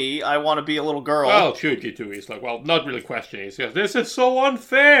happen to me? I want to be a little girl." Well, Shuji too. He's like, well, not really questioning. He says, "This is so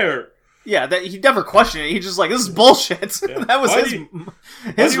unfair." Yeah, that he never questioned it. He just like, "This is bullshit." Yeah. That was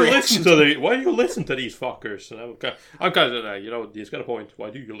his reaction. Why do you listen to these fuckers? And I'm kind of, he's got a point. Why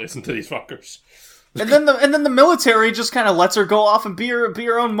do you listen to these fuckers? And then the military just kind of lets her go off and be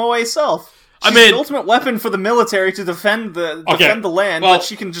her own Moe self. She's the ultimate weapon for the military to defend the land, but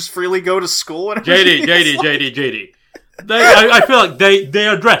she can just freely go to school. And JD. I feel like they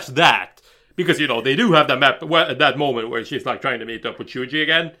address that because they do have that moment where she's like trying to meet up with Shuji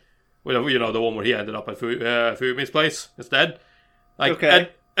again, the one where he ended up at Fumi's place instead. Like, okay.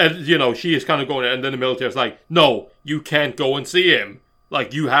 And she is kind of going, and then the military is like, "No, you can't go and see him.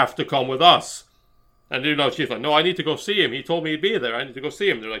 Like, you have to come with us." And she's like, "No, I need to go see him. He told me he'd be there. I need to go see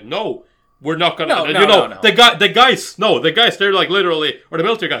him." They're like, "No. We're not gonna." No. The guys, they're like literally, or the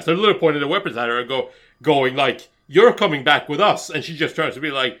military guys, they're literally pointing their weapons at her and going like, "You're coming back with us." And she just tries to be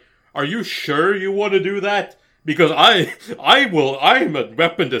like, "Are you sure you want to do that? Because I'm a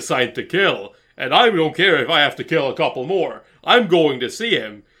weapon designed to kill, and I don't care if I have to kill a couple more. I'm going to see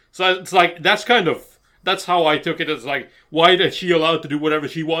him." So it's like, that's how I took it. It's like, why is she allowed to do whatever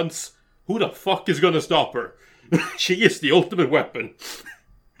she wants? Who the fuck is gonna stop her? She is the ultimate weapon.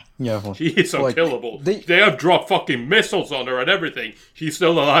 Yeah, well, she is unkillable. They have dropped fucking missiles on her and everything. She's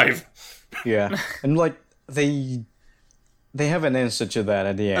still alive. Yeah, and like they have an answer to that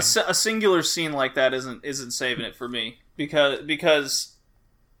at the end. A singular scene like that isn't saving it for me because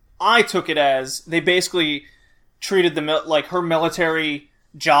I took it as they basically treated her military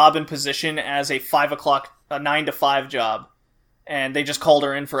job and position as a 9 to 5 job, and they just called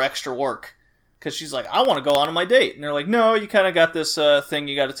her in for extra work. Because she's like, "I want to go on my date," and they're like, "No, you kind of got this thing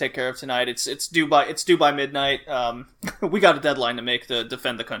you got to take care of tonight. It's due by midnight. We got a deadline to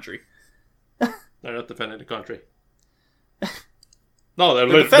defend the country." They're not defending the country. No, they're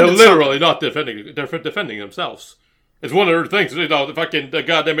literally not defending. They're defending themselves. It's one of the things, you know, the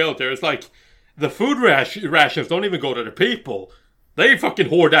goddamn military. It's like, the food rations don't even go to the people. They fucking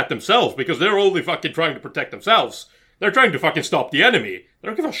hoard that themselves because they're only fucking trying to protect themselves. They're trying to fucking stop the enemy. They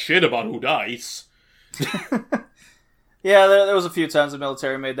don't give a shit about who dies. Yeah, there was a few times the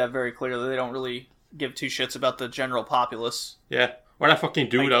military made that very clear that they don't really give two shits about the general populace. Yeah. Or that fucking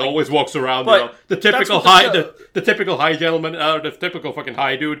dude that always walks around, but you know, the typical the typical high gentleman, the typical fucking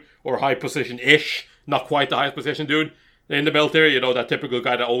high dude, or high position-ish, not quite the highest position dude in the military, you know, that typical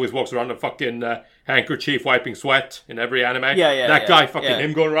guy that always walks around in a fucking handkerchief wiping sweat in every anime. That guy,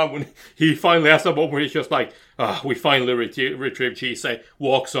 him going around when he finally has a moment where he's just like, we finally retrieved Chisei,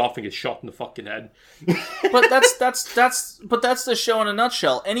 walks off and gets shot in the fucking head. But that's the show in a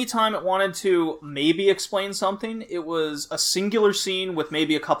nutshell. Anytime it wanted to maybe explain something, it was a singular scene with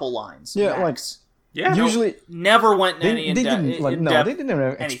maybe a couple lines. Yeah, max. Usually never went in any in depth. They didn't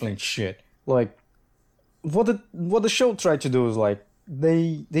even explain shit. Like, what the show tried to do is like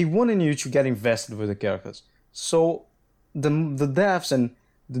they wanted you to get invested with the characters. So the deaths and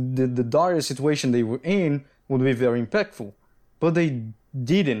the dire situation they were in would be very impactful, but they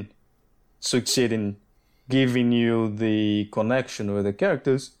didn't succeed in giving you the connection with the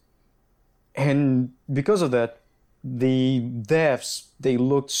characters, and because of that, the deaths, they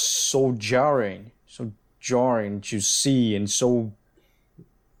looked so jarring to see, and so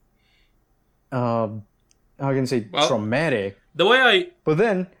how can I say, traumatic. The way But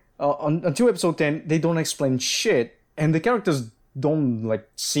then, until episode 10, they don't explain shit, and the characters don't, like,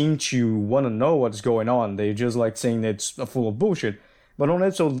 seem to want to know what's going on. They're just, like, saying it's full of bullshit. But on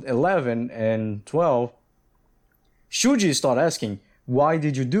episode 11 and 12, Shuji start asking, why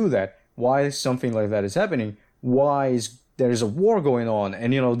did you do that? Why something like that is happening? Why is there is a war going on?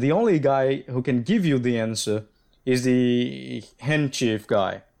 And, you know, the only guy who can give you the answer is the hen chief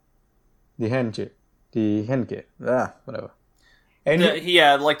guy. The Henke. Whatever. And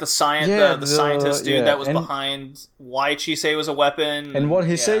like the scientist dude that was behind why Chisei was a weapon. And what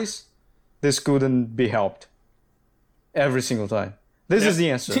he says, this couldn't be helped. Every single time. This is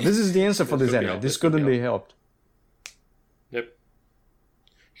the answer. This is the answer for this anime. This couldn't be helped. Yep.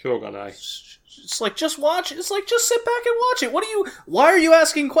 Shogun Eye. It's like, just watch it. It's like, just sit back and watch it. Why are you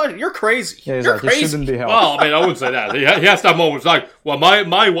asking questions? You're crazy. Yeah, You're crazy. It shouldn't be helped. Well, I mean, I wouldn't say that. He has that moment. It's like, well,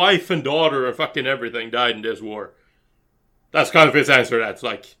 my wife and daughter and fucking everything died in this war. That's kind of his answer. That's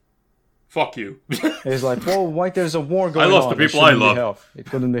like, fuck you. It's like, well, why there's a war going on? I lost the people I love. It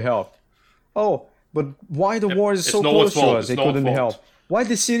couldn't be helped. Oh, but why the war is so close to us? It couldn't be helped. Why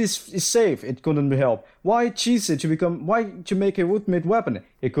the city is safe? It couldn't be helped. Why Chisei why to make a ultimate weapon?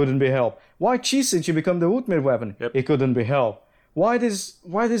 It couldn't be helped. Why Chisei to become the ultimate weapon? It couldn't be helped. Why this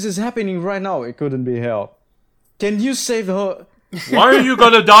is happening right now? It couldn't be helped. Can you save her? Why are you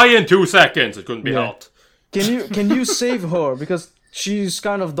gonna die in 2 seconds? It couldn't be helped. Can you save her because she's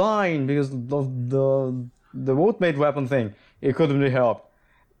kind of dying because of the ultimate weapon thing? It couldn't be helped.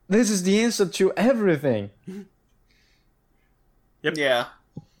 This is the answer to everything. Yep. Yeah.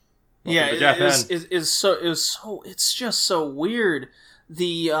 It's just so weird.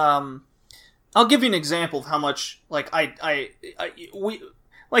 I'll give you an example of how much, like, we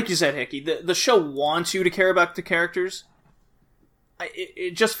like you said, Hickey, the show wants you to care about the characters.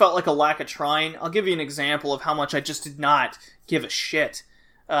 It just felt like a lack of trying. I'll give you an example of how much I just did not give a shit.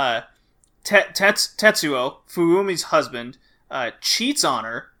 Tetsuo, Fuumi's husband, cheats on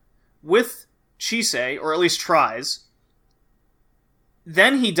her with Chisei, or at least tries.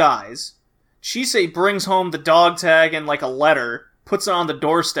 Then he dies. Chisei brings home the dog tag and, like, a letter, puts it on the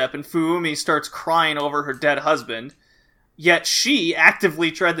doorstep, and Fuumi starts crying over her dead husband. Yet she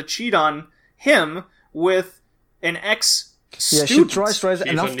actively tried to cheat on him with an ex-student. Yeah, she tries,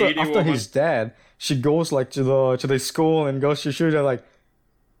 and after he's dead, she goes, like, to the school and goes to shoot her, like,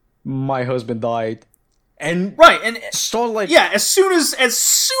 my husband died. And start, like, as soon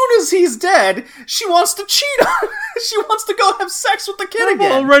as he's dead, she wants to cheat on him. She wants to go have sex with the kid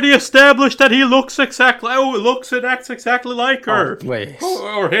again. Already established that he looks exactly and acts exactly like her.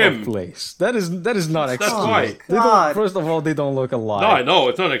 Or him. That is not an excuse. That's why. First of all, they don't look alike. No, I know,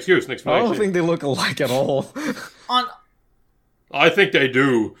 it's not an excuse, an explanation. I don't think they look alike at all. I think they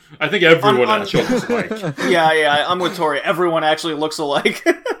do. I think everyone actually looks alike. Yeah, I'm with Tori. Everyone actually looks alike.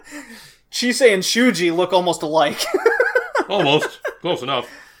 Chisei and Shuji look almost alike. Almost. Close enough.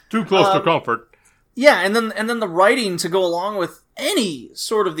 Too close for comfort. Yeah, and then the writing to go along with any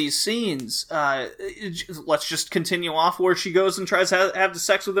sort of these scenes. Let's just continue off where she goes and tries to have the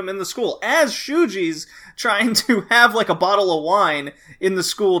sex with him in the school. As Shuji's trying to have, like, a bottle of wine in the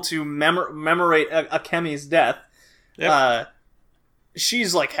school to commemorate Akemi's death. Yep.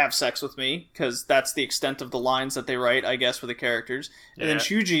 she's like, have sex with me, because that's the extent of the lines that they write, I guess, for the characters. And then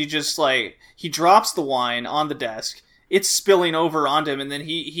Shuji just, like, he drops the wine on the desk, it's spilling over onto him, and then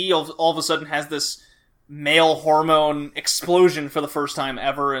he all of a sudden has this male hormone explosion for the first time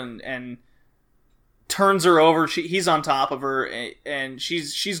ever, and turns her over. He's on top of her, and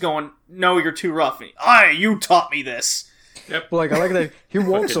she's going, "No, you're too rough." You taught me this. Yep. Like, I like that he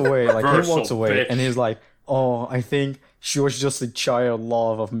walks away, bitch. and he's like, "Oh, I think she was just a child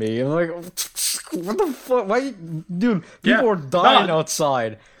love of me." And I'm like, what the fuck? Why, dude? People are dying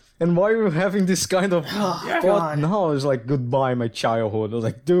outside, and why are you having this kind of thought now? It's like, goodbye, my childhood. I was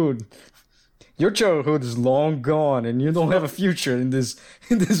like, dude, your childhood is long gone, and you don't have a future in this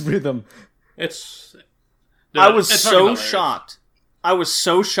rhythm. I was so shocked. I was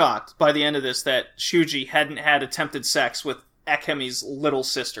so shocked by the end of this that Shuji hadn't had attempted sex with Akemi's little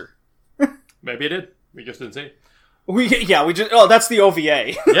sister. Maybe he did. We just didn't see it. That's the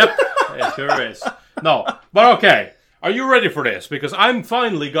OVA. Yep, it sure is. No, but okay. Are you ready for this? Because I've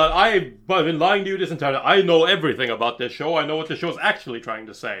been lying to you this entire time. I know everything about this show. I know what the show is actually trying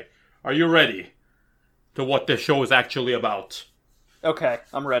to say. Are you ready to what this show is actually about? Okay,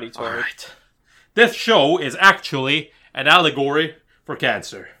 I'm ready, Tori. All right. This show is actually an allegory for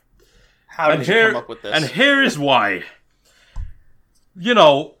cancer. How did you come up with this? And here is why.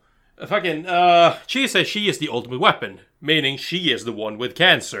 She says she is the ultimate weapon, meaning she is the one with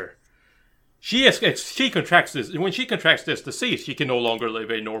cancer. When she contracts this disease, she can no longer live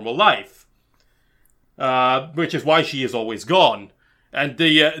a normal life. Which is why she is always gone. And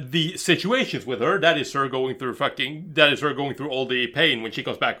the situations with her, that is her going through all the pain when she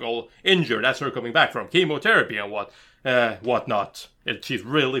comes back all injured. That's her coming back from chemotherapy and whatnot. She's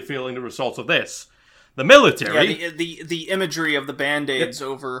really feeling the results of this. The military, the imagery of the band-aids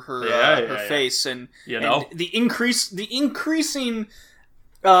over her face, and the increasing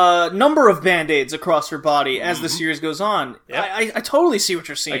number of band-aids across her body as the series goes on. Yep. I totally see what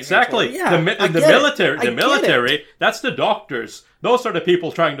you're seeing. Exactly. Yeah, the military, that's the doctors. Those are the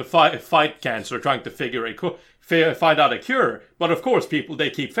people trying to fight cancer, trying to find out a cure. But of course, they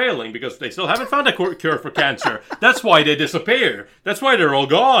keep failing because they still haven't found a cure for cancer. That's why they disappear. That's why they're all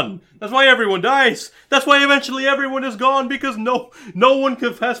gone. That's why everyone dies. That's why eventually everyone is gone, because no one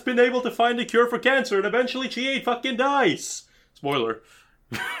has been able to find a cure for cancer, and eventually Chie fucking dies. Spoiler.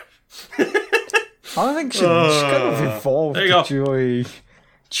 I think she kind of evolved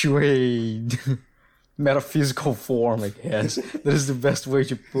to a metaphysical form, I guess. That is the best way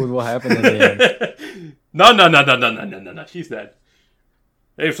to put what happened in the end. No. She's dead.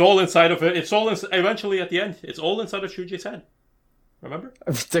 It's all inside of it. Eventually at the end, it's all inside of Shuji's head. Remember?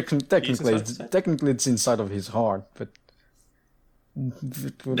 Technically, it's inside of his heart, but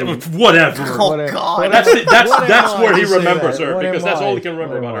whatever. Oh God! That's where he remembers her, because that's all he can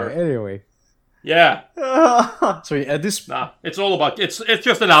remember about her. Anyway. Yeah. So at this, it's all about it's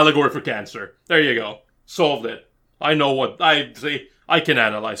just an allegory for cancer. There you go. Solved it. I know what I see. I can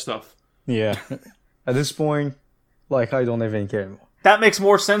analyze stuff. Yeah. At this point, like, I don't even care anymore. That makes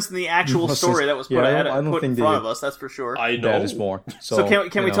more sense than the actual story that was put in front of us. That's for sure. I know. That is more. So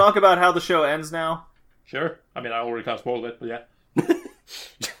can we talk about how the show ends now? Sure. I mean, I already kind of spoiled it, but yeah.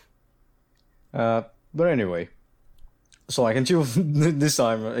 But anyway, so like until this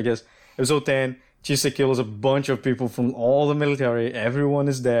time, I guess episode 10, Chise kills a bunch of people from all the military. Everyone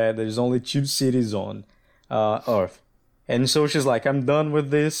is dead. There's only 2 cities on Earth, and so she's like, "I'm done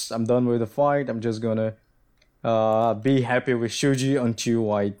with this. I'm done with the fight. I'm just gonna be happy with Shuji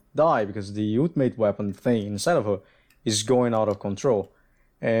until I die, because the ultimate weapon thing inside of her is going out of control."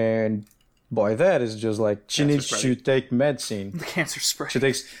 And by that, it's just like she needs to take medicine. The cancer spray.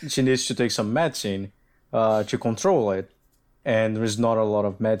 She needs to take some medicine to control it, and there's not a lot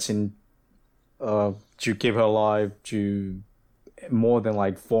of medicine to keep her alive to more than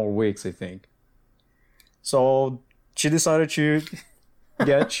like 4 weeks, I think. So she decided to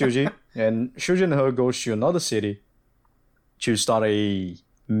get Shuji, and Shuji and her goes to another city to start a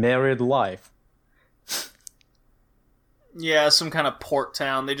married life. Yeah, some kind of port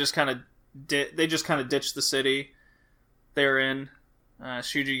town. They just kind of ditch the city they're in.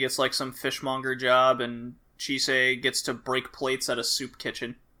 Shuji gets like some fishmonger job, and Chise gets to break plates at a soup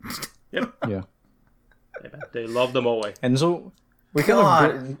kitchen. Yep. Yeah. They love them away. And so we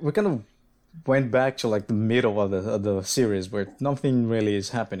kind of went back to like the middle of the series where nothing really is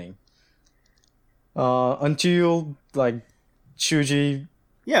happening. Until like Shuji.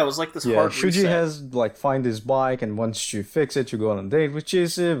 Yeah, it was like this hard Shuji reset. has like find his bike and wants to fix it to go on a date with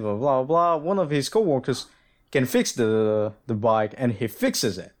Chise, blah blah blah. One of his coworkers can fix the bike, and he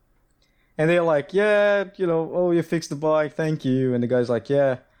fixes it. And they're like, yeah, oh, you fixed the bike, thank you. And the guy's like,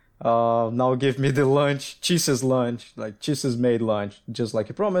 yeah, now give me the lunch, Chise's lunch, like Chise's made lunch, just like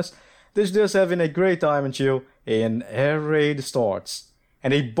he promised. They're just having a great time and chill. An air raid starts,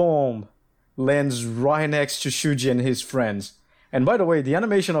 and a bomb lands right next to Shuji and his friends. And by the way, the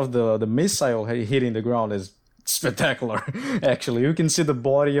animation of the missile hitting the ground is spectacular. Actually, you can see the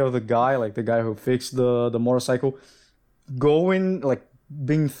body of the guy, like the guy who fixed the motorcycle, going, like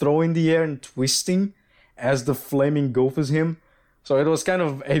being thrown in the air and twisting as the flame engulfs him. So it was kind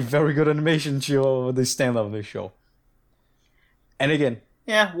of a very good animation show of the stand-up of the show. And again,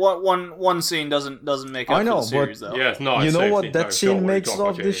 yeah, one scene doesn't make up for the series, though. Yeah, no, you know what that scene makes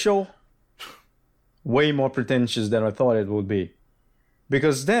of the show? Way more pretentious than I thought it would be.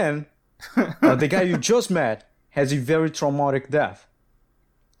 Because then, the guy you just met has a very traumatic death.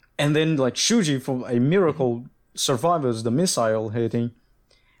 And then, like, Shuji, from a miracle, survives the missile hitting,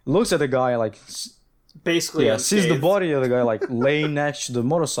 looks at the guy, like, basically sees the body of the guy, like, laying next to the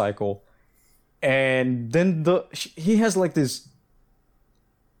motorcycle. And then he has, like, this,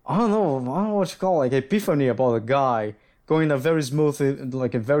 I don't know what you call it, like, epiphany about the guy, going a very smooth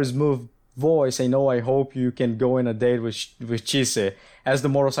voice, saying, "Oh, I hope you can go on a date with Chise," as the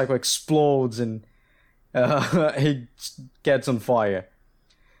motorcycle explodes and he gets on fire.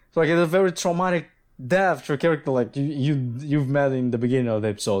 So like it's a very traumatic death to a character like you've met in the beginning of the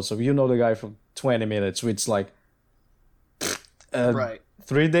episode, so you know the guy for 20 minutes, which like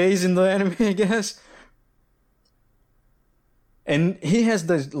 3 days in the anime, I guess. And he has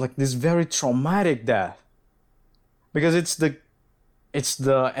this very traumatic death because it's the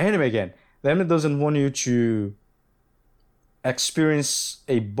anime again. The anime doesn't want you to experience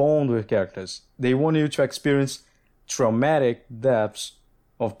a bond with characters. They want you to experience traumatic deaths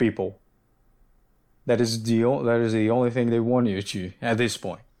of people. That is the only thing they want you to at this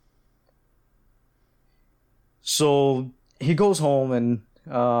point. So he goes home and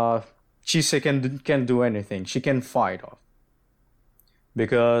Chise can't do anything. She can't fight off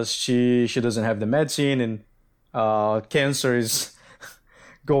because she doesn't have the medicine and cancer is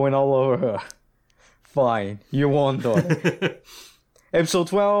going all over her. Fine, you won, daughter. Episode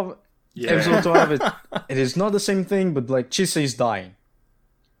 12. Yeah. Episode 12. It is not the same thing, but like Chise is dying.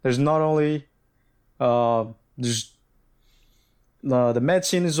 There's not only there's the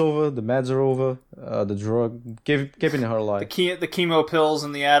medicine is over, the meds are over, the drug keeping her alive. The chemo pills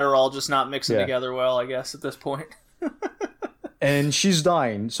and the Adderall just not mixing together well, I guess, at this point. And she's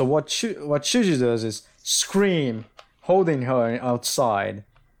dying. So what Shuji does is scream, holding her outside,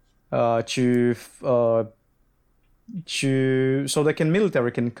 so the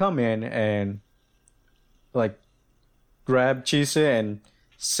military can come in and like grab Chise and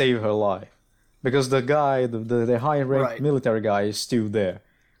save her life, because the guy, the high-ranked military guy, is still there.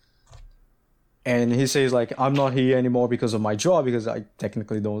 And he says like, "I'm not here anymore because of my job, because I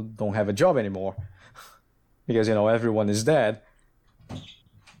technically don't have a job anymore, because everyone is dead.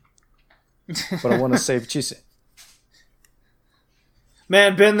 But I want to save Chise."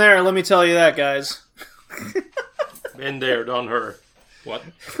 Man, been there, let me tell you that, guys. Been there, done her. What?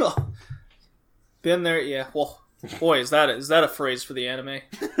 Been there, yeah. Well, boy, is that a phrase for the anime?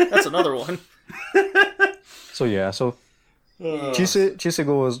 That's another one. So Chise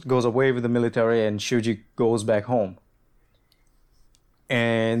goes away with the military, and Shuji goes back home.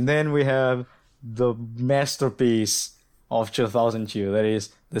 And then we have the masterpiece of 2002, that is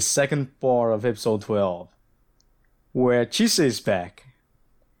the second part of episode 12, where Chise is back,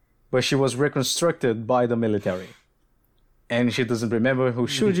 but she was reconstructed by the military. And she doesn't remember who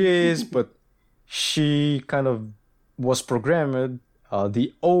Shuji is, but she kind of was programmed,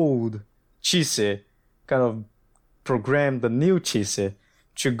 the old Chise kind of programmed the new Chise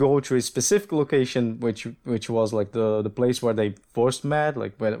to go to a specific location, which was like the place where they first met,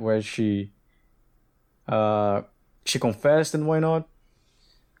 like where she confessed and whatnot,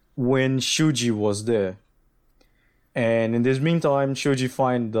 when Shuji was there. And in this meantime, Shuji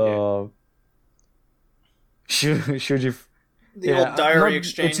find the Shuji old diary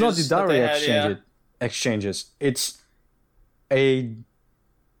exchanges. It's not the diary exchanges. It's a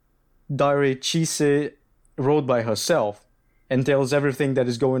diary Chise wrote by herself and tells everything that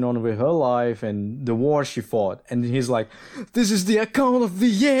is going on with her life and the war she fought. And he's like, "This is the account of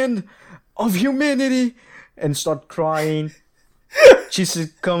the end of humanity," and start crying.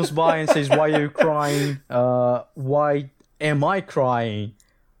 Chise comes by and says, "Why are you crying? Why am I crying?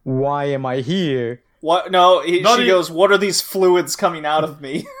 Why am I here?" What? No, she goes, "What are these fluids coming out of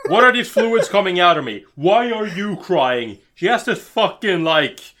me?" What are these fluids coming out of me? Why are you crying? She has this fucking,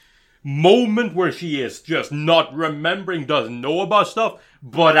 like, moment where she is just not remembering, doesn't know about stuff,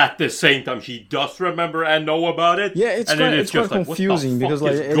 but at the same time she does remember and know about it. Yeah, it's quite confusing because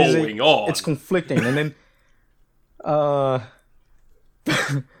like it's conflicting, and then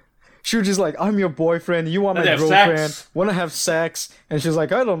Shuji's like, I'm your boyfriend, you are my girlfriend, wanna have sex? And she's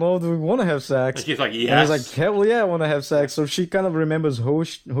like, I don't know, do we wanna have sex? And she's like, yes. And he's like, hell yeah, I wanna have sex. So she kind of remembers who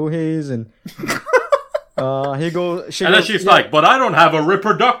he is, and she's like, but I don't have a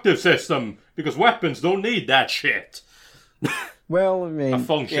reproductive system, because weapons don't need that shit. Well, I mean, a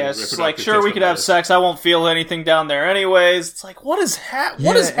function. It's like, sure, we could have sex, I won't feel anything down there anyways. It's like, what is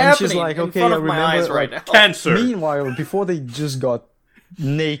happening and she's like, okay, in front I of remember, my eyes right now? Cancer. Meanwhile, before they just got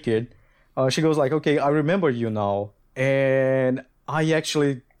naked, she goes like, okay, I remember you now, and I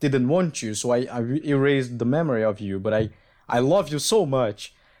actually didn't want you, so I erased the memory of you, but I love you so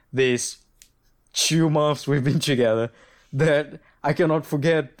much these 2 months we've been together that I cannot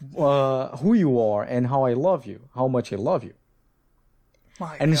forget who you are and how I love you, how much I love you.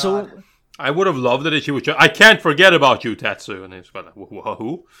 My and God. So I would have loved it if she was I can't forget about you, Tetsu. And it's like,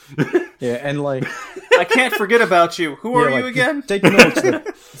 who? Yeah, and like, I can't forget about you. Who are you again? Take notes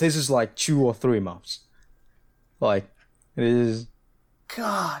that this is like 2 or 3 months. Like, it is.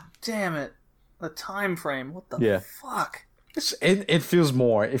 God damn it. The time frame. What the fuck? It feels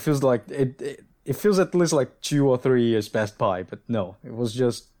more. It feels like it feels at least like 2 or 3 years passed by, but no, it was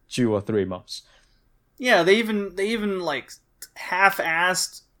just 2 or 3 months. Yeah, they even like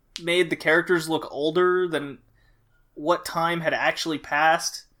half-assed made the characters look older than what time had actually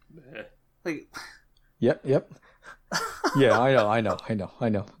passed. Like, Yep. Yeah, I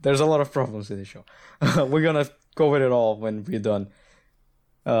know. There's a lot of problems in the show. We're gonna cover it all when we're done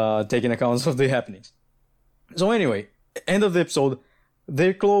taking accounts of the happenings. So anyway, end of the episode,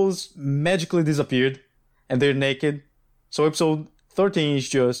 their clothes magically disappeared and they're naked. So episode 13 is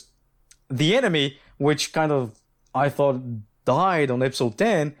just the enemy, which kind of I thought died on episode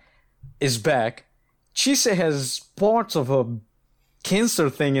 10, is back. Chise has parts of a cancer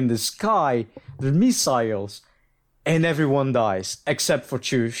thing in the sky, the missiles, and everyone dies except for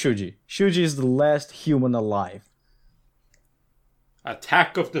Shuji. Shuji is the last human alive.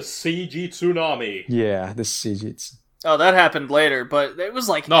 Attack of the CG tsunami. Yeah, the CG. Oh, that happened later, but it was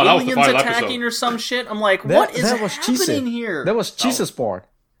like aliens attacking or some shit. I'm like, what is happening here? That was Chisa's part.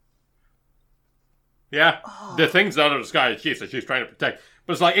 Yeah, the things out of the sky is Chisa. She's trying to protect.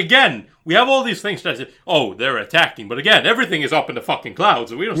 But it's like, again, we have all these things that say, oh, they're attacking. But again, everything is up in the fucking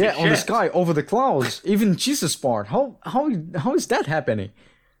clouds, and we don't see shit. Yeah, on the sky, over the clouds. Even Chisa's part. How is that happening?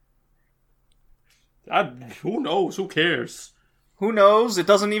 Who knows? Who cares? Who knows? It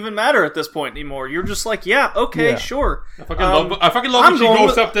doesn't even matter at this point anymore. You're just like, sure. I fucking love when she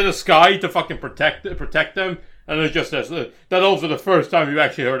goes up to the sky to fucking protect them. And it just says, that also the first time you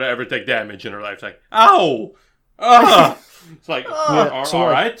actually heard her ever take damage in her life. It's like, ow! It's like,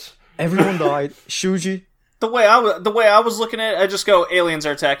 alright. Everyone died. Shuji. The way I was looking at it, I just go, aliens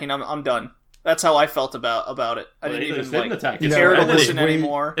are attacking. I'm done. That's how I felt about it. I didn't even care to listen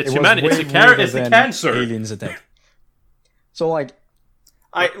anymore. It's humanity. It's the cancer. Aliens attack. So like,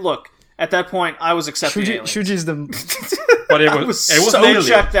 look at that point, I was accepting aliens. Shuji's the. But it was so alien.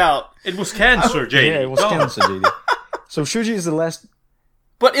 checked out. It was cancer, JD. Yeah, it was cancer, JD. So Shuji is the last.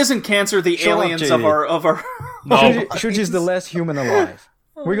 But isn't cancer the aliens of our? No. Shuji is the last human alive.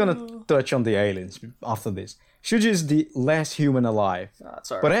 We're gonna touch on the aliens after this. Shuji is the last human alive.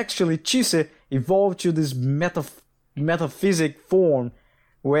 That's all right. But actually, Chise evolved to this metaphysic form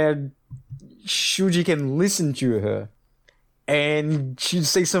where Shuji can listen to her. And she'd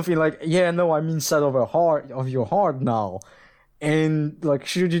say something like, yeah, no, I'm inside of your heart now. And like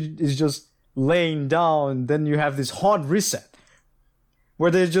Shuji is just laying down, then you have this hard reset.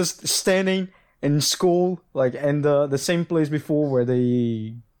 Where they're just standing in school, like in the same place before where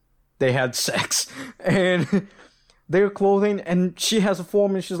they had sex. And they're clothing, and she has a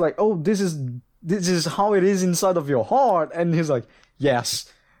form, and she's like, oh, this is how it is inside of your heart. And he's like,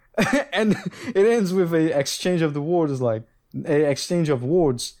 yes. And it ends with a exchange of the words, like, a exchange of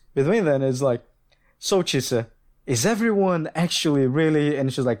words between them. Is like, so Chise, is everyone actually really?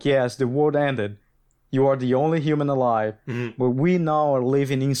 And she's like, yes, the world ended. You are the only human alive, but we now are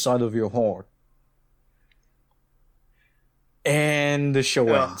living inside of your heart. And the show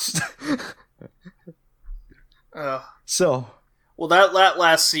ends. So, well, that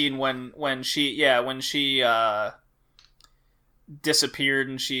last scene when she disappeared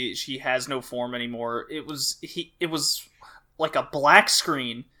and she has no form anymore. It was like a black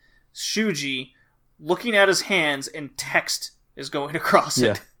screen, Shuji looking at his hands, and text is going across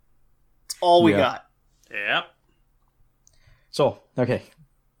it. It's all we got. Yeah. So, okay.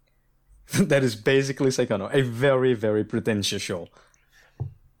 that is basically Seikano, a very, very pretentious show.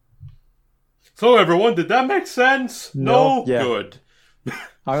 So everyone, did that make sense? No? Yeah. Good.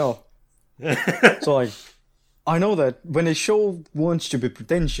 I know. So like, I know that when a show wants to be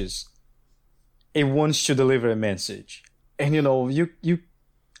pretentious, it wants to deliver a message. And you know, you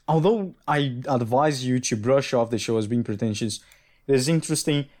although I advise you to brush off the show as being pretentious, it is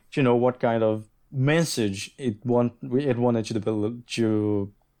interesting to know what kind of message it wanted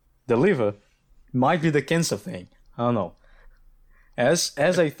to deliver. Might be the cancer thing. I don't know. As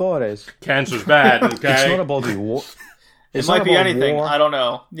I thought as Cancer's bad, okay? It's not about the war. It might be anything. War. I don't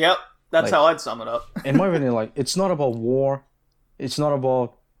know. Yep. That's how I'd sum it up. In my opinion, like, it's not about war. It's not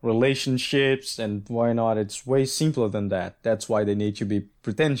about relationships, and why not? It's way simpler than that. That's why they need to be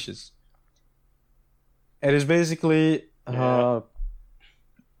pretentious. It is basically,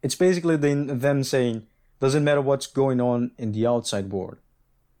 it's basically them saying, doesn't matter what's going on in the outside world,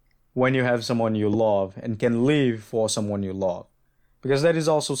 when you have someone you love and can live for someone you love. Because that is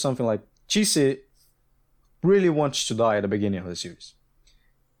also something like Chise really wants to die at the beginning of the series.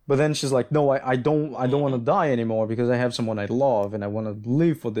 But then she's like, no, I don't want to die anymore because I have someone I love and I want to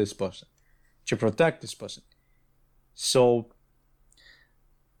live for this person, to protect this person. So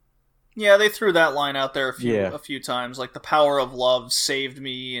yeah, they threw that line out there a few times, like the power of love saved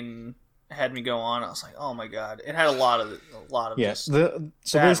me and had me go on. I was like, oh my god, it had a lot of yes. So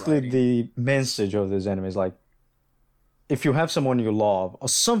basically, writing. The message of this anime is like, if you have someone you love or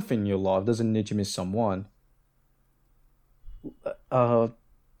something you love, doesn't need to be someone.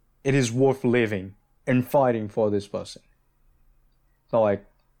 It is worth living and fighting for this person. So like,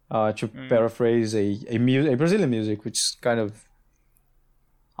 to paraphrase a Brazilian music, which is kind of,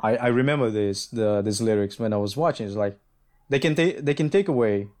 I remember these lyrics when I was watching. It's like, they can take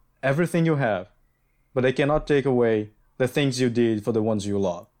away everything you have, but they cannot take away the things you did for the ones you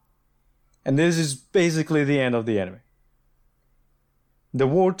love. And this is basically the end of the anime. The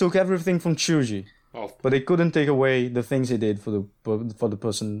war took everything from Chuji, but they couldn't take away the things he did for the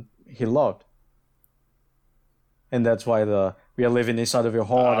person he loved. And that's why we are living inside of your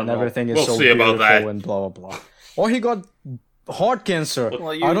heart and everything is so beautiful and blah blah blah. Or he got heart cancer.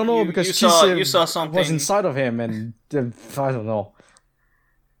 Well, I don't know, because you saw something was inside of him, and I don't know.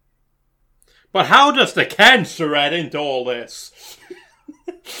 But how does the cancer add into all this?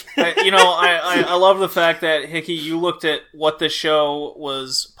 I love the fact that, Hickey, you looked at what this show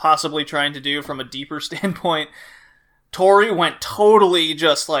was possibly trying to do from a deeper standpoint. Tori went totally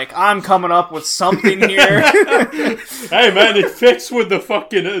just like, I'm coming up with something here. Hey man, it fits with the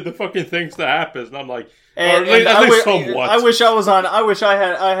fucking things that happens, and I'm like, at least somewhat. I wish I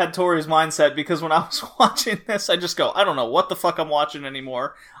had Tori's mindset, because when I was watching this, I just go, I don't know what the fuck I'm watching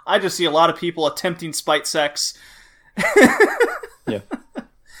anymore. I just see a lot of people attempting spite sex. Yeah.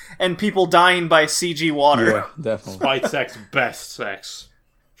 And people dying by CG water. Yeah, definitely. Spite sex, best sex.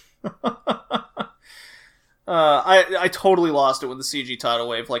 I totally lost it when the CG tidal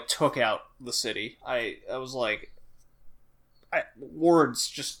wave took out the city. I was like, words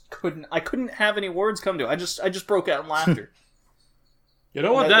just couldn't. I couldn't have any words come to it. I just broke out in laughter. You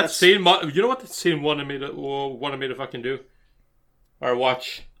know what that scene? You know what that scene wanted me to fucking do or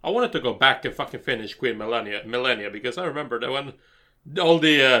watch? I wanted to go back and fucking finish Queen Millennia, because I remember that when all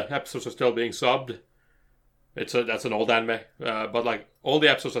the episodes are still being subbed. That's an old anime, but all the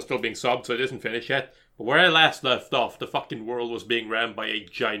episodes are still being subbed, so it isn't finished yet. But where I last left off, the fucking world was being rammed by a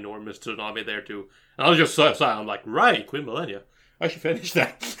ginormous tsunami there too. And I was just so silent. I'm like, right, Queen Millennia. I should finish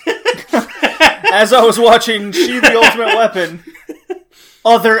that. As I was watching She the Ultimate Weapon,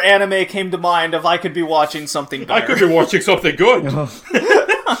 other anime came to mind of I could be watching something better. I could be watching something good.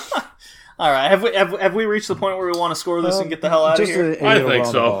 All right, have we reached the point where we want to score this and get the hell out of here? I think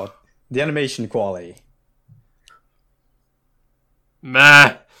so. The animation quality.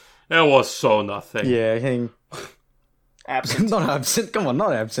 Meh. It was so nothing. Yeah, I think absent. Not absent. Come on,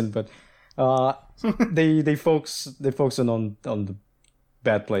 not absent, but they focus on the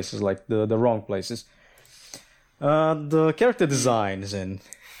bad places, like the wrong places. The character designs, and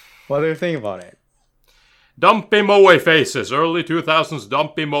what do you think about it? Dumpy moe faces, early 2000s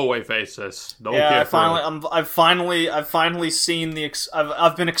dumpy moe faces. I've finally seen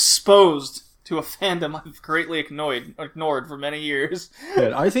I've been exposed to a fandom I've greatly ignored for many years.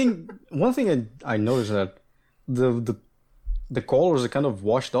 Yeah, I think one thing I noticed that the colors are kind of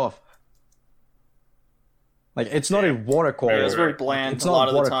washed off. It's not a watercolor. Yeah, it's very bland. It's not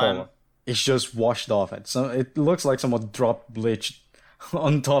a lot of the time. It's just washed off. It looks like someone dropped bleach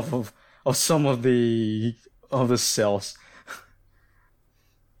on top of some of the cells.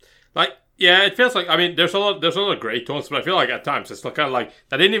 Yeah, it feels like, I mean, there's a lot of gray tones, but I feel like at times it's kind of like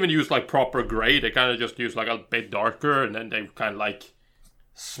they didn't even use like proper gray. They kind of just used like a bit darker, and then they kind of like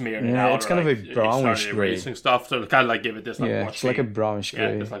smeared it out. Yeah, it's kind of a brownish gray stuff. So kind of like give it this like it's like a brownish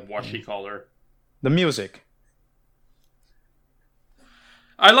gray. Yeah, this like washy color. The music.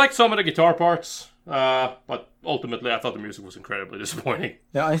 I liked some of the guitar parts, but ultimately I thought the music was incredibly disappointing.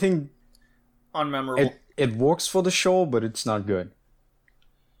 Yeah, I think unmemorable. It works for the show, but it's not good.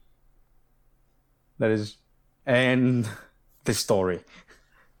 That is, and the story.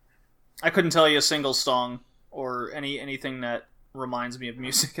 I couldn't tell you a single song or anything that reminds me of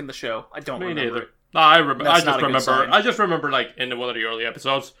music in the show. I don't remember. Neither. No, I just remember like in one of the early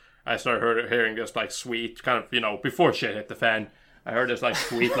episodes, I started hearing this like sweet kind of before shit hit the fan. I heard this like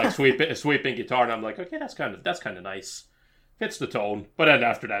sweet like sweeping guitar, and I'm like, okay, that's kind of nice. Fits the tone. But then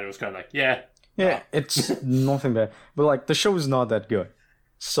after that, it was kind of like, yeah, it's nothing bad. But like the show is not that good,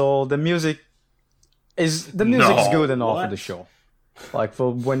 so the music is good enough for the show. Like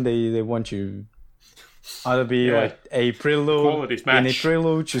for when they want you either be like a prelude in a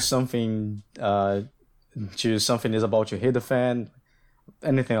prelude to something is about to hit the fan,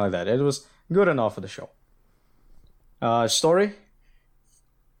 anything like that. It was good enough for the show. Story.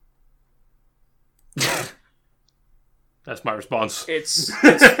 That's my response.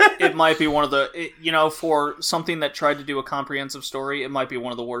 It might be one of the for something that tried to do a comprehensive story, it might be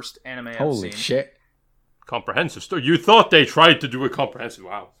one of the worst anime I've seen. Holy shit. Comprehensive story? You thought they tried to do a comprehensive?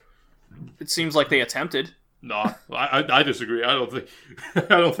 Wow. It seems like they attempted. No, I disagree. I don't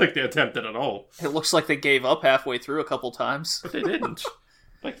think they attempted at all. It looks like they gave up halfway through a couple times. But they didn't.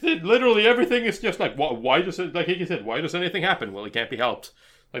 Like literally everything is just like why does it, like he said, why does anything happen? Well, it can't be helped.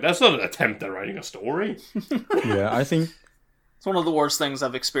 Like that's not an attempt at writing a story. Yeah, I think it's one of the worst things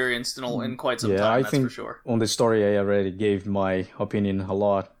I've experienced in quite some time. That's for sure. On the story, I already gave my opinion a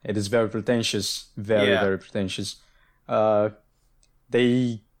lot. It is very pretentious, very pretentious.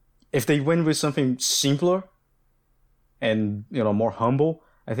 If they went with something simpler and more humble,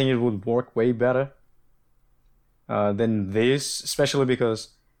 I think it would work way better than this, especially because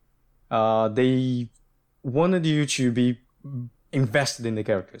they wanted you to be invested in the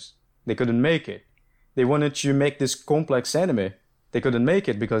characters. They couldn't make it. They wanted to make this complex anime. They couldn't make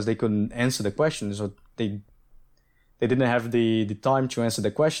it because they couldn't answer the questions, or they didn't have the time to answer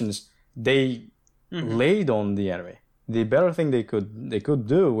the questions. They laid on the anime. The better thing they could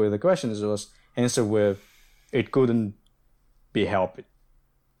do with the questions was answer with it couldn't be helped.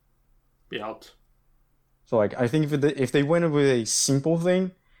 Be helped. So like I think if they went with a simple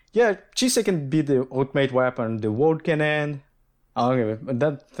thing, yeah, Chise can be the ultimate weapon, the world can end.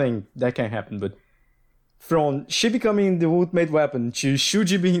 That can happen, but from she becoming the ultimate weapon to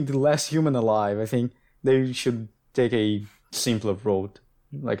Shuji being the last human alive, I think they should take a simpler road,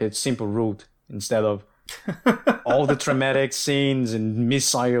 like a simple route, instead of all the traumatic scenes and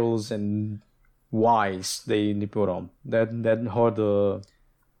missiles and whys they put on. That hurt the...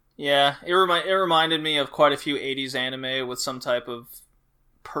 Yeah, it reminded me of quite a few 80s anime with some type of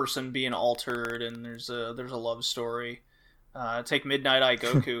person being altered, and there's a love story. Take Midnight Eye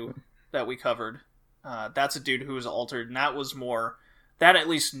Goku that we covered. That's a dude who was altered, and that was more... That at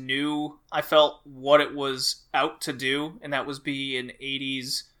least knew, I felt, what it was out to do, and that was be an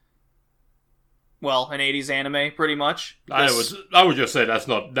 80s... Well, an 80s anime, pretty much. I would just say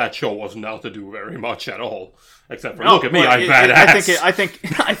that show wasn't out to do very much at all. Except for, look at me, I'm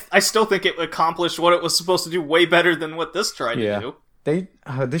badass. I still think it accomplished what it was supposed to do way better than what this tried to do.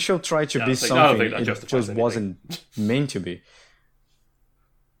 This show tried to be something it just wasn't meant to be.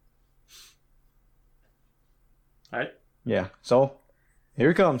 Alright. Yeah, so here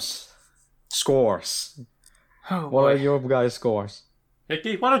it comes. Scores. Oh, what are your guys' scores?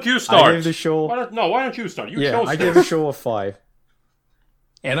 Hickey, why don't you start? I gave the show... why don't you start? I gave the show a 5.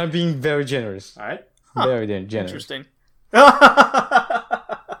 And I'm being very generous. Alright. Very generous. Interesting.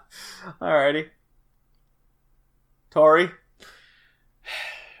 Alrighty. Tori?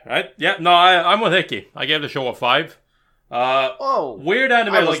 Right? Yeah, no, I'm with Hickey. I gave the show a 5. Weird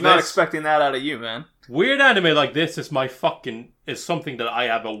anime like this... I was not expecting that out of you, man. Weird anime like this is is something that I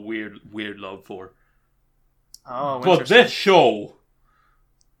have a weird love for. Oh, but this show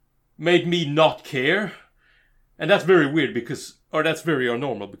made me not care. And that's very weird that's very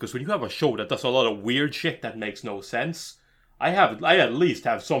abnormal, because when you have a show that does a lot of weird shit that makes no sense, I at least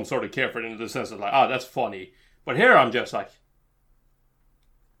have some sort of care for it, in the sense of like, that's funny. But here I'm just like,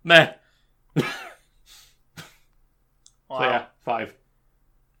 meh. Wow. So yeah, 5.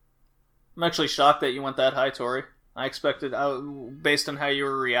 I'm actually shocked that you went that high, Tori. I expected, based on how you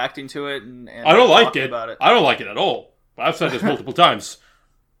were reacting to it and I don't like it. About it. I don't like it at all. But I've said this multiple times.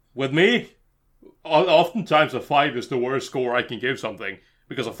 with me, oftentimes a 5 is the worst score I can give something,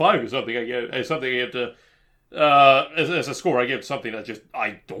 because a 5 is something I give to as a score I give something that just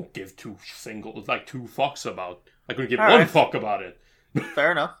I don't give two fucks about. I couldn't give one fuck about it.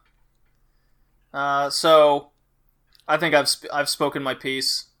 Fair enough. So I think I've spoken my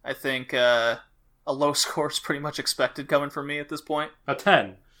piece. I think a low score is pretty much expected coming from me at this point. A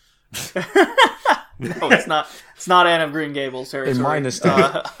 10. No, it's not. It's not Anne of Green Gables territory. A minus 10.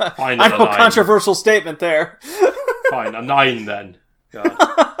 Fine, I know, controversial statement there. Fine, a 9 then. God.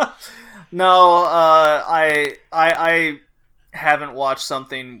 No, I haven't watched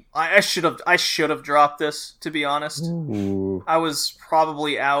something. I should have dropped this, to be honest. Ooh. I was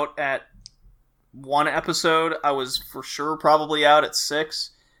probably out at 1 episode. I was for sure probably out at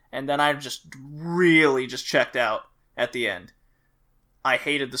 6, and then I just really just checked out at the end. I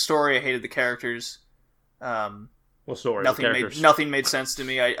hated the story. I hated the characters. What story? Nothing made sense to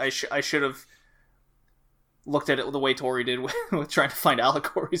me. I should have looked at it the way Tori did with trying to find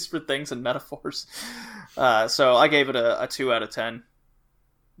allegories for things and metaphors. So I gave it a 2 out of 10.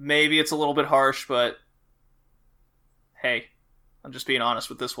 Maybe it's a little bit harsh, but hey, I'm just being honest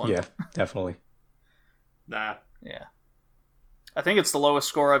with this one. Yeah, definitely. Nah. Yeah. I think it's the lowest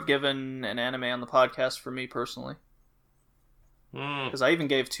score I've given an anime on the podcast for me personally. Because I even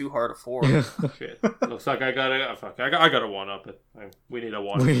gave Too Hard a 4. Shit. Looks like I got a 1 up it. We need a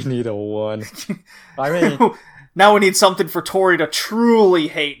 1. We need a 1. I mean, now we need something for Tori to truly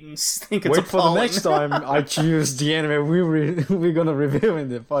hate and think it's wait for the appalling. next time I choose the anime we're gonna review in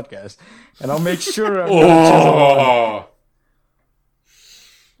the podcast, and I'll make sure I'm gonna choose a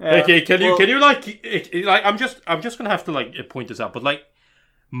 1. Yeah, okay, can you I'm just gonna have to point this out, but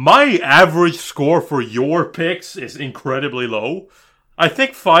my average score for your picks is incredibly low. I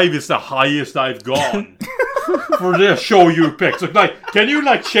think 5 is the highest I've gone for the show you picked. So, can you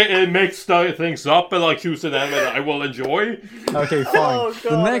mix things up and choose an anime that I will enjoy? Okay, fine. Oh,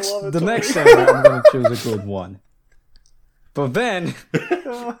 God, the next anime I'm gonna choose a good one. But then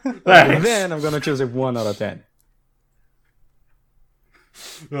I'm gonna choose a 1 out of 10.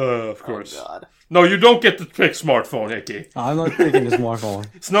 Of course. Oh, God. No, you don't get to pick smartphone, Hickey. I'm not picking the smartphone.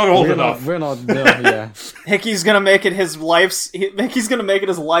 It's not old enough. We're not. Yeah. Hickey's gonna make it his life's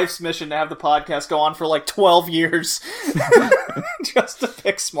mission to have the podcast go on for 12 years, just to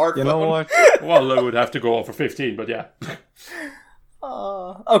pick smartphone. You know what? Well, it would have to go on for 15, but yeah.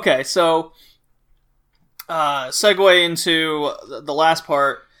 Okay, so segue into the last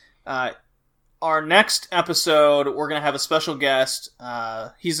part. Our next episode, we're gonna have a special guest.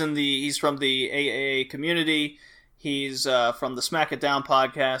 He's from the AAA community. He's from the Smack It Down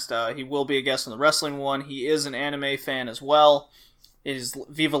podcast. He will be a guest on the wrestling one. He is an anime fan as well. It is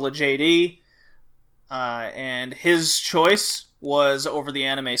Viva La JD, and his choice was over the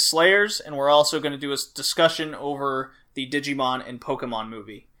anime Slayers. And we're also going to do a discussion over the Digimon and Pokemon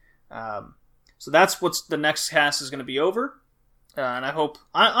movie. So that's what the next cast is going to be over. And I hope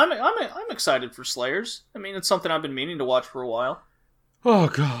I'm excited for Slayers. I mean, it's something I've been meaning to watch for a while. Oh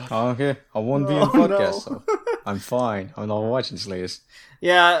God. Okay, I won't be on the podcast, so I'm fine. I'm not watching Slayers.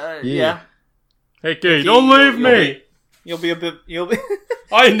 Yeah. Hey, kid, don't leave me. You'll be.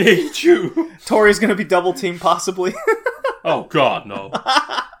 I need you. Tori's gonna be double teamed, possibly. Oh God, no.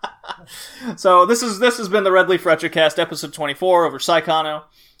 So this has been the Red Leaf Retrocast, episode 24 over Psychono.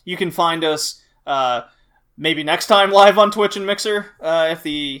 You can find us. Maybe next time live on Twitch and Mixer, if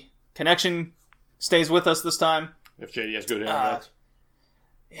the connection stays with us this time. If JD has good internet.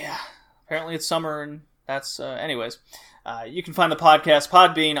 Yeah, apparently it's summer, and that's... anyways, you can find the podcast,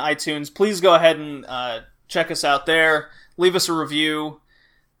 Podbean, iTunes. Please go ahead and check us out there. Leave us a review.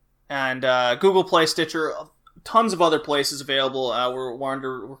 And Google Play, Stitcher, tons of other places available.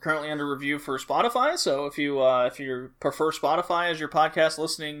 We're currently under review for Spotify, so if you prefer Spotify as your podcast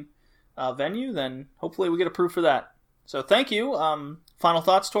listening venue, then hopefully we get approved for that. So thank you. Final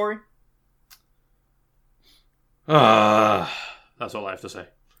thoughts, Tori? That's all I have to say.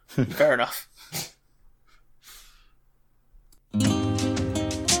 Fair enough.